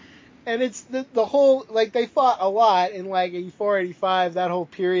what? And it's the whole, like, they fought a lot in, like, 84, 85, that whole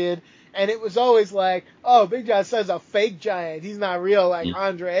period. And it was always like, oh, Big John Studd's a fake giant. He's not real like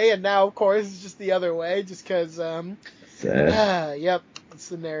Andre. And now, of course, it's just the other way, just because, yep, it's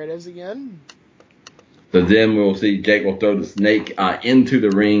the narratives again. So then we'll see Jake will throw the snake into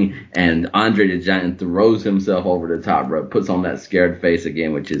the ring, and Andre the Giant throws himself over the top rope, puts on that scared face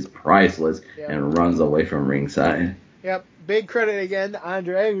again, which is priceless, and runs away from ringside. Yep. Big credit again to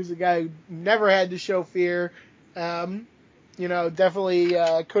Andre, who's a guy who never had to show fear. Definitely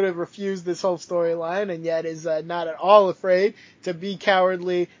could have refused this whole storyline, and yet is not at all afraid to be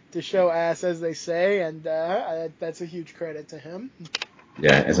cowardly, to show ass, as they say, and that's a huge credit to him.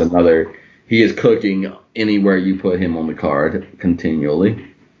 Yeah, it's another. He is cooking anywhere you put him on the card continually.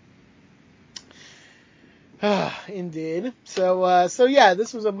 Indeed. So yeah,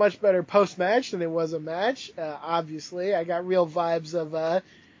 this was a much better post-match than it was a match. Obviously, I got real vibes of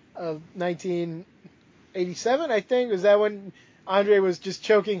 1987. I think was that when Andre was just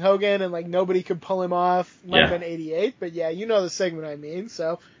choking Hogan and like nobody could pull him off. Might have been 88, but yeah, you know the segment I mean.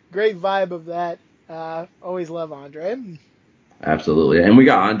 So great vibe of that. Always love Andre. Absolutely. And we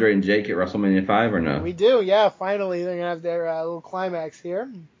got Andre and Jake at WrestleMania 5 or no? We do, yeah. Finally, they're going to have their little climax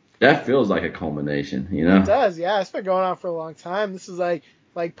here. That feels like a culmination, you know? It does, yeah. It's been going on for a long time. This is like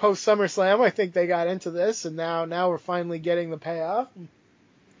post SummerSlam. I think they got into this, and now we're finally getting the payoff.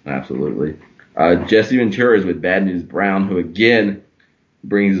 Absolutely. Jesse Ventura is with Bad News Brown, who again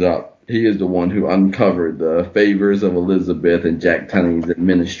brings up he is the one who uncovered the favors of Elizabeth and Jack Tunney's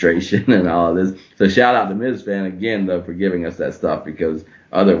administration and all of this. So shout out to Miz Fan again, though, for giving us that stuff, because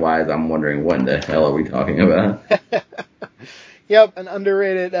otherwise I'm wondering what in the hell are we talking about? Yep, an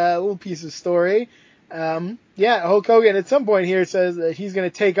underrated little piece of story. Hulk Hogan at some point here says that he's going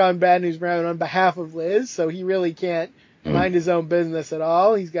to take on Bad News Brown on behalf of Liz, so he really can't mind his own business at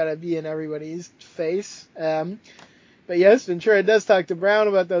all. He's got to be in everybody's face. But yes, Ventura does talk to Brown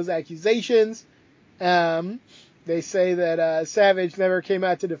about those accusations. They say that Savage never came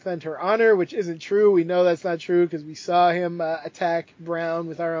out to defend her honor, which isn't true. We know that's not true because we saw him attack Brown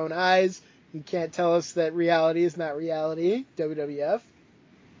with our own eyes. You can't tell us that reality is not reality, WWF.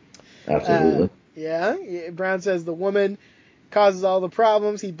 Absolutely. Brown says the woman causes all the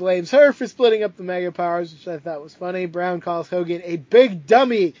problems. He blames her for splitting up the Mega Powers, which I thought was funny. Brown calls Hogan a big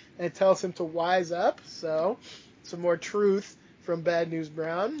dummy and tells him to wise up. So, some more truth from Bad News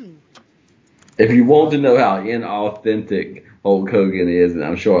Brown. If you want to know how inauthentic Hulk Hogan is, and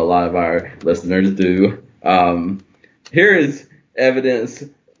I'm sure a lot of our listeners do, here is evidence.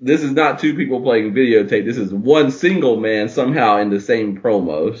 This is not two people playing videotape. This is one single man somehow in the same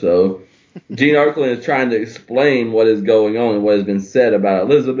promo. So Gene Okerlund is trying to explain what is going on and what has been said about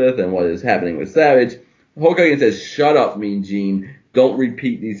Elizabeth and what is happening with Savage. Hulk Hogan says, "Shut up, Mean Gene. Don't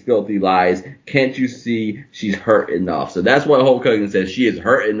repeat these filthy lies. Can't you see she's hurt enough?" So that's what Hulk Hogan says. She is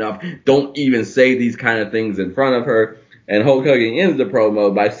hurt enough. Don't even say these kind of things in front of her. And Hulk Hogan ends the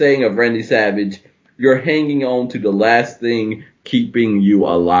promo by saying of Randy Savage, "You're hanging on to the last thing keeping you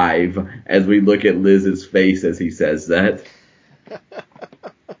alive," as we look at Liz's face as he says that.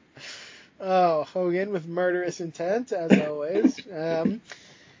 Oh, Hogan with murderous intent, as always.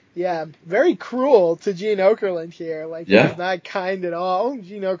 Very cruel to Gene Okerlund here. He's not kind at all.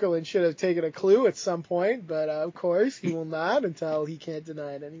 Gene Okerlund should have taken a clue at some point, but of course he will not until he can't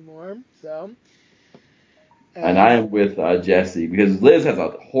deny it anymore. So. And I am with Jesse, because Liz has a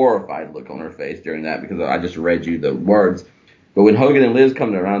horrified look on her face during that, because I just read you the words. But when Hogan and Liz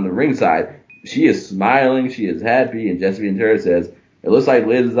come around the ringside, she is smiling, she is happy, and Jesse Ventura says, "It looks like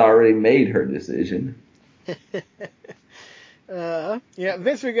Liz has already made her decision."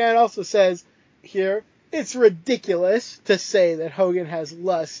 Vince McMahon also says here, it's ridiculous to say that Hogan has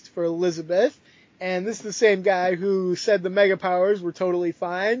lust for Elizabeth. And this is the same guy who said the Mega Powers were totally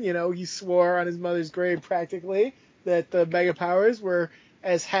fine. You know, he swore on his mother's grave practically that the Mega Powers were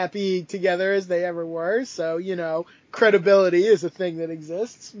as happy together as they ever were. So, credibility is a thing that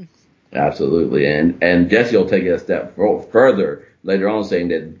exists. Absolutely. And Jesse will take it a step further later on, saying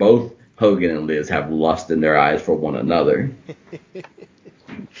that both Hogan and Liz have lust in their eyes for one another.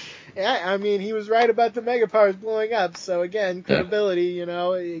 Yeah, I mean, he was right about the Mega Powers blowing up. So, again, credibility, you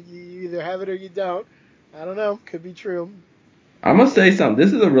either have it or you don't. I don't know. Could be true. I must say something.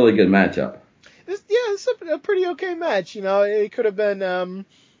 This is a really good matchup. This is a pretty okay match. It could have been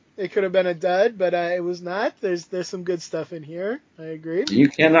a dud, but it was not. There's some good stuff in here. I agree. You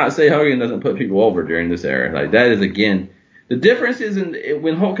cannot say Hogan doesn't put people over during this era. Like, that is, again, the difference is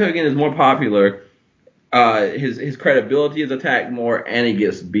when Hulk Hogan is more popular, his credibility is attacked more, and he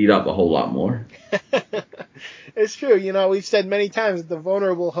gets beat up a whole lot more. It's true. We've said many times that the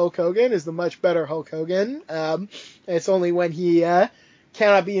vulnerable Hulk Hogan is the much better Hulk Hogan. It's only when he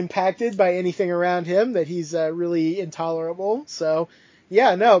cannot be impacted by anything around him that he's really intolerable. So,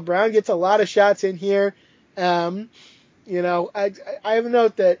 Brown gets a lot of shots in here. I have a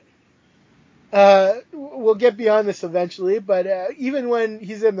note that We'll get beyond this eventually, but even when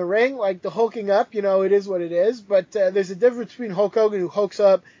he's in the ring, like the hulking up, it is what it is. But there's a difference between Hulk Hogan, who hulks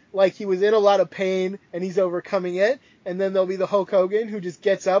up like he was in a lot of pain and he's overcoming it, and then there'll be the Hulk Hogan who just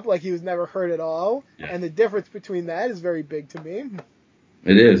gets up like he was never hurt at all. Yeah. And the difference between that is very big to me.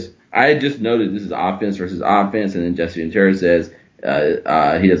 It is. I just noted this is offense versus offense, and then Jesse Ventura says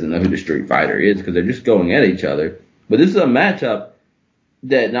he doesn't know who the Street Fighter is because they're just going at each other. But this is a matchup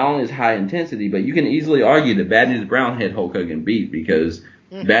that not only is high intensity, but you can easily argue that Bad News Brown had Hulk Hogan beat because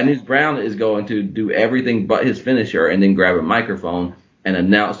Bad News Brown is going to do everything but his finisher and then grab a microphone and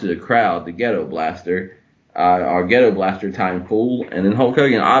announce to the crowd the Ghetto Blaster, our Ghetto Blaster time fool. And then Hulk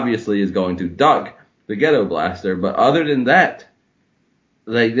Hogan obviously is going to duck the Ghetto Blaster. But other than that,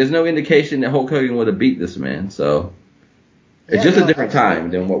 like, there's no indication that Hulk Hogan would have beat this man. So it's just a different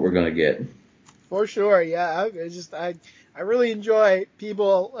time than what we're going to get. For sure, yeah. I really enjoy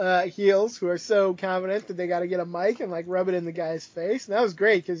people, heels, who are so confident that they got to get a mic and like rub it in the guy's face. And that was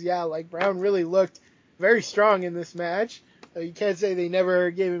great because, yeah, like Brown really looked very strong in this match. You can't say they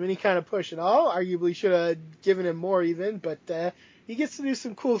never gave him any kind of push at all. Arguably should have given him more even, but he gets to do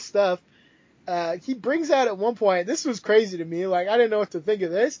some cool stuff. He brings out at one point, this was crazy to me, like I didn't know what to think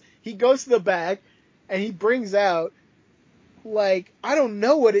of this. He goes to the back and he brings out, like, I don't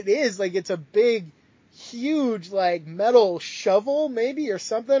know what it is. Like, it's a big, huge, like, metal shovel, maybe, or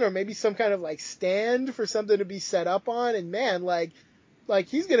something, or maybe some kind of, like, stand for something to be set up on. And, man, like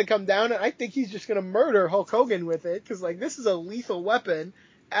he's going to come down, and I think he's just going to murder Hulk Hogan with it, because, like, this is a lethal weapon.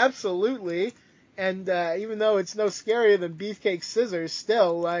 Absolutely. And even though it's no scarier than Beefcake Scissors,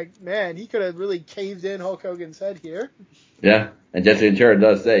 still, like, man, he could have really caved in Hulk Hogan's head here. Yeah, and Jesse Ventura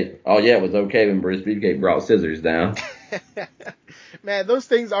does say, oh, yeah, it was okay when Bruce Beefcake brought scissors down. Man, those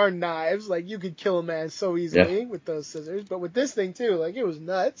things are knives. Like, you could kill a man so easily with those scissors. But with this thing, too, like, it was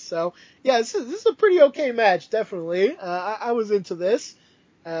nuts. So, yeah, this is a pretty okay match, definitely. I was into this.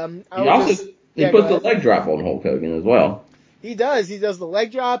 He puts the leg drop on Hulk Hogan as well. He does. He does the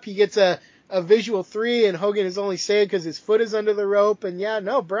leg drop. He gets a visual 3, and Hogan is only saved because his foot is under the rope. And,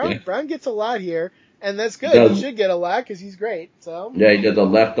 Brown gets a lot here. And that's good. He should get a lot because he's great. So yeah, he does a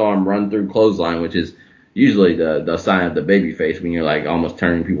left arm run through clothesline, which is usually the sign of the baby face when you're like almost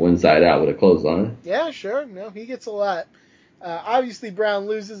turning people inside out with a clothesline. Yeah, sure. No, he gets a lot. Obviously, Brown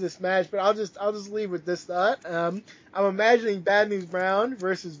loses this match, but I'll just leave with this thought. I'm imagining Bad News Brown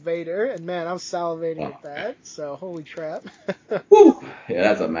versus Vader, and man, I'm salivating at that. So holy crap. Woo. Yeah,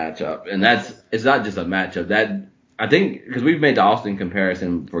 that's a matchup, and it's not just a matchup. That I think because we've made the Austin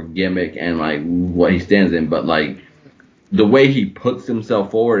comparison for gimmick and like what he stands in, but like the way he puts himself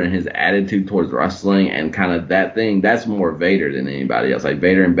forward and his attitude towards wrestling and kind of that thing, that's more Vader than anybody else. Like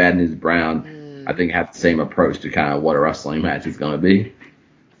Vader and Bad News Brown, I think have the same approach to kind of what a wrestling match is going to be.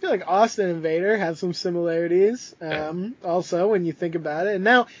 I feel like Austin and Vader have some similarities, also, when you think about it. And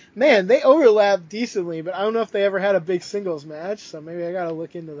now, man, they overlap decently, but I don't know if they ever had a big singles match, so maybe I got to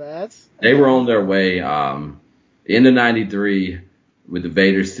look into that. They were on their way into 93 with the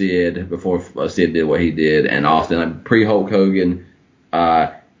Vader Sid before Sid did what he did, and Austin, pre-Hulk Hogan,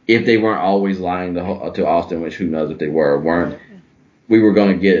 if they weren't always lying to Austin, which who knows if they were or weren't, we were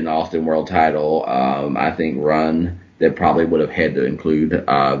going to get an Austin World title, I think, run that probably would have had to include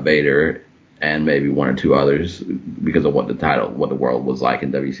Vader and maybe one or two others because of what the world was like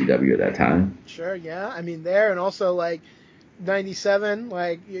in WCW at that time. Sure, yeah. I mean, there, and also, like, 97,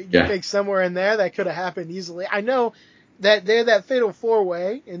 like, you think somewhere in there that could have happened easily. I know that they're that Fatal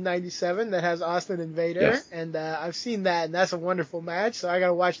 4-Way in 97 that has Austin and Vader, and I've seen that, and that's a wonderful match, so I got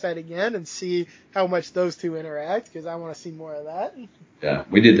to watch that again and see how much those two interact, because I want to see more of that. Yeah,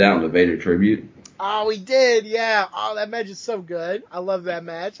 we did that on the Vader tribute. Oh, we did, yeah. Oh, that match is so good. I love that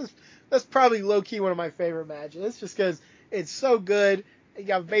match. That's probably low-key one of my favorite matches, just because it's so good. You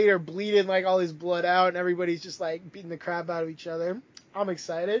got Vader bleeding like all his blood out, and everybody's just like beating the crap out of each other. I'm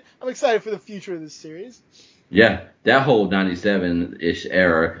excited. I'm excited for the future of this series. Yeah, that whole 97-ish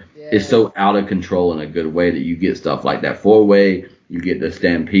era is so out of control in a good way that you get stuff like that 4-Way. You get the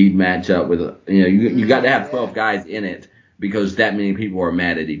Stampede matchup with, you got to have 12 guys in it because that many people are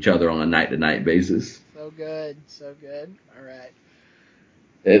mad at each other on a night-to-night basis. So good. So good. All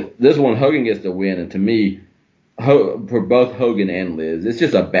right. This one, Hogan gets the win, and to me, for both Hogan and Liz, it's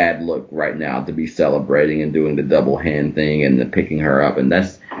just a bad look right now to be celebrating and doing the double hand thing and the picking her up, and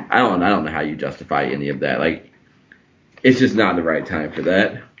that's I don't know how you justify any of that. Like, it's just not the right time for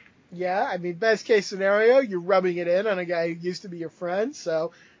that. Yeah, I mean, best case scenario, you're rubbing it in on a guy who used to be your friend.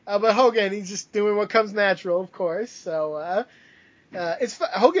 So, but Hogan, he's just doing what comes natural, of course. So,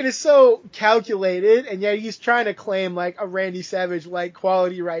 Hogan is so calculated, and yet he's trying to claim like a Randy Savage like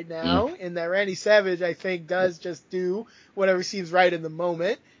quality right now. And that Randy Savage, I think, does just do whatever seems right in the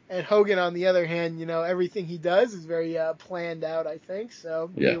moment. And Hogan, on the other hand, everything he does is very planned out, I think. So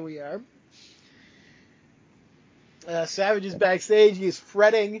Here we are. Savage is backstage. He is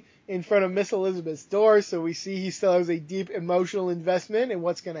fretting in front of Miss Elizabeth's door, so we see he still has a deep emotional investment in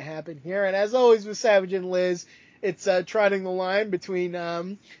what's going to happen here. And as always with Savage and Liz, it's trotting the line between, a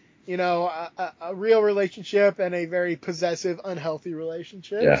real relationship and a very possessive, unhealthy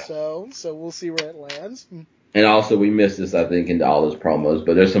relationship. Yeah. So we'll see where it lands. And also, we missed this, I think, in all those promos,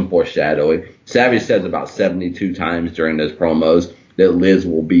 but there's some foreshadowing. Savage says about 72 times during those promos that Liz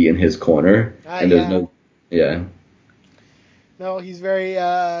will be in his corner. And there's No, he's very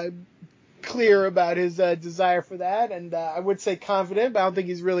clear about his desire for that, and I would say confident, but I don't think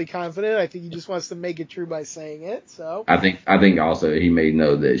he's really confident. I think he just wants to make it true by saying it. So I think also he may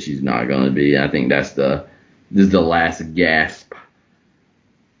know that she's not going to be. I think this is the last gasp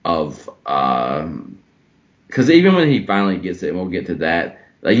of because even when he finally gets it, and we'll get to that,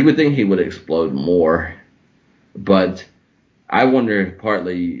 like you would think he would explode more, but I wonder if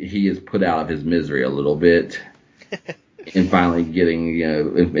partly he is put out of his misery a little bit. And finally getting,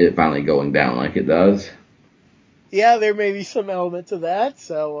 it finally going down like it does. Yeah, there may be some element to that,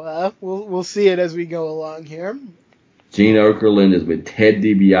 so we'll see it as we go along here. Gene Okerlund is with Ted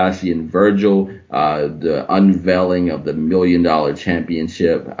DiBiase and Virgil, the unveiling of the $1 Million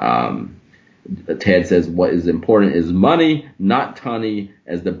Championship. Ted says what is important is money, not Tunney,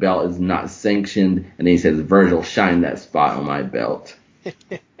 as the belt is not sanctioned. And then he says, Virgil, shine that spot on my belt.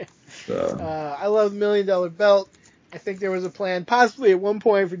 I love the $1 Million belt. I think there was a plan possibly at one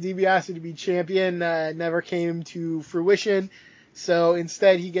point for DiBiase to be champion. Never came to fruition. So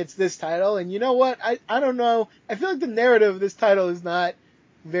instead he gets this title. And you know what? I don't know. I feel like the narrative of this title is not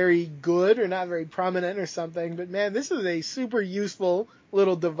very good or not very prominent or something. But man, this is a super useful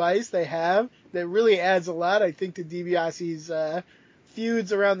little device they have that really adds a lot, I think, to DiBiase's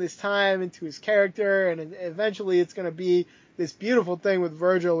feuds around this time and to his character. And eventually it's going to be this beautiful thing with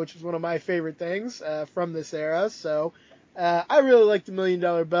Virgil, which is one of my favorite things from this era. So I really like the $1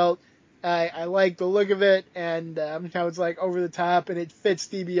 Million belt. I like the look of it and how it's like over the top, and it fits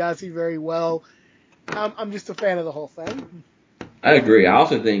DiBiase very well. I'm just a fan of the whole thing. I agree. I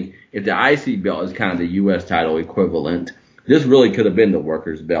also think if the IC belt is kind of the U.S. title equivalent, this really could have been the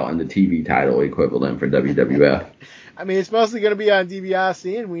workers' belt and the TV title equivalent for WWF. I mean, it's mostly going to be on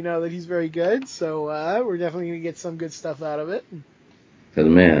DiBiase, and we know that he's very good, so we're definitely going to get some good stuff out of it. Because,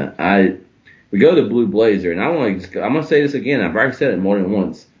 man, we go to Blue Blazer, and I'm going to say this again. I've already said it more than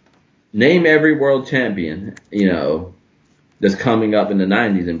once. Name every world champion, that's coming up in the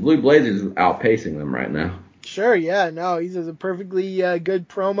 90s, and Blue Blazer is outpacing them right now. Sure, yeah, no, he does a perfectly good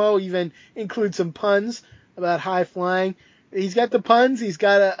promo, even includes some puns about high flying. He's got the puns. He's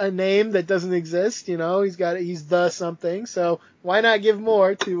got a name that doesn't exist. He's the something. So why not give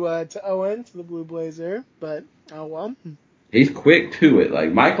more to Owen, to the Blue Blazer? But oh well. He's quick to it.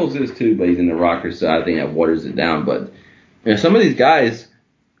 Like Michaels is too, but he's in the rocker, so I think that waters it down. But some of these guys,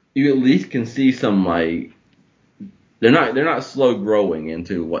 you at least can see some like they're not slow growing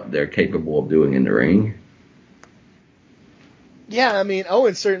into what they're capable of doing in the ring. Yeah, I mean,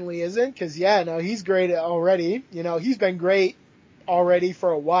 Owen certainly isn't, because, he's great already. He's been great already for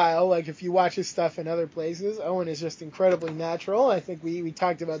a while. Like, if you watch his stuff in other places, Owen is just incredibly natural. I think we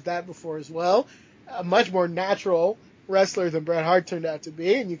talked about that before as well. A much more natural wrestler than Bret Hart turned out to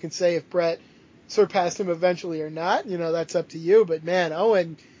be, and you can say if Bret surpassed him eventually or not. That's up to you. But, man,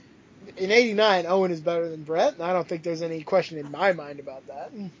 Owen, in '89, Owen is better than Bret, and I don't think there's any question in my mind about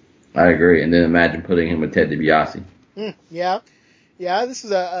that. I agree. And then imagine putting him with Ted DiBiase. Yeah, this is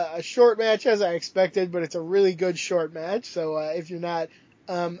a short match as I expected, but it's a really good short match. So if you're not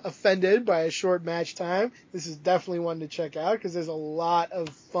offended by a short match time, this is definitely one to check out because there's a lot of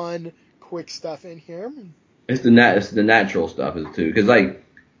fun, quick stuff in here. It's the natural stuff is too, because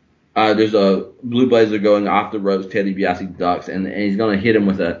there's a Blue Blazer going off the ropes, Ted DiBiase ducks, and he's gonna hit him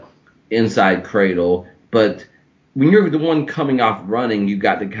with a inside cradle, but when you're the one coming off running, you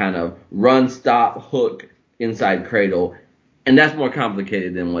got to kind of run, stop, hook, inside cradle. And that's more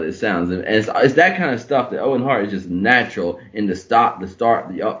complicated than what it sounds. And it's that kind of stuff that Owen Hart is just natural in the stop, the start,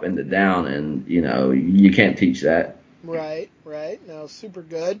 the up, and the down. And, you can't teach that. Right. No, super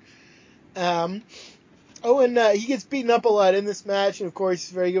good. Owen, he gets beaten up a lot in this match. And, of course,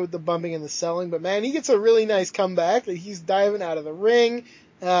 he's very good with the bumping and the selling. But, man, he gets a really nice comeback. He's diving out of the ring.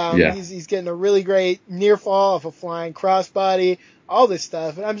 He's getting a really great near fall off a flying crossbody, all this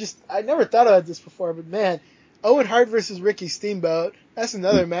stuff. And I never thought about this before, but, man, Owen Hart versus Ricky Steamboat. That's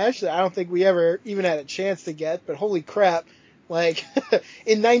another match that I don't think we ever even had a chance to get, but holy crap. Like,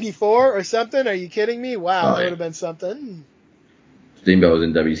 in 94 or something? Are you kidding me? Wow, that would have been something. Steamboat was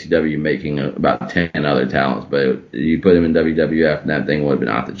in WCW making about 10 other talents, but you put him in WWF and that thing would have been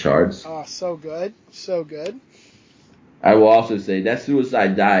off the charts. Oh, so good. So good. I will also say that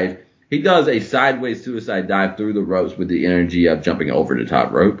suicide dive, he does a sideways suicide dive through the ropes with the energy of jumping over the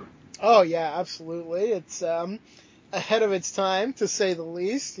top rope. Oh, yeah, absolutely. It's ahead of its time, to say the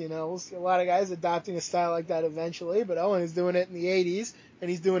least. You know, we'll see a lot of guys adopting a style like that eventually, but Owen is doing it in the 80s, and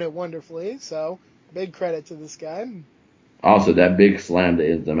he's doing it wonderfully. So, big credit to this guy. Also, that big slam that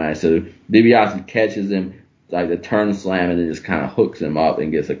ends the match. So DiBiase catches him, like the turn slam, and then just kind of hooks him up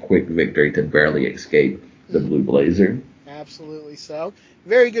and gets a quick victory to barely escape the Blue Blazer. Absolutely so.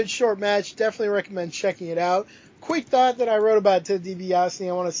 Very good short match. Definitely recommend checking it out. Quick thought that I wrote about Ted DiBiase.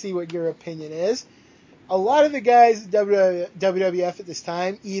 I want to see what your opinion is. A lot of the guys at WWF at this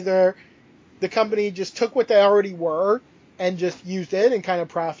time, either the company just took what they already were and just used it and kind of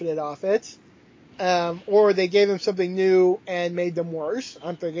profited off it, or they gave them something new and made them worse.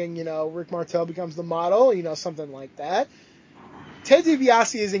 I'm thinking, Rick Martel becomes the model, something like that. Ted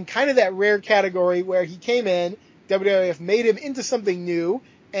DiBiase is in kind of that rare category where he came in, WWF made him into something new,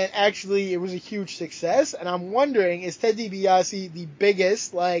 and actually it was a huge success. And I'm wondering, is Ted DiBiase the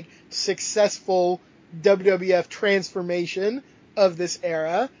biggest, successful WWF transformation of this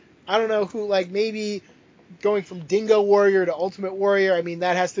era? I don't know who, maybe going from Dingo Warrior to Ultimate Warrior. I mean,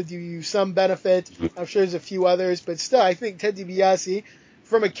 that has to do you some benefit. I'm sure there's a few others, but still, I think Ted DiBiase,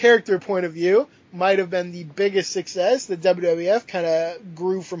 from a character point of view, might have been the biggest success that WWF kind of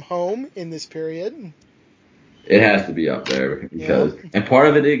grew from home in this period. It has to be up there because, and part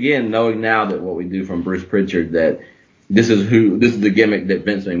of it again, knowing now that what we do from Bruce Pritchard, that this is the gimmick that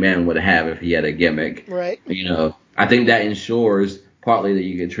Vince McMahon would have if he had a gimmick. Right. I think that ensures partly that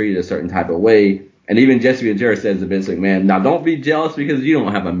you get treated a certain type of way. And even Jesse Ventura says to Vince McMahon, now don't be jealous because you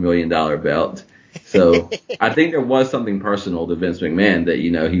don't have $1 million belt. So I think there was something personal to Vince McMahon that,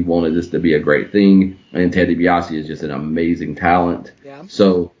 he wanted this to be a great thing. And Ted DiBiase is just an amazing talent. Yeah.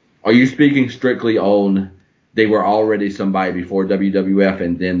 So are you speaking strictly on they were already somebody before WWF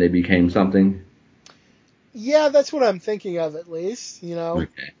and then they became something? Yeah, that's what I'm thinking of at least, Okay.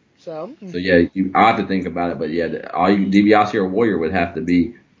 So yeah, I have to think about it, but yeah, DiBiase or Warrior would have to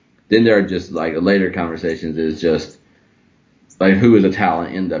be. Then there are just later conversations is just who is a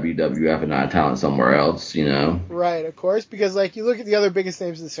talent in WWF and not a talent somewhere else, Right, of course, because you look at the other biggest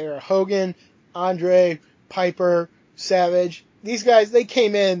names of this era: Hogan, Andre, Piper, Savage. These guys, they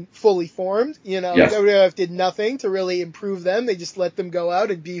came in fully formed. Yes. WWF did nothing to really improve them. They just let them go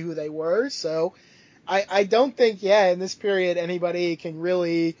out and be who they were. So I don't think, in this period anybody can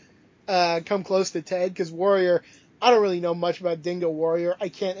really come close to Ted, because Warrior, I don't really know much about Dingo Warrior. I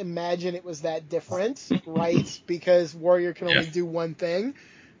can't imagine it was that different, right? Because Warrior can only do one thing.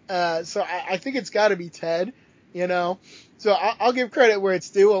 So I think it's got to be Ted, So I'll give credit where it's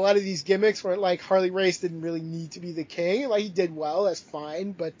due. A lot of these gimmicks were Harley Race didn't really need to be the king. He did well, that's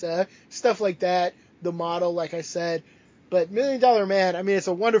fine. But stuff like that, the model, like I said. But $1 Million Man, I mean, it's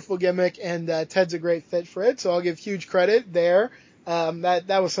a wonderful gimmick, and Ted's a great fit for it. So I'll give huge credit there.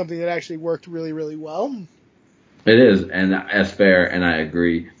 That was something that actually worked really, really well. It is, and that's fair, and I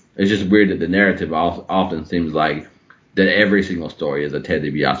agree. It's just weird that the narrative often seems like that every single story is a Ted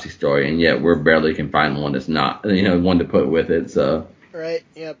DiBiase story, and yet we barely can find one that's not, one to put with it. So right,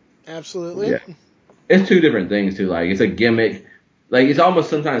 yep, absolutely. Yeah, it's two different things too. It's a gimmick. It's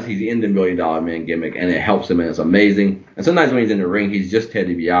almost sometimes he's in the $1 Million Man gimmick, and it helps him, and it's amazing. And sometimes when he's in the ring, he's just Ted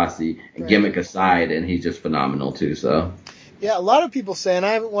DiBiase, and gimmick aside, and he's just phenomenal too. So. Yeah, a lot of people say, and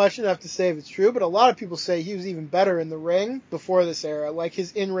I haven't watched enough to say if it's true, but a lot of people say he was even better in the ring before this era.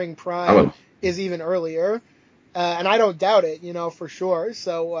 His in-ring prime is even earlier. And I don't doubt it, for sure.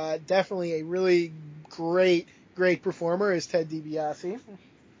 So definitely a really great performer is Ted DiBiase.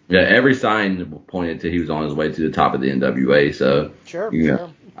 Yeah, every sign pointed to he was on his way to the top of the NWA. So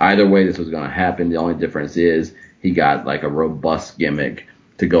sure. Either way this was going to happen. The only difference is he got a robust gimmick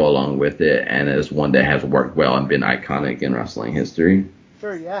to go along with it, and it's one that has worked well and been iconic in wrestling history.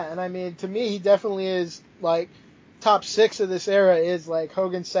 Sure, yeah. And I mean, to me, he definitely is top 6 of this era is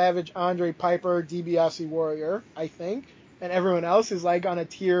Hogan, Savage, Andre, Piper, DiBiase, Warrior, I think. And everyone else is on a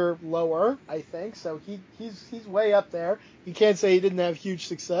tier lower, I think. So he's way up there. You can't say he didn't have huge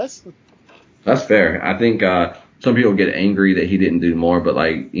success. That's fair. I think some people get angry that he didn't do more, but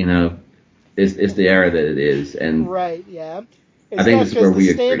it's the era that it is, and right, yeah. I think this is where we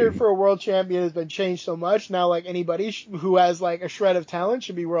agree. The standard for a world champion has been changed so much now. Anybody who has a shred of talent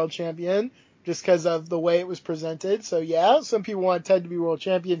should be world champion. just because of the way it was presented. So yeah, some people want Ted to be world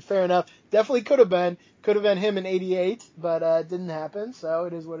champion. Fair enough. Definitely could have been. Could have been him in '88, but it didn't happen. So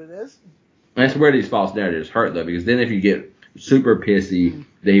it is what it is. That's where these false narratives hurt, though, because then if you get super pissy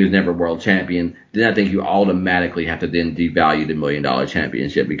that he was never world champion, then I think you automatically have to then devalue the $1 million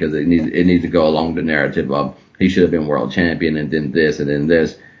championship, because it needs to go along the narrative of he should have been world champion and then this and then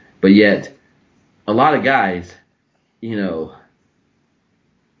this. But yet, a lot of guys, you know,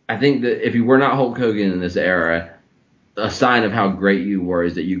 I think that if you were not Hulk Hogan in this era, a sign of how great you were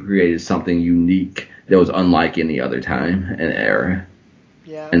is that you created something unique that was unlike any other time and era.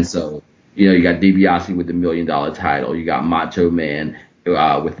 Yeah. And so, you know, you got DiBiase with the $1 million title. You got Macho Man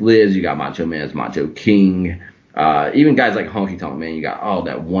with Liz. You got Macho Man as Macho King. Even guys like Honky Tonk Man, you got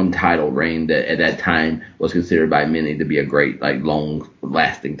that one title reign that at that time was considered by many to be a great, like,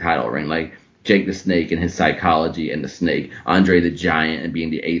 long-lasting title reign. Like Jake the Snake and his psychology and the Snake. Andre the Giant and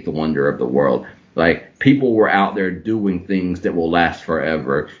being the eighth wonder of the world. Like, people were out there doing things that will last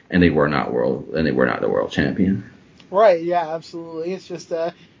forever, and they were not the world champion. Right, yeah, absolutely. It's just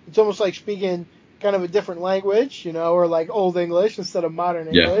it's almost like speaking kind of a different language, you know, or like old English instead of modern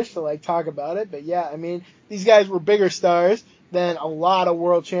English to like talk about it. But yeah, I mean, these guys were bigger stars than a lot of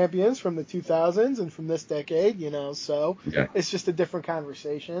world champions from the 2000s and from this decade, you know, so it's just a different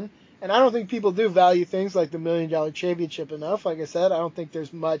conversation. And I don't think people do value things like the $1 million championship enough. Like I said, I don't think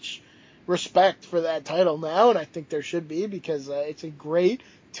there's much respect for that title now, and I think there should be, because it's a great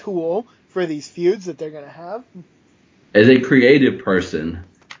tool for these feuds that they're going to have. As a creative person,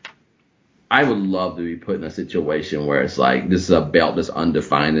 I would love to be put in a situation where it's like, this is a belt that's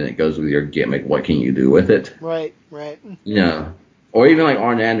undefined and it goes with your gimmick. What can you do with it? Right. You know, or even like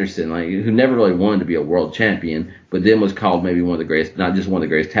Arn Anderson, like, who never really wanted to be a world champion, but then was called maybe one of the greatest, not just one of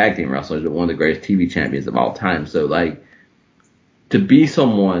the greatest tag team wrestlers, but one of the greatest TV champions of all time. So, like, to be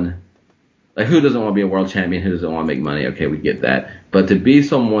someone, like, who doesn't want to be a world champion? Who doesn't want to make money? Okay, we get that. But to be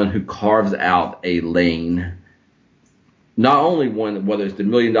someone who carves out a lane, not only one, whether it's the $1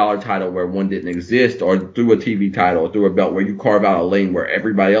 million title where one didn't exist, or through a TV title, or through a belt where you carve out a lane where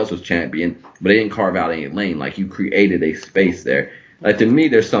everybody else was champion, but they didn't carve out any lane. Like, you created a space there. Like, to me,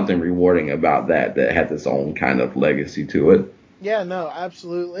 there's something rewarding about that has its own kind of legacy to it. Yeah, no,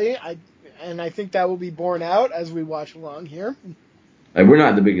 absolutely. I think that will be borne out as we watch along here. Like, we're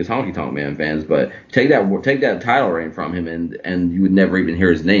not the biggest Honky Tonk Man fans, but take that title reign from him, and you would never even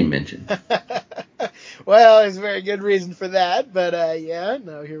hear his name mentioned. Well, there's a very good reason for that, but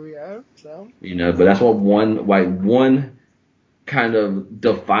here we are. So, you know, but that's what one kind of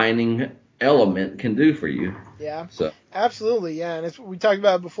defining element can do for you. Yeah. So absolutely, yeah, and it's what we talked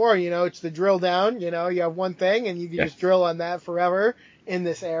about before. You know, it's the drill down. You know, you have one thing, and you can just drill on that forever in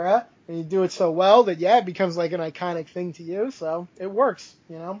this era. And you do it so well that, it becomes like an iconic thing to you. So it works,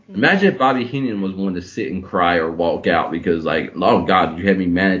 you know. Imagine if Bobby Heenan was one to sit and cry or walk out because, like, oh, God, you had me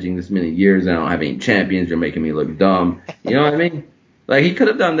managing this many years and I don't have any champions. You're making me look dumb. You know what I mean? Like, he could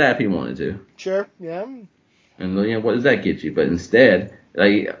have done that if he wanted to. Sure, yeah. And, you know, what does that get you? But instead,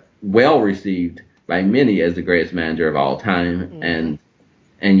 like, well received by many as the greatest manager of all time.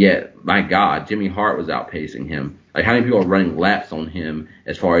 And yet, my God, Jimmy Hart was outpacing him. Like, how many people are running laps on him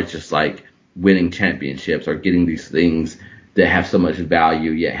as far as just, like, winning championships or getting these things that have so much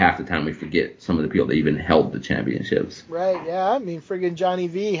value, yet half the time we forget some of the people that even held the championships. Right, yeah. I mean, friggin' Johnny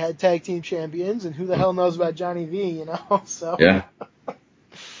V had tag team champions, and who the hell knows about Johnny V, you know? So yeah.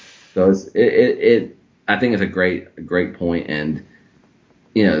 So I think it's a great point, and,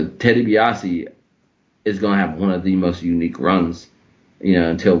 you know, Ted DiBiase is going to have one of the most unique runs, you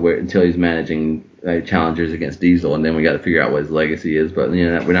know, until he's managing challengers against Diesel, and then we got to figure out what his legacy is. But, you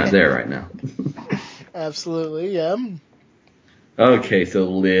know, we're not there right now. Absolutely, yeah. Okay, so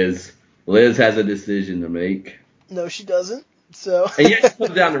Liz has a decision to make. No, she doesn't. So and yet she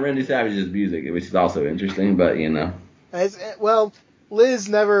comes down to Randy Savage's music, which is also interesting. But, you know, well, Liz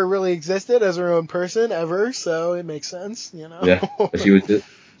never really existed as her own person ever, so it makes sense, you know. Yeah, but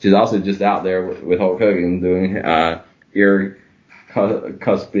she's also just out there with Hulk Hogan doing ear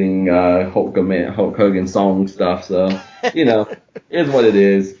cusping Hulk Hogan song stuff. So, you know, it is what it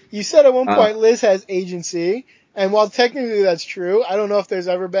is. You said at one point Liz has agency, and while technically that's true, I don't know if there's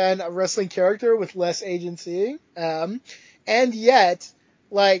ever been a wrestling character with less agency. And yet,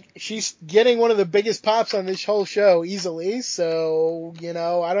 like, she's getting one of the biggest pops on this whole show easily. So, you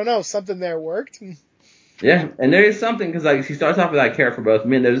know, I don't know, something there worked. Yeah, and there is something, because, like, she starts off with "I care for both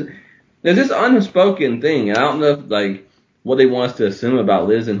men." There's this unspoken thing, and I don't know if, like, what they want us to assume about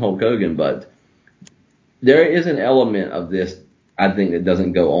Liz and Hulk Hogan, but there is an element of this, I think it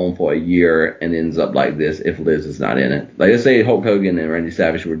doesn't go on for a year and ends up like this if Liz is not in it. Like, let's say Hulk Hogan and Randy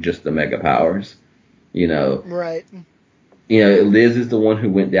Savage were just the mega powers, you know. Right. You know, Liz is the one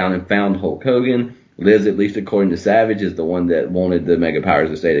who went down and found Hulk Hogan. Liz, at least according to Savage, is the one that wanted the mega powers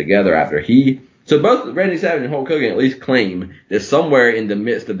to stay together after he. So both Randy Savage and Hulk Hogan at least claim that somewhere in the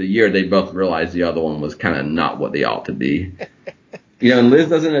midst of the year they both realized the other one was kind of not what they ought to be. You know, and Liz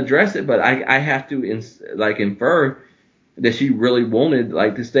doesn't address it, but I have to infer that she really wanted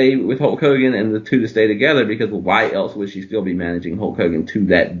to stay with Hulk Hogan and the two to stay together, because why else would she still be managing Hulk Hogan to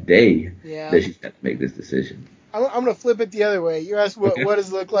that day that she had to make this decision? I'm going to flip it the other way. You asked what does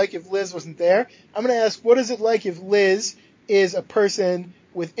it look like if Liz wasn't there. I'm going to ask, what does it like if Liz is a person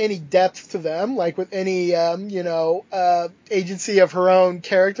with any depth to them, like with any, agency of her own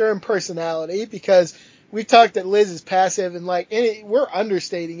character and personality? Because we've talked that Liz is passive, and we're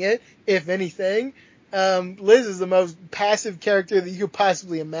understating it, if anything. Liz is the most passive character that you could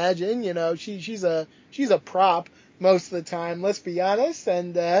possibly imagine. You know, she's a prop most of the time, let's be honest.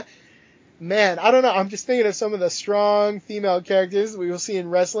 And, man, I don't know. I'm just thinking of some of the strong female characters we will see in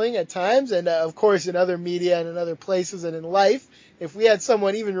wrestling at times, and of course in other media and in other places and in life. If we had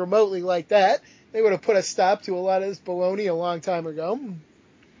someone even remotely like that, they would have put a stop to a lot of this baloney a long time ago.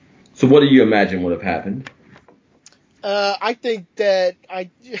 So what do you imagine would have happened? I think that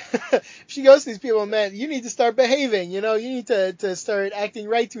she goes to these people, man, you need to start behaving. You know, you need to start acting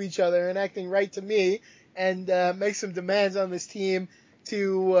right to each other and acting right to me, and make some demands on this team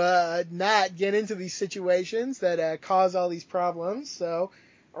to not get into these situations that cause all these problems. So,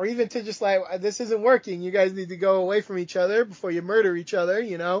 or even to just this isn't working. You guys need to go away from each other before you murder each other.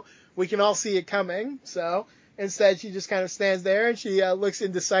 You know, we can all see it coming. So instead, she just kind of stands there and she looks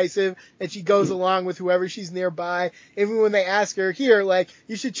indecisive, and she goes along with whoever she's nearby. Even when they ask her, here,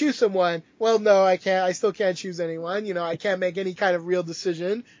 you should choose someone. Well, no, I can't. I still can't choose anyone. You know, I can't make any kind of real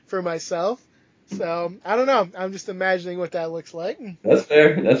decision for myself. So, I don't know. I'm just imagining what that looks like. That's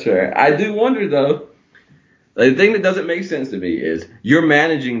fair. I do wonder, though. The thing that doesn't make sense to me is you're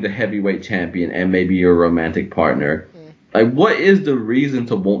managing the heavyweight champion and maybe your romantic partner. What is the reason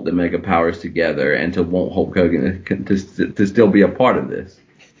to want the mega powers together and to want Hulk Hogan to still be a part of this?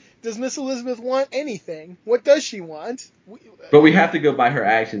 Does Miss Elizabeth want anything? What does she want? But we have to go by her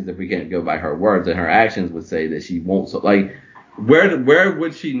actions if we can't go by her words, and her actions would say that she won't. So, where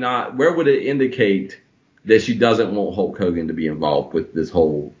would she not? Where would it indicate that she doesn't want Hulk Hogan to be involved with this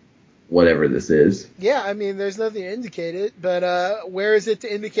whole whatever this is? Yeah, I mean, there's nothing to indicate it, but where is it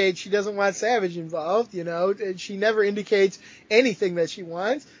to indicate she doesn't want Savage involved? You know, she never indicates anything that she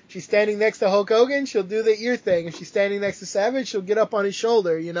wants. She's standing next to Hulk Hogan, she'll do the ear thing. If she's standing next to Savage, she'll get up on his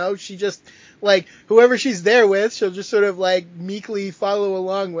shoulder. You know, she just whoever she's there with, she'll just sort of meekly follow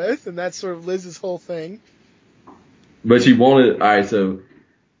along with, and that's sort of Liz's whole thing. But she wanted, all right, so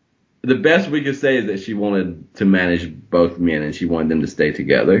the best we could say is that she wanted to manage both men and she wanted them to stay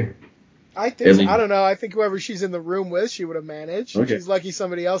together. I think so. I don't know. I think whoever she's in the room with, she would have managed. Okay. She's lucky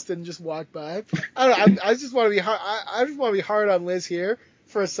somebody else didn't just walk by. I don't know. I just want to be hard. I just want to be hard on Liz here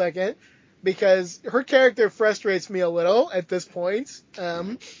for a second, because her character frustrates me a little at this point.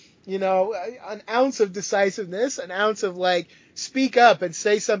 You know, an ounce of decisiveness, an ounce of speak up and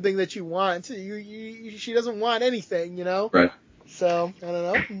say something that you want. She doesn't want anything, you know. Right. So I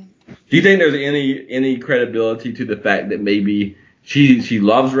don't know. Do you think there's any credibility to the fact that maybe she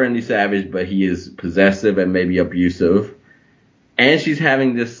loves Randy Savage, but he is possessive and maybe abusive, and she's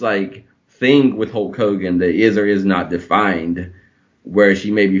having this thing with Hulk Hogan that is or is not defined, where she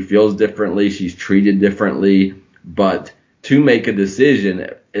maybe feels differently, she's treated differently, but to make a decision,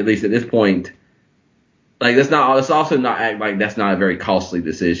 at least at this point, it's also not that's not a very costly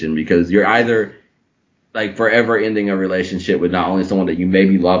decision, because you're either forever ending a relationship with not only someone that you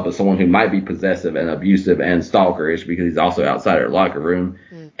maybe love, but someone who might be possessive and abusive and stalkerish because he's also outside her locker room.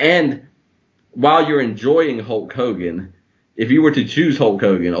 And while you're enjoying Hulk Hogan, if you were to choose Hulk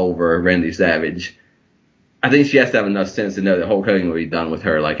Hogan over Randy Savage, I think she has to have enough sense to know that Hulk Hogan will be done with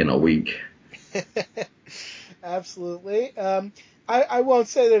her in a week. Absolutely. I won't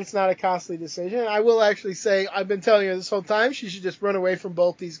say that it's not a costly decision. I will actually say I've been telling her this whole time she should just run away from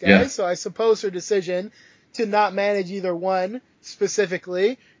both these guys. Yeah. So I suppose her decision to not manage either one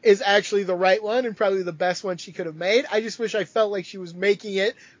specifically is actually the right one and probably the best one she could have made. I just wish I felt like she was making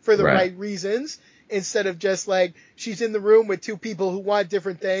it for the right reasons, instead of just she's in the room with two people who want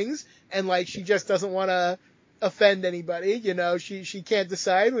different things and she just doesn't want to offend anybody. You know, she can't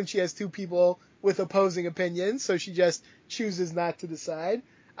decide when she has two people with opposing opinions, so she just chooses not to decide.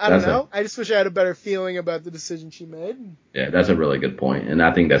 I don't know. I just wish I had a better feeling about the decision she made. Yeah, that's a really good point, and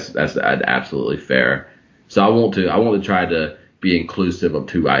I think that's absolutely fair. So I want to try to be inclusive of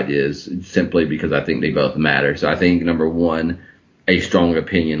two ideas simply because I think they both matter. So I think, number one, a strong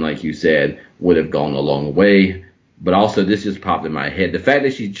opinion, like you said, would have gone a long way. But also, this just popped in my head. The fact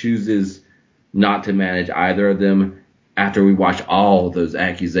that she chooses not to manage either of them after we watch all those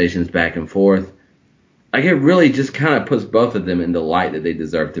accusations back and forth, like, it really just kind of puts both of them in the light that they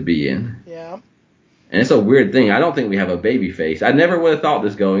deserve to be in. Yeah. And it's a weird thing. I don't think we have a baby face. I never would have thought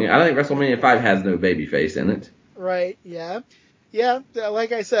this going. I don't think WrestleMania 5 has no baby face in it. Right, yeah. Yeah,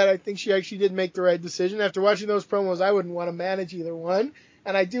 like I said, I think she actually did make the right decision. After watching those promos, I wouldn't want to manage either one.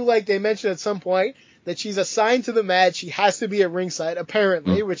 And I do like they mentioned at some point that she's assigned to the match. She has to be at ringside,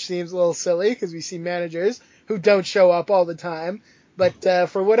 apparently, which seems a little silly because we see managers who don't show up all the time. But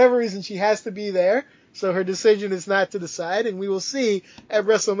for whatever reason, she has to be there. So her decision is not to decide. And we will see at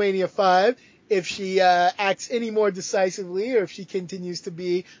WrestleMania 5 if she acts any more decisively or if she continues to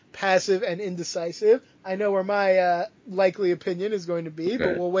be passive and indecisive. I know where my likely opinion is going to be,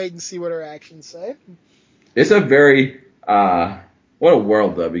 but we'll wait and see what her actions say. It's a very, what a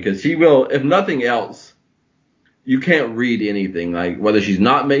world, though, because she will, if nothing else, you can't read anything. Like, whether she's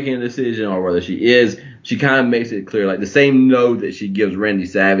not making a decision or whether she is, she kind of makes it clear. Like, the same no that she gives Randy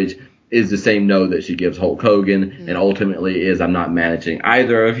Savage is the same no that she gives Hulk Hogan, and ultimately is, I'm not managing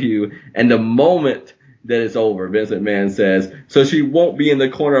either of you. And the moment that it's over, Vince McMahon says, so she won't be in the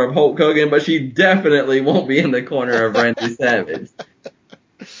corner of Hulk Hogan, but she definitely won't be in the corner of Randy Savage.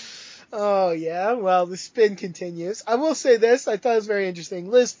 Oh, yeah. Well, the spin continues. I will say this. I thought it was very interesting.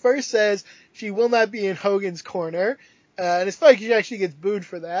 Liz first says she will not be in Hogan's corner. And it's funny because she actually gets booed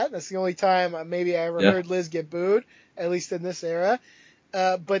for that. That's the only time maybe I ever heard Liz get booed, at least in this era.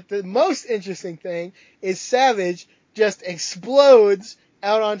 But the most interesting thing is Savage just explodes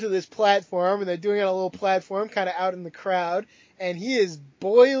out onto this platform, and they're doing it on a little platform kind of out in the crowd, and he is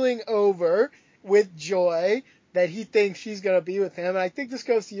boiling over with joy that he thinks she's going to be with him. And I think this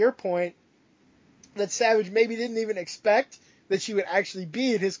goes to your point that Savage maybe didn't even expect that she would actually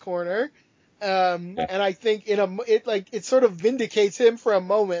be in his corner. And I think it sort of vindicates him for a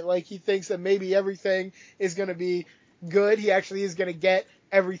moment. Like, he thinks that maybe everything is going to be good. He actually is going to get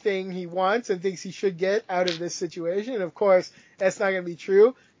everything he wants and thinks he should get out of this situation. And of course, that's not going to be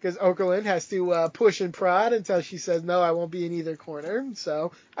true because Okerlund has to push and prod until she says, no, I won't be in either corner.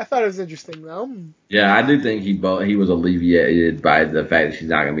 So I thought it was interesting, though. Yeah, I do think he was alleviated by the fact that she's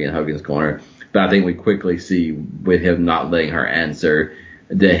not going to be in Hogan's corner. But I think we quickly see with him not letting her answer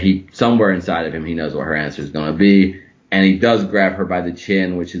that somewhere inside of him, he knows what her answer is going to be. And he does grab her by the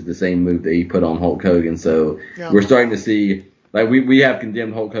chin, which is the same move that he put on Hulk Hogan. So we're starting to see, like, we have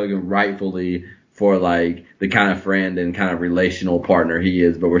condemned Hulk Hogan rightfully for, like, the kind of friend and kind of relational partner he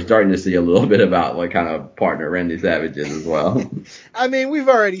is. But we're starting to see a little bit about what kind of partner Randy Savage is as well. I mean, we've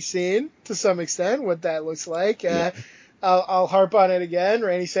already seen, to some extent, what that looks like. I'll harp on it again.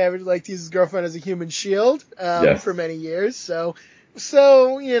 Randy Savage liked to use his girlfriend as a human shield for many years. So,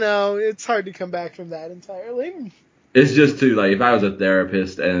 it's hard to come back from that entirely. It's just too, like, if I was a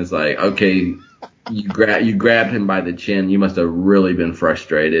therapist and it's like, okay, you grabbed him by the chin, you must have really been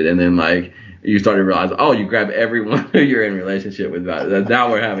frustrated, and then, like, you start to realize, oh, you grab everyone who you're in relationship with.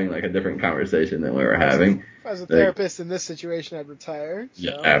 Now we're having, like, a different conversation than we were having. If I was a therapist in this situation, I'd retire.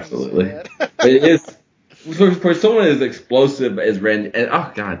 Yeah, absolutely. But it is, for someone as explosive as Randy, and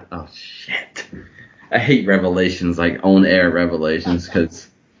oh shit, I hate revelations, like on-air revelations, because,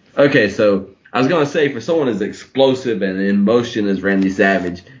 okay, so I was going to say, for someone as explosive and in motion as Randy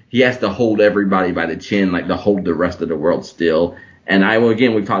Savage, he has to hold everybody by the chin, like, to hold the rest of the world still. And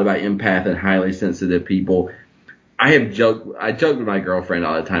we've talked about empath and highly sensitive people. I joke with my girlfriend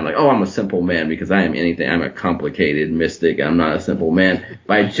all the time, like, oh, I'm a simple man because I am anything. I'm a complicated mystic. I'm not a simple man.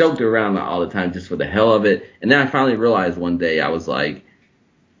 But I joked around all the time just for the hell of it. And then I finally realized one day, I was like,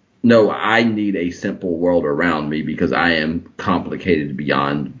 no, I need a simple world around me because I am complicated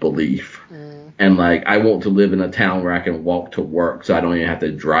beyond belief. And, like, I want to live in a town where I can walk to work so I don't even have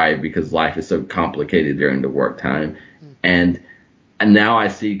to drive because life is so complicated during the work time. And now I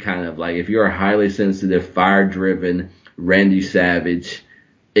see kind of, like, if you're a highly sensitive, fire-driven Randy Savage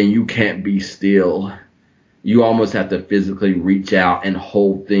and you can't be still, you almost have to physically reach out and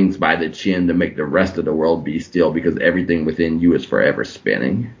hold things by the chin to make the rest of the world be still because everything within you is forever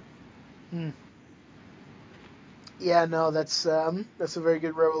spinning. Yeah, no, that's a very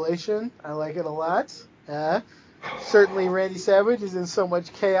good revelation. I like it a lot. Certainly, Randy Savage is in so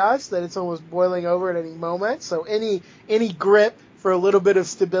much chaos that it's almost boiling over at any moment. So any grip for a little bit of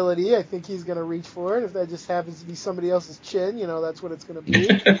stability, I think he's going to reach for it. If that just happens to be somebody else's chin, that's what it's going to be.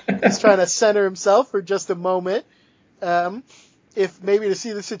 He's trying to center himself for just a moment. if maybe to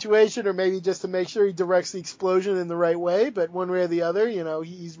see the situation or maybe just to make sure he directs the explosion in the right way. But one way or the other,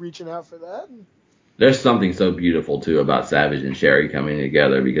 he's reaching out for that. There's something so beautiful, too, about Savage and Sherry coming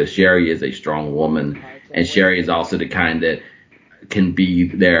together because Sherry is a strong woman, and Sherry is also the kind that can be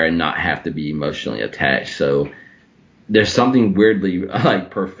there and not have to be emotionally attached. So there's something weirdly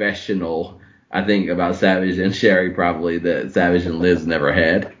like professional, I think, about Savage and Sherry probably that Savage and Liz never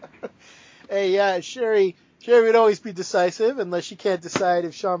had. Hey, yeah, Sherry would always be decisive unless she can't decide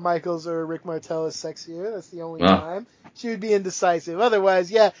if Shawn Michaels or Rick Martel is sexier. That's the only time she would be indecisive.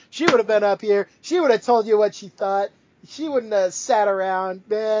 Otherwise, yeah, she would have been up here. She would have told you what she thought. She wouldn't have sat around.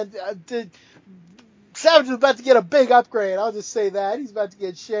 Man, Savage was about to get a big upgrade. I'll just say that. He's about to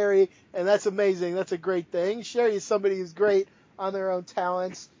get Sherry, and that's amazing. That's a great thing. Sherry is somebody who's great on their own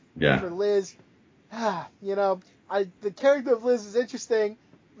talents. Yeah. And for Liz, the character of Liz is interesting.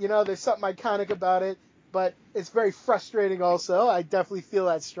 There's something iconic about it, but it's very frustrating also. I definitely feel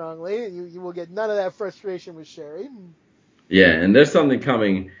that strongly. You will get none of that frustration with Sherry. Yeah, and there's something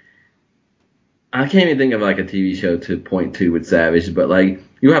coming. I can't even think of like a TV show to point to with Savage, but like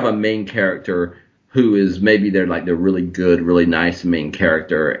you have a main character who is maybe they're like the really good, really nice main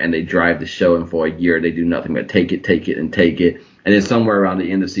character, and they drive the show, and for a year they do nothing but take it, and then somewhere around the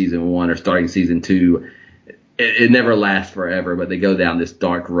end of season 1 or starting season 2, it never lasts forever, but they go down this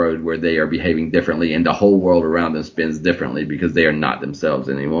dark road where they are behaving differently, and the whole world around them spins differently because they are not themselves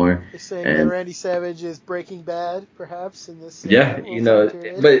anymore. You're saying that Randy Savage is Breaking Bad, perhaps, in this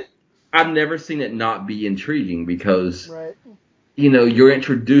period? But I've never seen it not be intriguing because, right. You're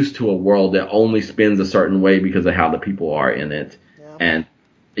introduced to a world that only spins a certain way because of how the people are in it. Yeah. And,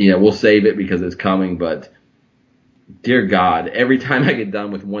 we'll save it because it's coming, but dear God, every time I get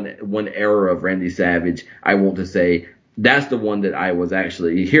done with one era of Randy Savage, I want to say that's the one that I was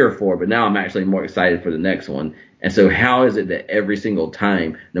actually here for, but now I'm actually more excited for the next one. And so how is it that every single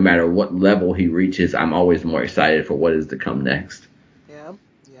time, no matter what level he reaches, I'm always more excited for what is to come next? Yeah,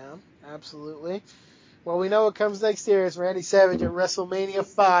 absolutely. Well, we know what comes next year is Randy Savage at WrestleMania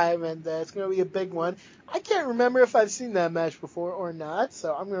 5, and it's going to be a big one. I can't remember if I've seen that match before or not,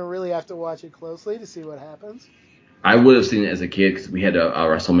 so I'm going to really have to watch it closely to see what happens. I would have seen it as a kid because we had a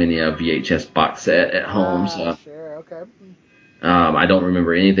WrestleMania VHS box set at home. So sure, okay. I don't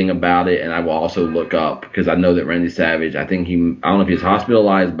remember anything about it, and I will also look up because I know that Randy Savage, I don't know if he's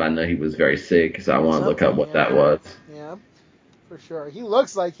hospitalized, but I know he was very sick, so I want to look up what that was. Yeah, for sure. He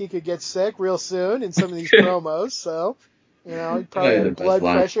looks like he could get sick real soon in some of these promos, so, he probably had blood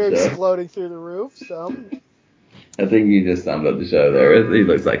pressure exploding through the roof, so. I think you just summed up the show there. He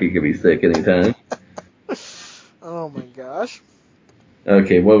looks like he could be sick anytime. Oh my gosh.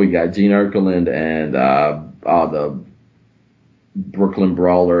 Okay, what we got? Gene Okerlund and the Brooklyn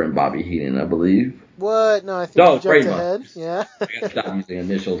Brawler and Bobby Heenan, I believe. What? No, I think you jumped ahead. Yeah. I got to stop using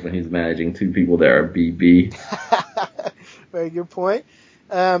initials when he's managing two people that are BB. Very good point.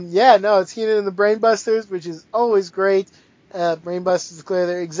 It's Heenan and the Brainbusters, which is always great. Brainbusters declare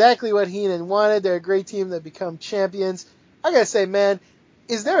they're exactly what Heenan wanted. They're a great team that become champions. I gotta say, man,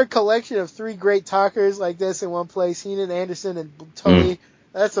 is there a collection of 3 great talkers like this in one place? Heenan, Anderson, and Tully.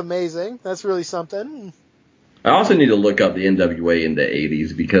 That's amazing. That's really something. I also need to look up the NWA in the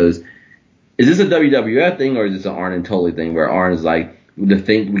 80s because is this a WWF thing or is this an Arn and Tully thing where Arn is like, we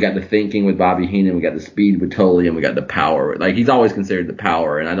got the thinking with Bobby Heenan, we got the speed with Tully, and we got the power. Like, he's always considered the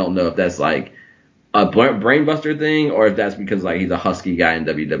power, and I don't know if that's like a brainbuster thing or if that's because like he's a husky guy in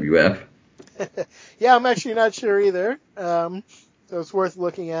WWF. Yeah, I'm actually not sure either. So it's worth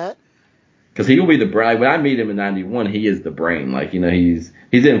looking at. Because he will be the brain. When I meet him in '91, he is the brain. Like, he's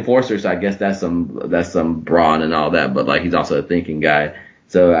the enforcer, so I guess that's some brawn and all that. But like, he's also a thinking guy.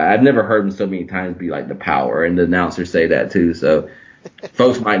 So I've never heard him so many times be like the power, and the announcers say that too. So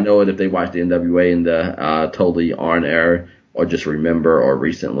folks might know it if they watch the NWA in the totally Arn era, or just remember, or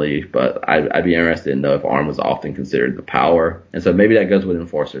recently. But I'd be interested to know if Arn was often considered the power, and so maybe that goes with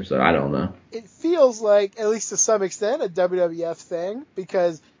enforcer. So I don't know. It feels like, at least to some extent, a WWF thing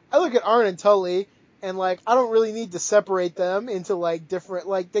because I look at Arn and Tully, and like I don't really need to separate them into like different.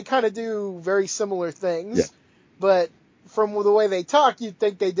 Like they kind of do very similar things, but from the way they talk, you'd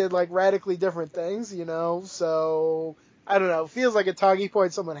think they did like radically different things, So I don't know. It feels like a talking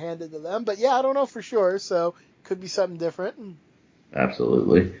point someone handed to them, but yeah, I don't know for sure. So could be something different.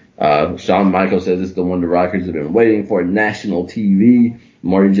 Absolutely. Shawn Michaels says it's the one the Rockers have been waiting for, national TV.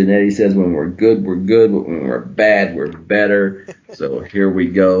 Marty Jannetty says when we're good, we're good, but when we're bad, we're better. So here we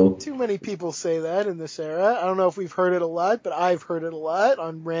go. Too many people say that in this era. I don't know if we've heard it a lot, but I've heard it a lot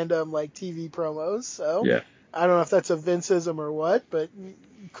on random like TV promos. So yeah. I don't know if that's a Vinceism or what, but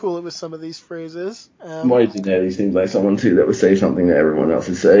cool it with some of these phrases. Marty Jannetty seems like someone too that would say something that everyone else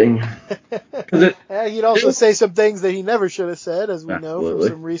is saying. He'd also say some things that he never should have said, as we know Absolutely.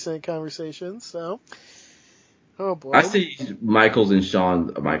 from some recent conversations. So, oh boy. I see Michaels and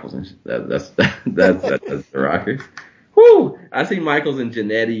Shawn. That's the Rocker. Woo! I see Michaels and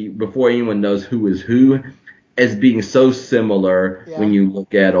Jannetty before anyone knows who is who as being so similar when you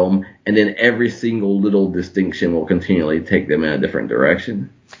look at them, and then every single little distinction will continually take them in a different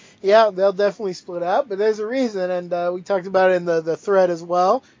direction. Yeah, they'll definitely split up, but there's a reason, and we talked about it in the thread as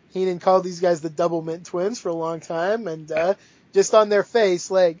well. Heenan called these guys the Double Mint Twins for a long time, and just on their face,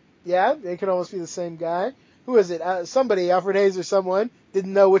 like, yeah, they could almost be the same guy. Who is it? Somebody, Alfred Hayes or someone,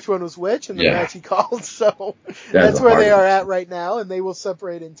 didn't know which one was which in the match he called, so that's where they are at right now, and they will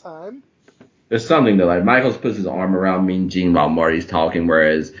separate in time. There's something that, like, Michaels puts his arm around Mean Gene while Marty's talking,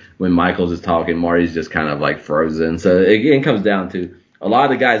 whereas when Michaels is talking, Marty's just kind of, like, frozen. So, again, it comes down to a lot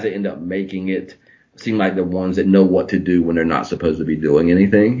of the guys that end up making it seem like the ones that know what to do when they're not supposed to be doing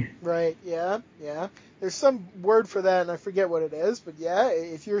anything. Right, yeah. There's some word for that, and I forget what it is, but yeah,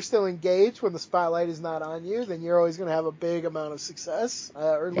 if you're still engaged when the spotlight is not on you, then you're always going to have a big amount of success,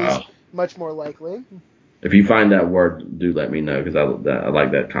 or at least much more likely. If you find that word, do let me know, because I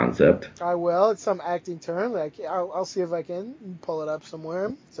like that concept. I will. It's some acting term. I'll see if I can pull it up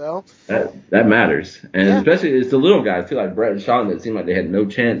somewhere. So that matters, and especially it's the little guys too, like Brett and Shawn, that seemed like they had no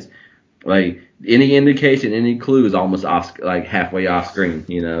chance. Like any indication, any clue is almost off, like halfway off screen.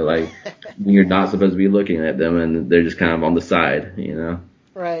 You know, like you're not supposed to be looking at them, and they're just kind of on the side. You know.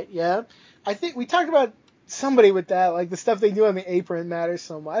 Right. Yeah. I think we talked about somebody with that, like the stuff they do on the apron matters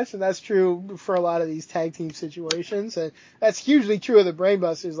so much, and that's true for a lot of these tag team situations, and that's hugely true of the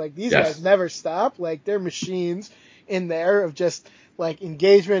Brainbusters. Like these guys never stop, like they're machines in there of just like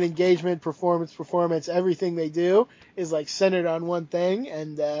engagement, performance, everything they do is like centered on one thing,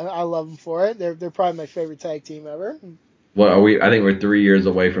 and I love them for it. They're probably my favorite tag team ever. What are we? I think we're 3 years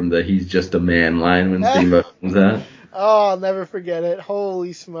away from the "He's just a man" line when Steamboat comes out. Oh, I'll never forget it.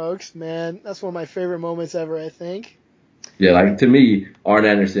 Holy smokes, man. That's one of my favorite moments ever, I think. Yeah, like to me, Arn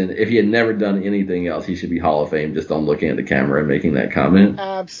Anderson, if he had never done anything else, he should be Hall of Fame just on looking at the camera and making that comment.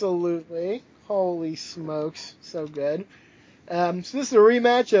 Absolutely. Holy smokes. So good. So this is a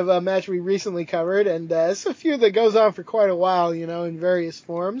rematch of a match we recently covered, and it's a feud that goes on for quite a while, you know, in various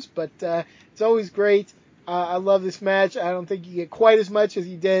forms, but it's always great. I love this match. I don't think you get quite as much as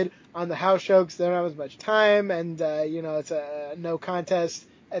you did on the house show because they don't have as much time, and, you know, it's a no contest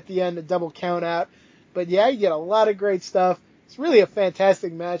at the end, a double count out. But yeah, you get a lot of great stuff. It's really a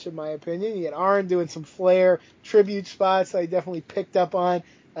fantastic match in my opinion. You get Arn doing some Flair tribute spots that I definitely picked up on.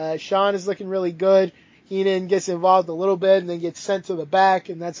 Shawn is looking really good. Heenan gets involved a little bit and then gets sent to the back,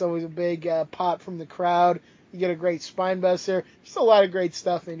 and that's always a big pop from the crowd. You get a great spine buster. Just a lot of great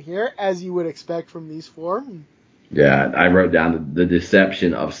stuff in here, as you would expect from these four. Yeah, I wrote down the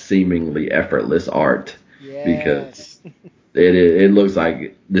deception of seemingly effortless art. Yes. Because it looks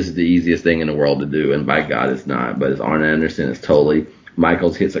like this is the easiest thing in the world to do, and by God, it's not. But it's Arn Anderson. It's totally.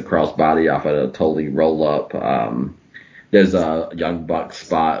 Michaels hits a crossbody off of a totally roll up. There's a Young Buck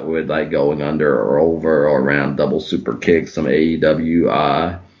spot with like going under or over or around double super kicks. Some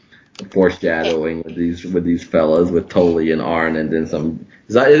AEW foreshadowing with these fellas with Tully and Arn, and then some.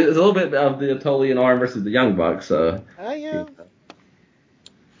 It's a little bit of the Tully and Arn versus the Young Bucks. So Yeah.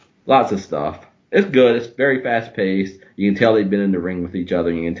 Lots of stuff. It's good. It's very fast paced. You can tell they've been in the ring with each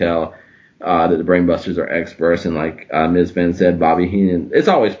other. You can tell that the Brainbusters are experts. And like Ms. Ben said, Bobby Heenan. It's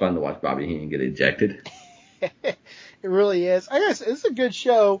always fun to watch Bobby Heenan get ejected. It really is. I guess it's a good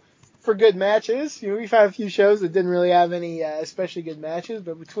show for good matches. You know, we've had a few shows that didn't really have any especially good matches,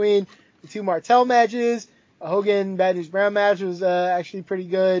 but between the two Martel matches, a Hogan Bad News Brown match was actually pretty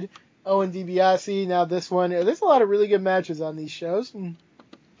good. Owen DiBiase, now this one. There's a lot of really good matches on these shows.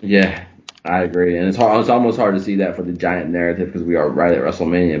 Yeah, I agree. And it's almost hard to see that for the giant narrative because we are right at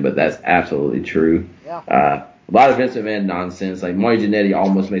WrestleMania, but that's absolutely true. Yeah. A lot of Vince McMahon nonsense. Like Marty Jannetty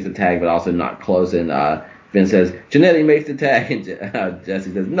almost makes the tag, but also not close. And Vince says, Jannetty makes the tag. And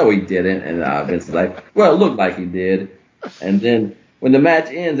Jesse says, no, he didn't. And Vince is like, well, it looked like he did. And then when the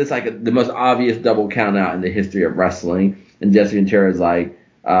match ends, it's like the most obvious double count out in the history of wrestling. And Jesse Ventura is like,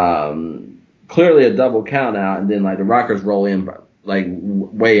 clearly a double count out. And then like the Rockers roll in like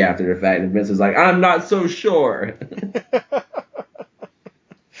way after the fact. And Vince is like, I'm not so sure.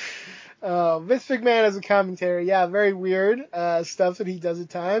 Vince McMahon as a commentary, yeah, very weird stuff that he does at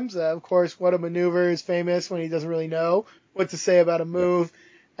times. Of course, What a Maneuver is famous when he doesn't really know what to say about a move.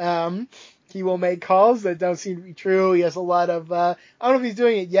 he will make calls that don't seem to be true. He has a lot of, I don't know if he's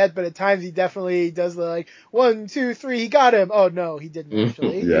doing it yet, but at times he definitely does the like, 1, 2, 3, he got him. Oh no, he didn't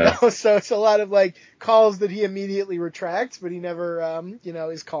actually. Yeah. So it's a lot of like calls that he immediately retracts, but he never,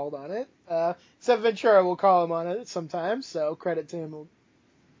 is called on it. Except Ventura will call him on it sometimes, so credit to him.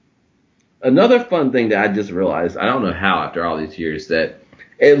 Another fun thing that I just realized, I don't know how after all these years, that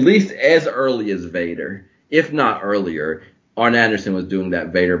at least as early as Vader, if not earlier, Arn Anderson was doing that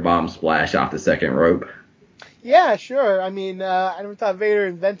Vader bomb splash off the second rope. Yeah, sure. I mean, I never thought Vader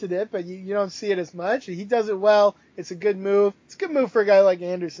invented it, but you don't see it as much. He does it well. It's a good move. It's a good move for a guy like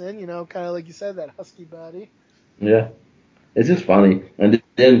Anderson, kind of like you said, that husky body. Yeah. It's just funny. And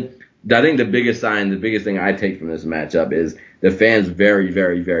then I think the biggest thing I take from this matchup is the fans very,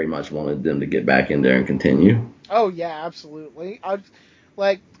 very, very much wanted them to get back in there and continue. Oh, yeah, absolutely.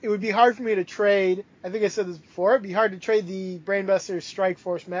 It would be hard for me to trade. I think I said this before. It'd be hard to trade the Brainbusters Strike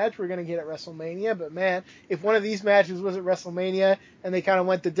Force match we're going to get at WrestleMania. But, man, if one of these matches was at WrestleMania and they kind of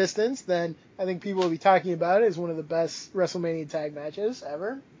went the distance, then I think people would be talking about it as one of the best WrestleMania tag matches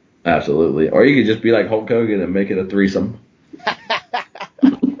ever. Absolutely. Or you could just be like Hulk Hogan and make it a threesome.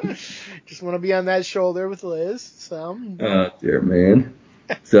 Just want to be on that shoulder with Liz. So. Oh, dear man.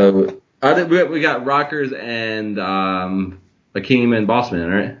 So, I think we got Rockers and Akeem and Bossman,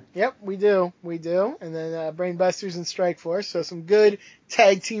 right? Yep, we do. And then Brainbusters and Strike Force. So some good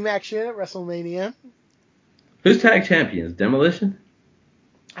tag team action at WrestleMania. Who's tag champions? Demolition?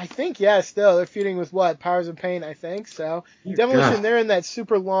 I think, yeah, still. They're feuding with what? Powers of Pain, I think. So Demolition, God. they're in that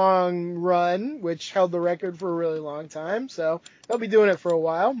super long run, which held the record for a really long time. So they'll be doing it for a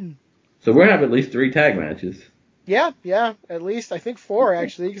while. So we're going to have at least 3 tag matches. Yeah, at least. I think 4,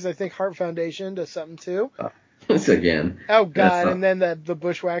 actually, because I think Heart Foundation does something too. Once again. Oh, God, and then the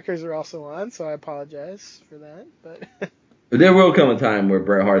Bushwhackers are also on, so I apologize for that. But there will come a time where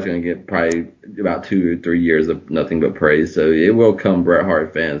Bret Hart's going to get probably about 2 or 3 years of nothing but praise. So it will come, Bret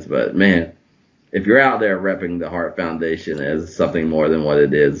Hart fans. But, man, if you're out there repping the Hart Foundation as something more than what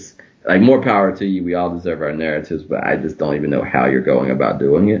it is, like, more power to you. We all deserve our narratives, but I just don't even know how you're going about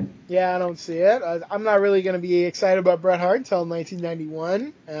doing it. Yeah, I don't see it. I'm not really going to be excited about Bret Hart until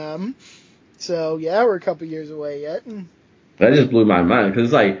 1991. So, yeah, we're a couple years away yet. That just blew my mind because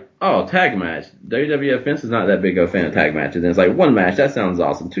it's like, oh, tag match. WWF Vince is not that big of a fan of tag matches. And it's like 1 match, that sounds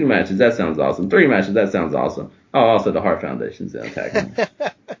awesome. 2 matches, that sounds awesome. 3 matches, that sounds awesome. Oh, also the Hart Foundation's in a tag match.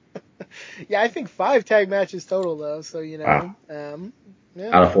 Yeah, I think 5 tag matches total, though. So, Wow.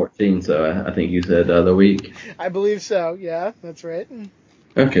 Yeah. Out of 14, so I think you said the other week. I believe so. Yeah, that's right.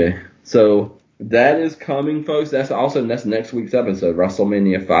 Okay, so that is coming, folks. That's next week's episode,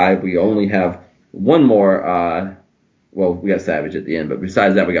 WrestleMania 5. We only have one more. Well, we got Savage at the end, but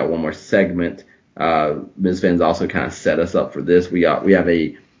besides that, we got one more segment. Ms. Fans also kind of set us up for this. We have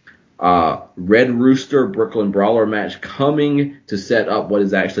a Red Rooster Brooklyn Brawler match coming to set up what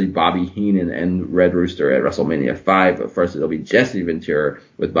is actually Bobby Heenan and Red Rooster at WrestleMania 5. But first, it'll be Jesse Ventura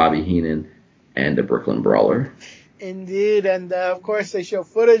with Bobby Heenan and the Brooklyn Brawler. Indeed, and of course they show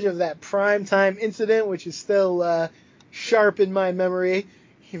footage of that primetime incident, which is still sharp in my memory.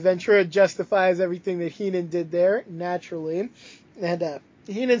 Ventura justifies everything that Heenan did there, naturally. And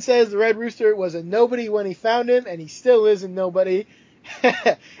Heenan says the Red Rooster was a nobody when he found him, and he still is a nobody.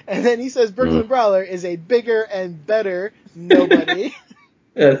 And then he says Brooklyn Brawler is a bigger and better nobody.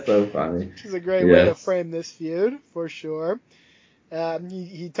 That's so funny. Which is a great way to frame this feud, for sure.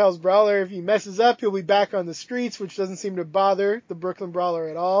 He tells Brawler if he messes up, he'll be back on the streets, which doesn't seem to bother the Brooklyn Brawler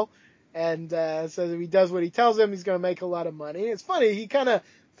at all. And says if he does what he tells him, he's going to make a lot of money. It's funny, he kind of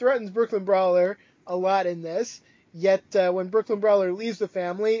threatens Brooklyn Brawler a lot in this. Yet when Brooklyn Brawler leaves the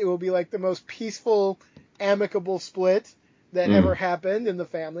family, it will be like the most peaceful, amicable split that ever happened in the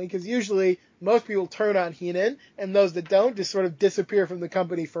family. Because usually most people turn on Heenan, and those that don't just sort of disappear from the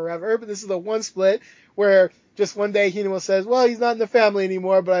company forever. But this is the one split where just one day Heenan will say, well, he's not in the family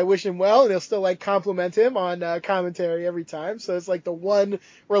anymore, but I wish him well, and he'll still like compliment him on commentary every time. So it's like the one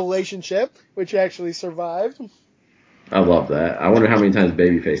relationship which actually survived. I love that. I wonder how many times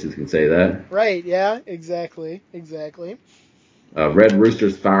babyfaces can say that. Right, yeah, exactly. Red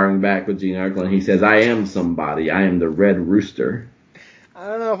Rooster's firing back with Gene Okerlund. He says, I am somebody. I am the Red Rooster. I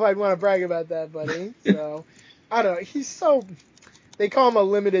don't know if I'd want to brag about that, buddy. So, I don't know. He's so... They call him a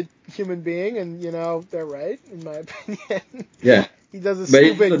limited human being, and, they're right, in my opinion. Yeah. He does a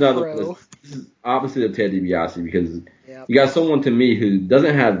stupid crow. This is opposite of Ted DiBiase, because you got someone to me who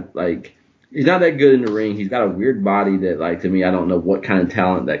doesn't have, like... He's not that good in the ring. He's got a weird body that, like, to me, I don't know what kind of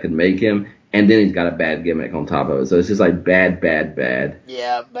talent that could make him. And then he's got a bad gimmick on top of it. So it's just like bad.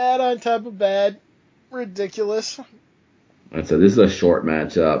 Yeah, bad on top of bad. Ridiculous. And so this is a short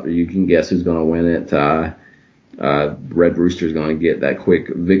matchup. You can guess who's going to win it. Red Rooster is going to get that quick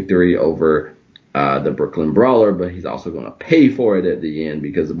victory over the Brooklyn Brawler, but he's also going to pay for it at the end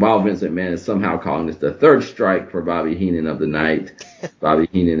because while Vince McMahon is somehow calling this the third strike for Bobby Heenan of the night, Bobby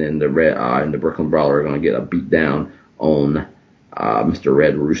Heenan and the Brooklyn Brawler are going to get a beat down on Mr.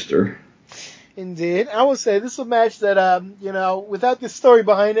 Red Rooster. Indeed. I will say this is a match that, without the story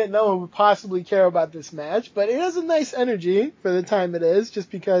behind it, no one would possibly care about this match, but it has a nice energy for the time it is, just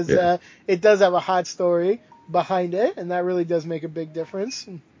because it does have a hot story behind it, and that really does make a big difference.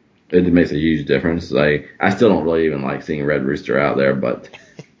 It makes a huge difference. Like, I still don't really even like seeing Red Rooster out there, but,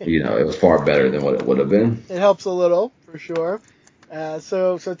 it was far better than what it would have been. It helps a little, for sure.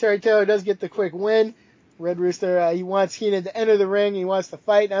 So Terry Taylor does get the quick win. Red Rooster, he wants Heenan to enter the ring. He wants to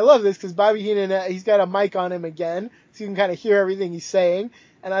fight. And I love this because Bobby Heenan, he's got a mic on him again, so you can kind of hear everything he's saying.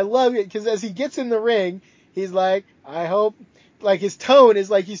 And I love it because as he gets in the ring, he's like, I hope, like his tone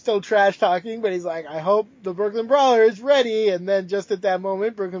is like he's still trash talking, but he's like, I hope the Brooklyn Brawler is ready. And then just at that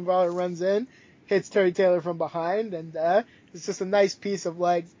moment, Brooklyn Brawler runs in, hits Terry Taylor from behind. And it's just a nice piece of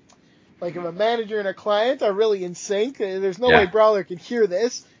like if a manager and a client are really in sync, there's no way Brawler can hear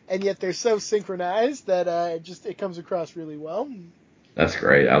this. And yet they're so synchronized that it comes across really well. That's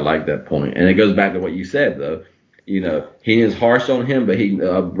great. I like that point. And it goes back to what you said, though. Heenan's harsh on him,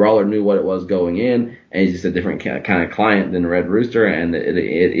 but Brawler knew what it was going in, and he's just a different kind of client than Red Rooster, and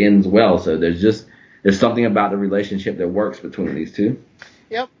it ends well. So there's something about the relationship that works between these two.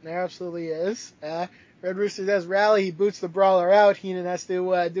 Yep, there absolutely is. Red Rooster does rally. He boots the Brawler out. Heenan has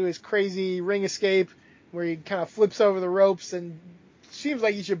to do his crazy ring escape where he kind of flips over the ropes and seems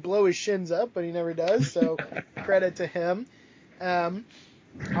like he should blow his shins up, but he never does, so credit to him.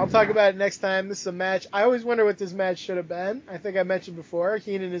 I'll talk about it next time. This is a match. I always wonder what this match should have been. I think I mentioned before,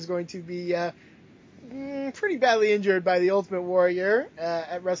 Heenan is going to be pretty badly injured by the Ultimate Warrior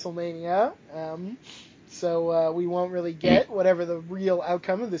at WrestleMania. So we won't really get whatever the real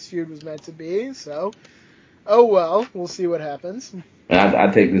outcome of this feud was meant to be. So, oh well, we'll see what happens. I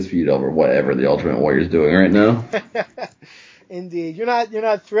take this feud over whatever the Ultimate Warrior is doing right now. Indeed, you're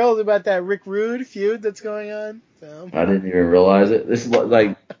not thrilled about that Rick Rude feud that's going on. So. I didn't even realize it. This is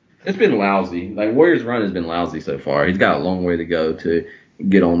like it's been lousy. Like Warrior's run has been lousy so far. He's got a long way to go to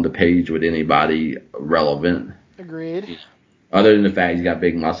get on the page with anybody relevant. Agreed. Other than the fact he's got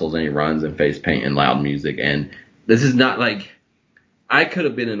big muscles and he runs and face paint and loud music. And this is not like I could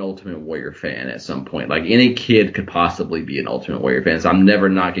have been an Ultimate Warrior fan at some point. Like any kid could possibly be an Ultimate Warrior fan. So I'm never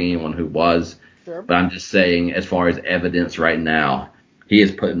knocking anyone who was. Sure. But I'm just saying, as far as evidence right now, he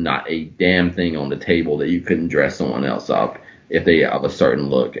is putting not a damn thing on the table that you couldn't dress someone else up if they have a certain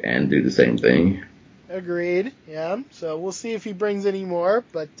look and do the same thing. Agreed. Yeah. So we'll see if he brings any more,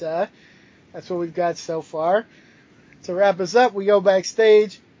 but that's what we've got so far. To wrap us up, we go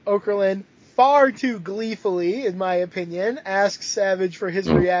backstage. Okerlund, far too gleefully, in my opinion, asks Savage for his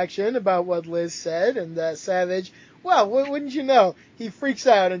reaction about what Liz said, and Savage, well, wouldn't you know, he freaks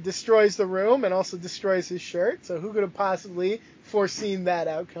out and destroys the room and also destroys his shirt. So who could have possibly foreseen that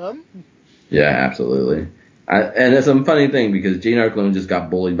outcome? Yeah, absolutely. And it's a funny thing because Gene Okerlund just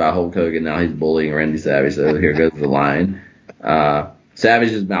got bullied by Hulk Hogan. Now he's bullying Randy Savage. So here goes the line.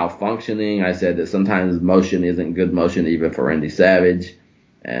 Savage is malfunctioning. I said that sometimes motion isn't good motion even for Randy Savage.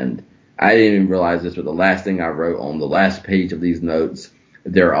 And I didn't even realize this, but the last thing I wrote on the last page of these notes,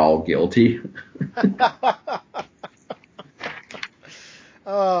 they're all guilty.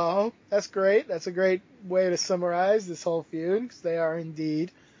 Oh, that's great. That's a great way to summarize this whole feud, because they are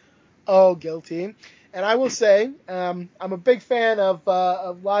indeed all guilty. And I will say, I'm a big fan of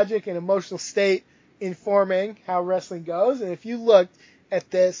logic and emotional state informing how wrestling goes. And if you looked at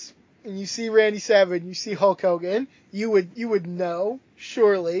this and you see Randy Savage and you see Hulk Hogan, you would know,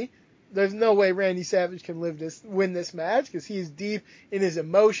 surely, there's no way Randy Savage can win this match, because he's deep in his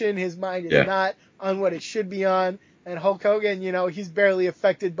emotion. His mind is not on what it should be on. And Hulk Hogan, he's barely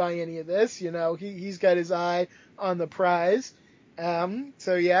affected by any of this. He's got his eye on the prize.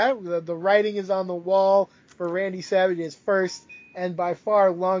 So yeah, the writing is on the wall for Randy Savage's first and by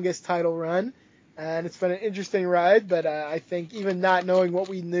far longest title run. And it's been an interesting ride, but I think even not knowing what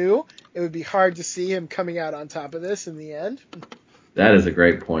we knew, it would be hard to see him coming out on top of this in the end. That is a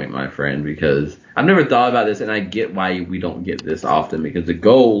great point, my friend, because I've never thought about this, and I get why we don't get this often, because the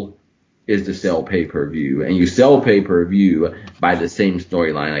goal is to sell pay-per-view, and you sell pay-per-view by the same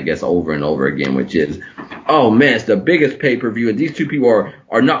storyline, I guess, over and over again, which is, oh man, it's the biggest pay-per-view, and these two people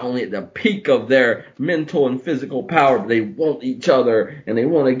are not only at the peak of their mental and physical power, but they want each other, and they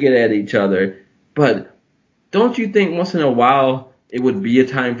want to get at each other. But don't you think once in a while it would be a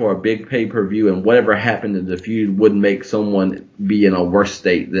time for a big pay-per-view, and whatever happened in the feud would make someone be in a worse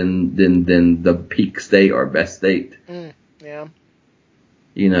state than the peak state or best state. Yeah.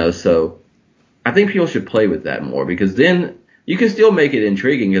 You know, so I think people should play with that more, because then you can still make it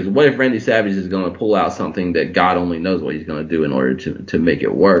intriguing. Because what if Randy Savage is going to pull out something that God only knows what he's going to do in order to make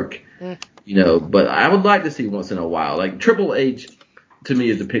it work? You know, but I would like to see once in a while, like Triple H, to me,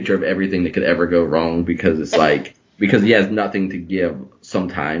 is a picture of everything that could ever go wrong, because it's like, because he has nothing to give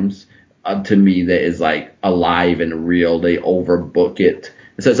sometimes, to me, that is like alive and real. They overbook it.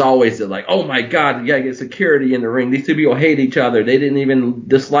 So it's always like, oh my God, you gotta get security in the ring. These two people hate each other. They didn't even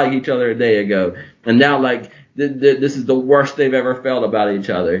dislike each other a day ago. And now, like, this is the worst they've ever felt about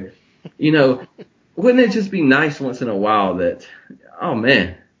each other. You know, wouldn't it just be nice once in a while that, oh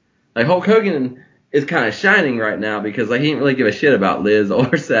man, like Hulk Hogan is kind of shining right now, because like he didn't really give a shit about Liz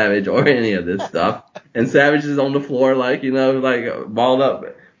or Savage or any of this stuff. And Savage is on the floor, like, you know, like balled up.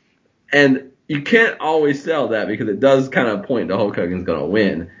 And you can't always sell that, because it does kind of point to Hulk Hogan's going to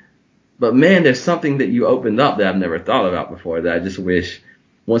win. But man, there's something that you opened up that I've never thought about before, that I just wish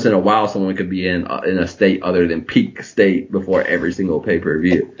once in a while someone could be in a state other than peak state before every single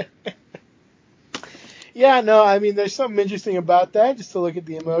pay-per-view. Yeah, no, I mean, there's something interesting about that, just to look at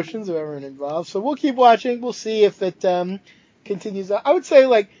the emotions of everyone involved. So we'll keep watching. We'll see if it continues. I would say,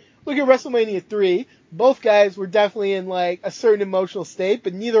 like, look at WrestleMania 3. Both guys were definitely in, like, a certain emotional state,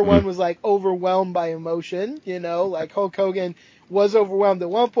 but neither one was, like, overwhelmed by emotion. You know, like Hulk Hogan was overwhelmed at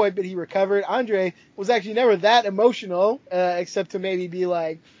one point, but he recovered. Andre was actually never that emotional, except to maybe be,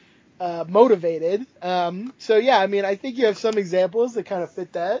 like, motivated. So, yeah, I mean, I think you have some examples that kind of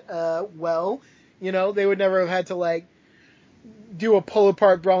fit that well. You know, they would never have had to, like, do a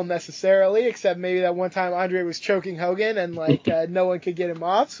pull-apart brawl necessarily, except maybe that one time Andre was choking Hogan and, like, no one could get him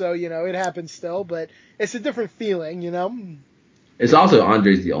off. So, you know, it happens still, but it's a different feeling, you know? It's also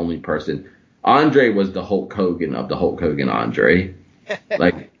Andre's the only person. Andre was the Hulk Hogan of the Hulk Hogan Andre.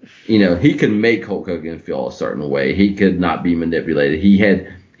 Like, you know, he could make Hulk Hogan feel a certain way. He could not be manipulated. He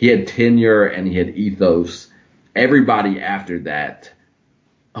had tenure and he had ethos. Everybody after that,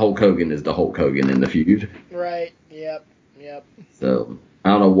 Hulk Hogan is the Hulk Hogan in the feud. Right. Yep. So I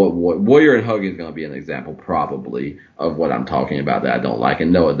don't know what Warrior and Hogan is going to be an example probably of what I'm talking about that I don't like.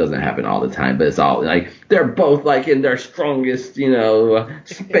 And no, it doesn't happen all the time, but it's all like they're both like in their strongest, you know,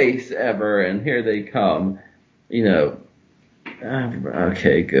 space ever, and here they come, you know.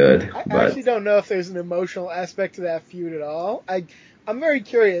 Okay, good. I actually don't know if there's an emotional aspect to that feud at all. I'm very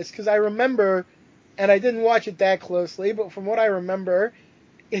curious, because I remember, and I didn't watch it that closely, but from what I remember,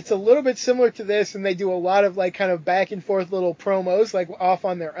 it's a little bit similar to this, and they do a lot of, like, kind of back and forth little promos, like, off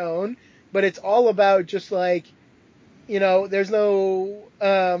on their own, but it's all about just, like, you know, there's no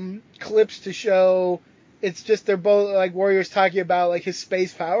clips to show. It's just they're both, like, Warrior's talking about, like, his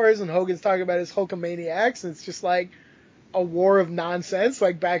space powers, and Hogan's talking about his Hulkamaniacs, and it's just, like, a war of nonsense,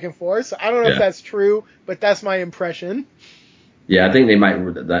 like, back and forth. So I don't know if that's true, but that's my impression. Yeah, I think they might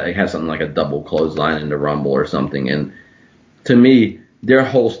have something like a double clothesline in the Rumble or something, and to me, their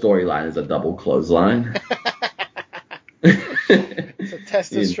whole storyline is a double clothesline. It's a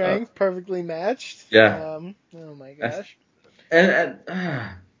test of strength, perfectly matched. Yeah. Oh my gosh. And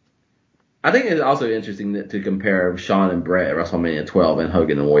I think it's also interesting to compare Shawn and Bret at WrestleMania 12 and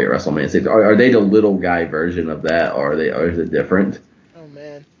Hogan and Warrior at WrestleMania 6. Are they the little guy version of that, or is it different? Oh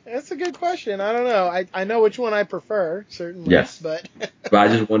man, that's a good question. I don't know. I know which one I prefer, certainly. Yes. But I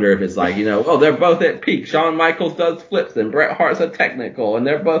just wonder if it's like, you know, they're both at peak. Shawn Michaels does flips and Bret Hart's a technical, and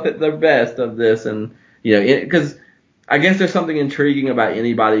they're both at their best of this, and you know, because I guess there's something intriguing about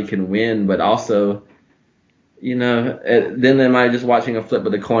anybody can win, but also, you know, then am I just watching a flip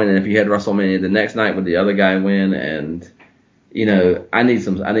of the coin? And if you had WrestleMania the next night, would the other guy win? And you know, I need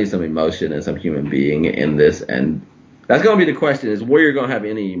some emotion and some human being in this, and that's going to be the question: is Warrior going to have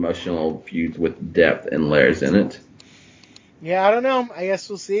any emotional feuds with depth and layers in it? Yeah, I don't know. I guess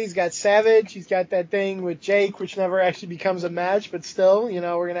we'll see. He's got Savage. He's got that thing with Jake, which never actually becomes a match, but still, you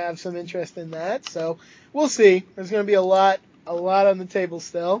know, we're gonna have some interest in that. So we'll see. There's gonna be a lot on the table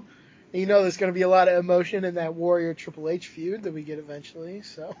still. You know, there's going to be a lot of emotion in that Warrior Triple H feud that we get eventually.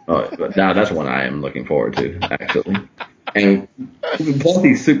 So. But now that's one I am looking forward to, actually. And both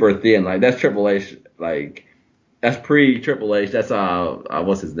he's super thin. Like, that's Triple H. Like, that's pre-Triple H. That's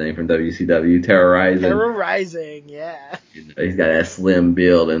what's his name from WCW? Terrorizing, yeah. He's got that slim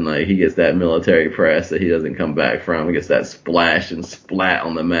build, and like he gets that military press that he doesn't come back from. He gets that splash and splat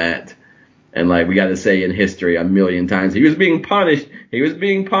on the mat. And like we got to say in history a million times, he was being punished.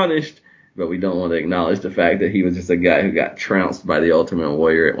 But we don't want to acknowledge the fact that he was just a guy who got trounced by the Ultimate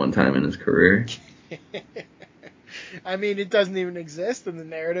Warrior at one time in his career. I mean, it doesn't even exist in the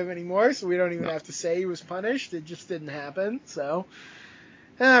narrative anymore, so we don't even have to say he was punished. It just didn't happen. So,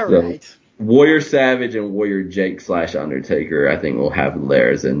 all right. Warrior Savage and Warrior Jake / Undertaker, I think, will have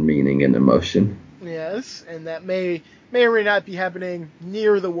layers and meaning and emotion. Yes, and that may or may not be happening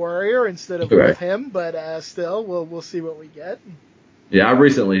near the Warrior instead of Right. with him, but still, we'll see what we get. Yeah, I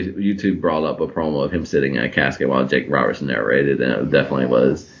recently, YouTube brought up a promo of him sitting in a casket while Jake Roberts narrated, and it definitely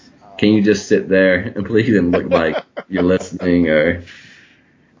was, can you just sit there and please and look like you're listening? Or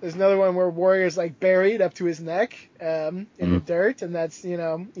there's another one where Warrior's like buried up to his neck in the dirt, and that's,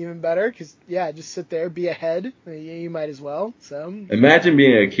 even better because, just sit there, be ahead. You might as well. So imagine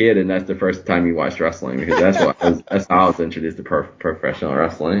being a kid and that's the first time you watched wrestling, because that's how I was introduced to professional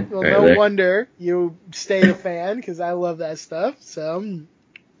wrestling. Well, no wonder you stayed a fan, because I love that stuff. So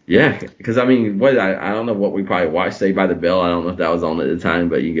yeah, because I mean, I don't know what we probably watched. Saved by the Bell. I don't know if that was on at the time,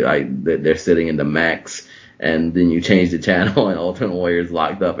 but they're sitting in the Max. And then you change the channel, and Ultimate Warrior's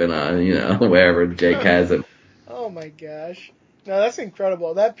locked up in wherever Jake has him. Oh my gosh, no, that's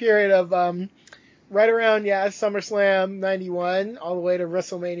incredible. That period of right around SummerSlam '91 all the way to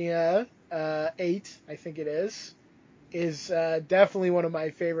WrestleMania 8, I think it is definitely one of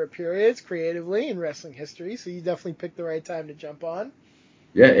my favorite periods creatively in wrestling history. So you definitely picked the right time to jump on.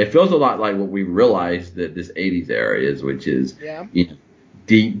 Yeah, it feels a lot like what we realized that this '80s era is, which is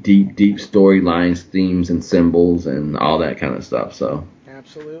deep storylines, themes, and symbols, and all that kind of stuff. So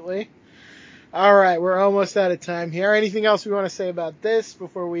absolutely. All right, we're almost out of time here. Anything else we want to say about this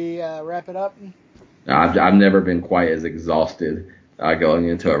before we wrap it up? I've never been quite as exhausted going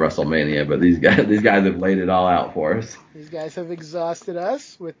into a WrestleMania, but these guys have laid it all out for us. These guys have exhausted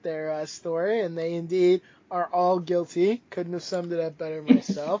us with their story, and they indeed are all guilty. Couldn't have summed it up better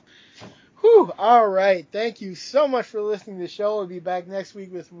myself. Whew, all right. Thank you so much for listening to the show. We'll be back next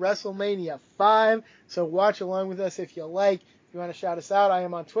week with WrestleMania 5. So watch along with us if you like. If you want to shout us out, I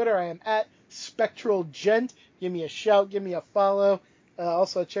am on Twitter. I am at SpectralGent. Give me a shout. Give me a follow.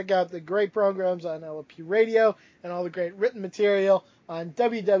 Also, check out the great programs on LOP Radio and all the great written material on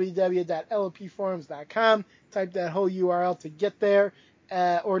www.lopforums.com. Type that whole URL to get there.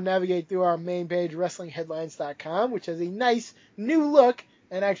 Or navigate through our main page, WrestlingHeadlines.com, which has a nice new look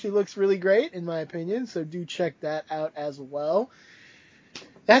and actually looks really great, in my opinion, so do check that out as well.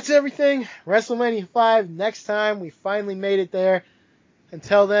 That's everything. WrestleMania 5 next time. We finally made it there.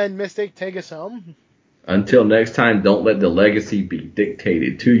 Until then, Mystic, take us home. Until next time, don't let the legacy be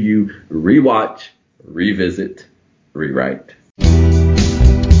dictated to you. Rewatch, revisit, rewrite.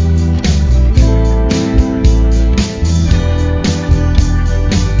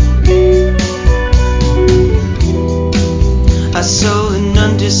 I saw an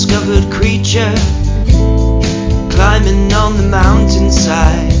undiscovered creature climbing on the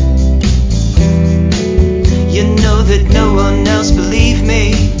mountainside. You know that no one else believed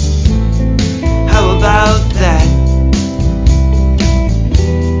me. How about that?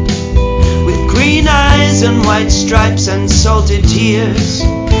 With green eyes and white stripes and salted tears,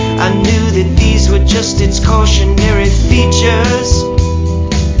 I knew that these were just its cautionary features.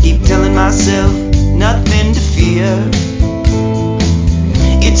 Keep telling myself nothing to fear.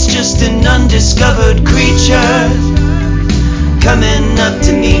 It's just an undiscovered creature coming up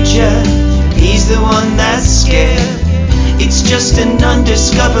to meet ya. He's the one that's scared. It's just an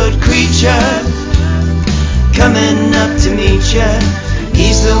undiscovered creature coming up to meet ya.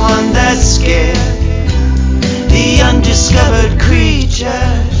 He's the one that's scared. The undiscovered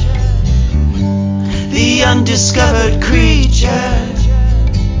creature. The undiscovered creature.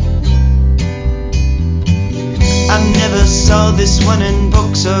 I never saw this one in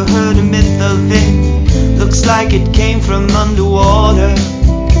books or heard a myth of it. Looks like it came from underwater.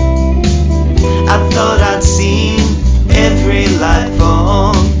 I thought I'd seen every life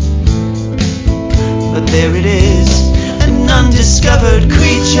form, but there it is, an undiscovered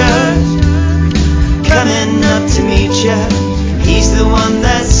creature coming up to meet ya. He's the one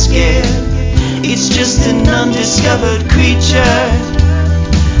that's scared. It's just an undiscovered creature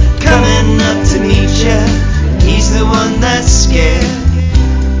coming up to meet ya. He's the one that's scared.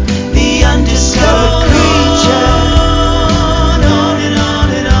 The undiscovered creature. On and on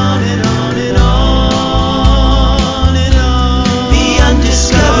and on and on and on and on. The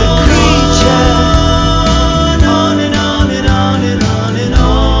undiscovered creature. On and on and on and on and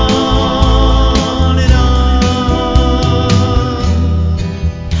on and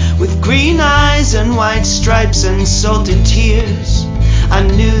on. With green eyes and white stripes and salted tears, I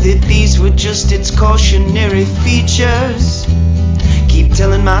knew that these were just its cautionary features. Keep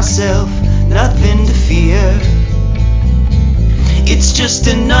telling myself nothing to fear. It's just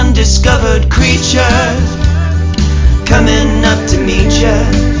an undiscovered creature coming up to meet ya.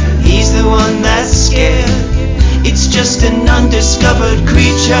 He's the one that's scared. It's just an undiscovered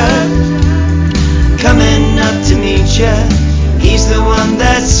creature coming up to meet ya. He's the one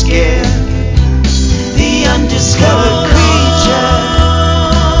that's scared. The undiscovered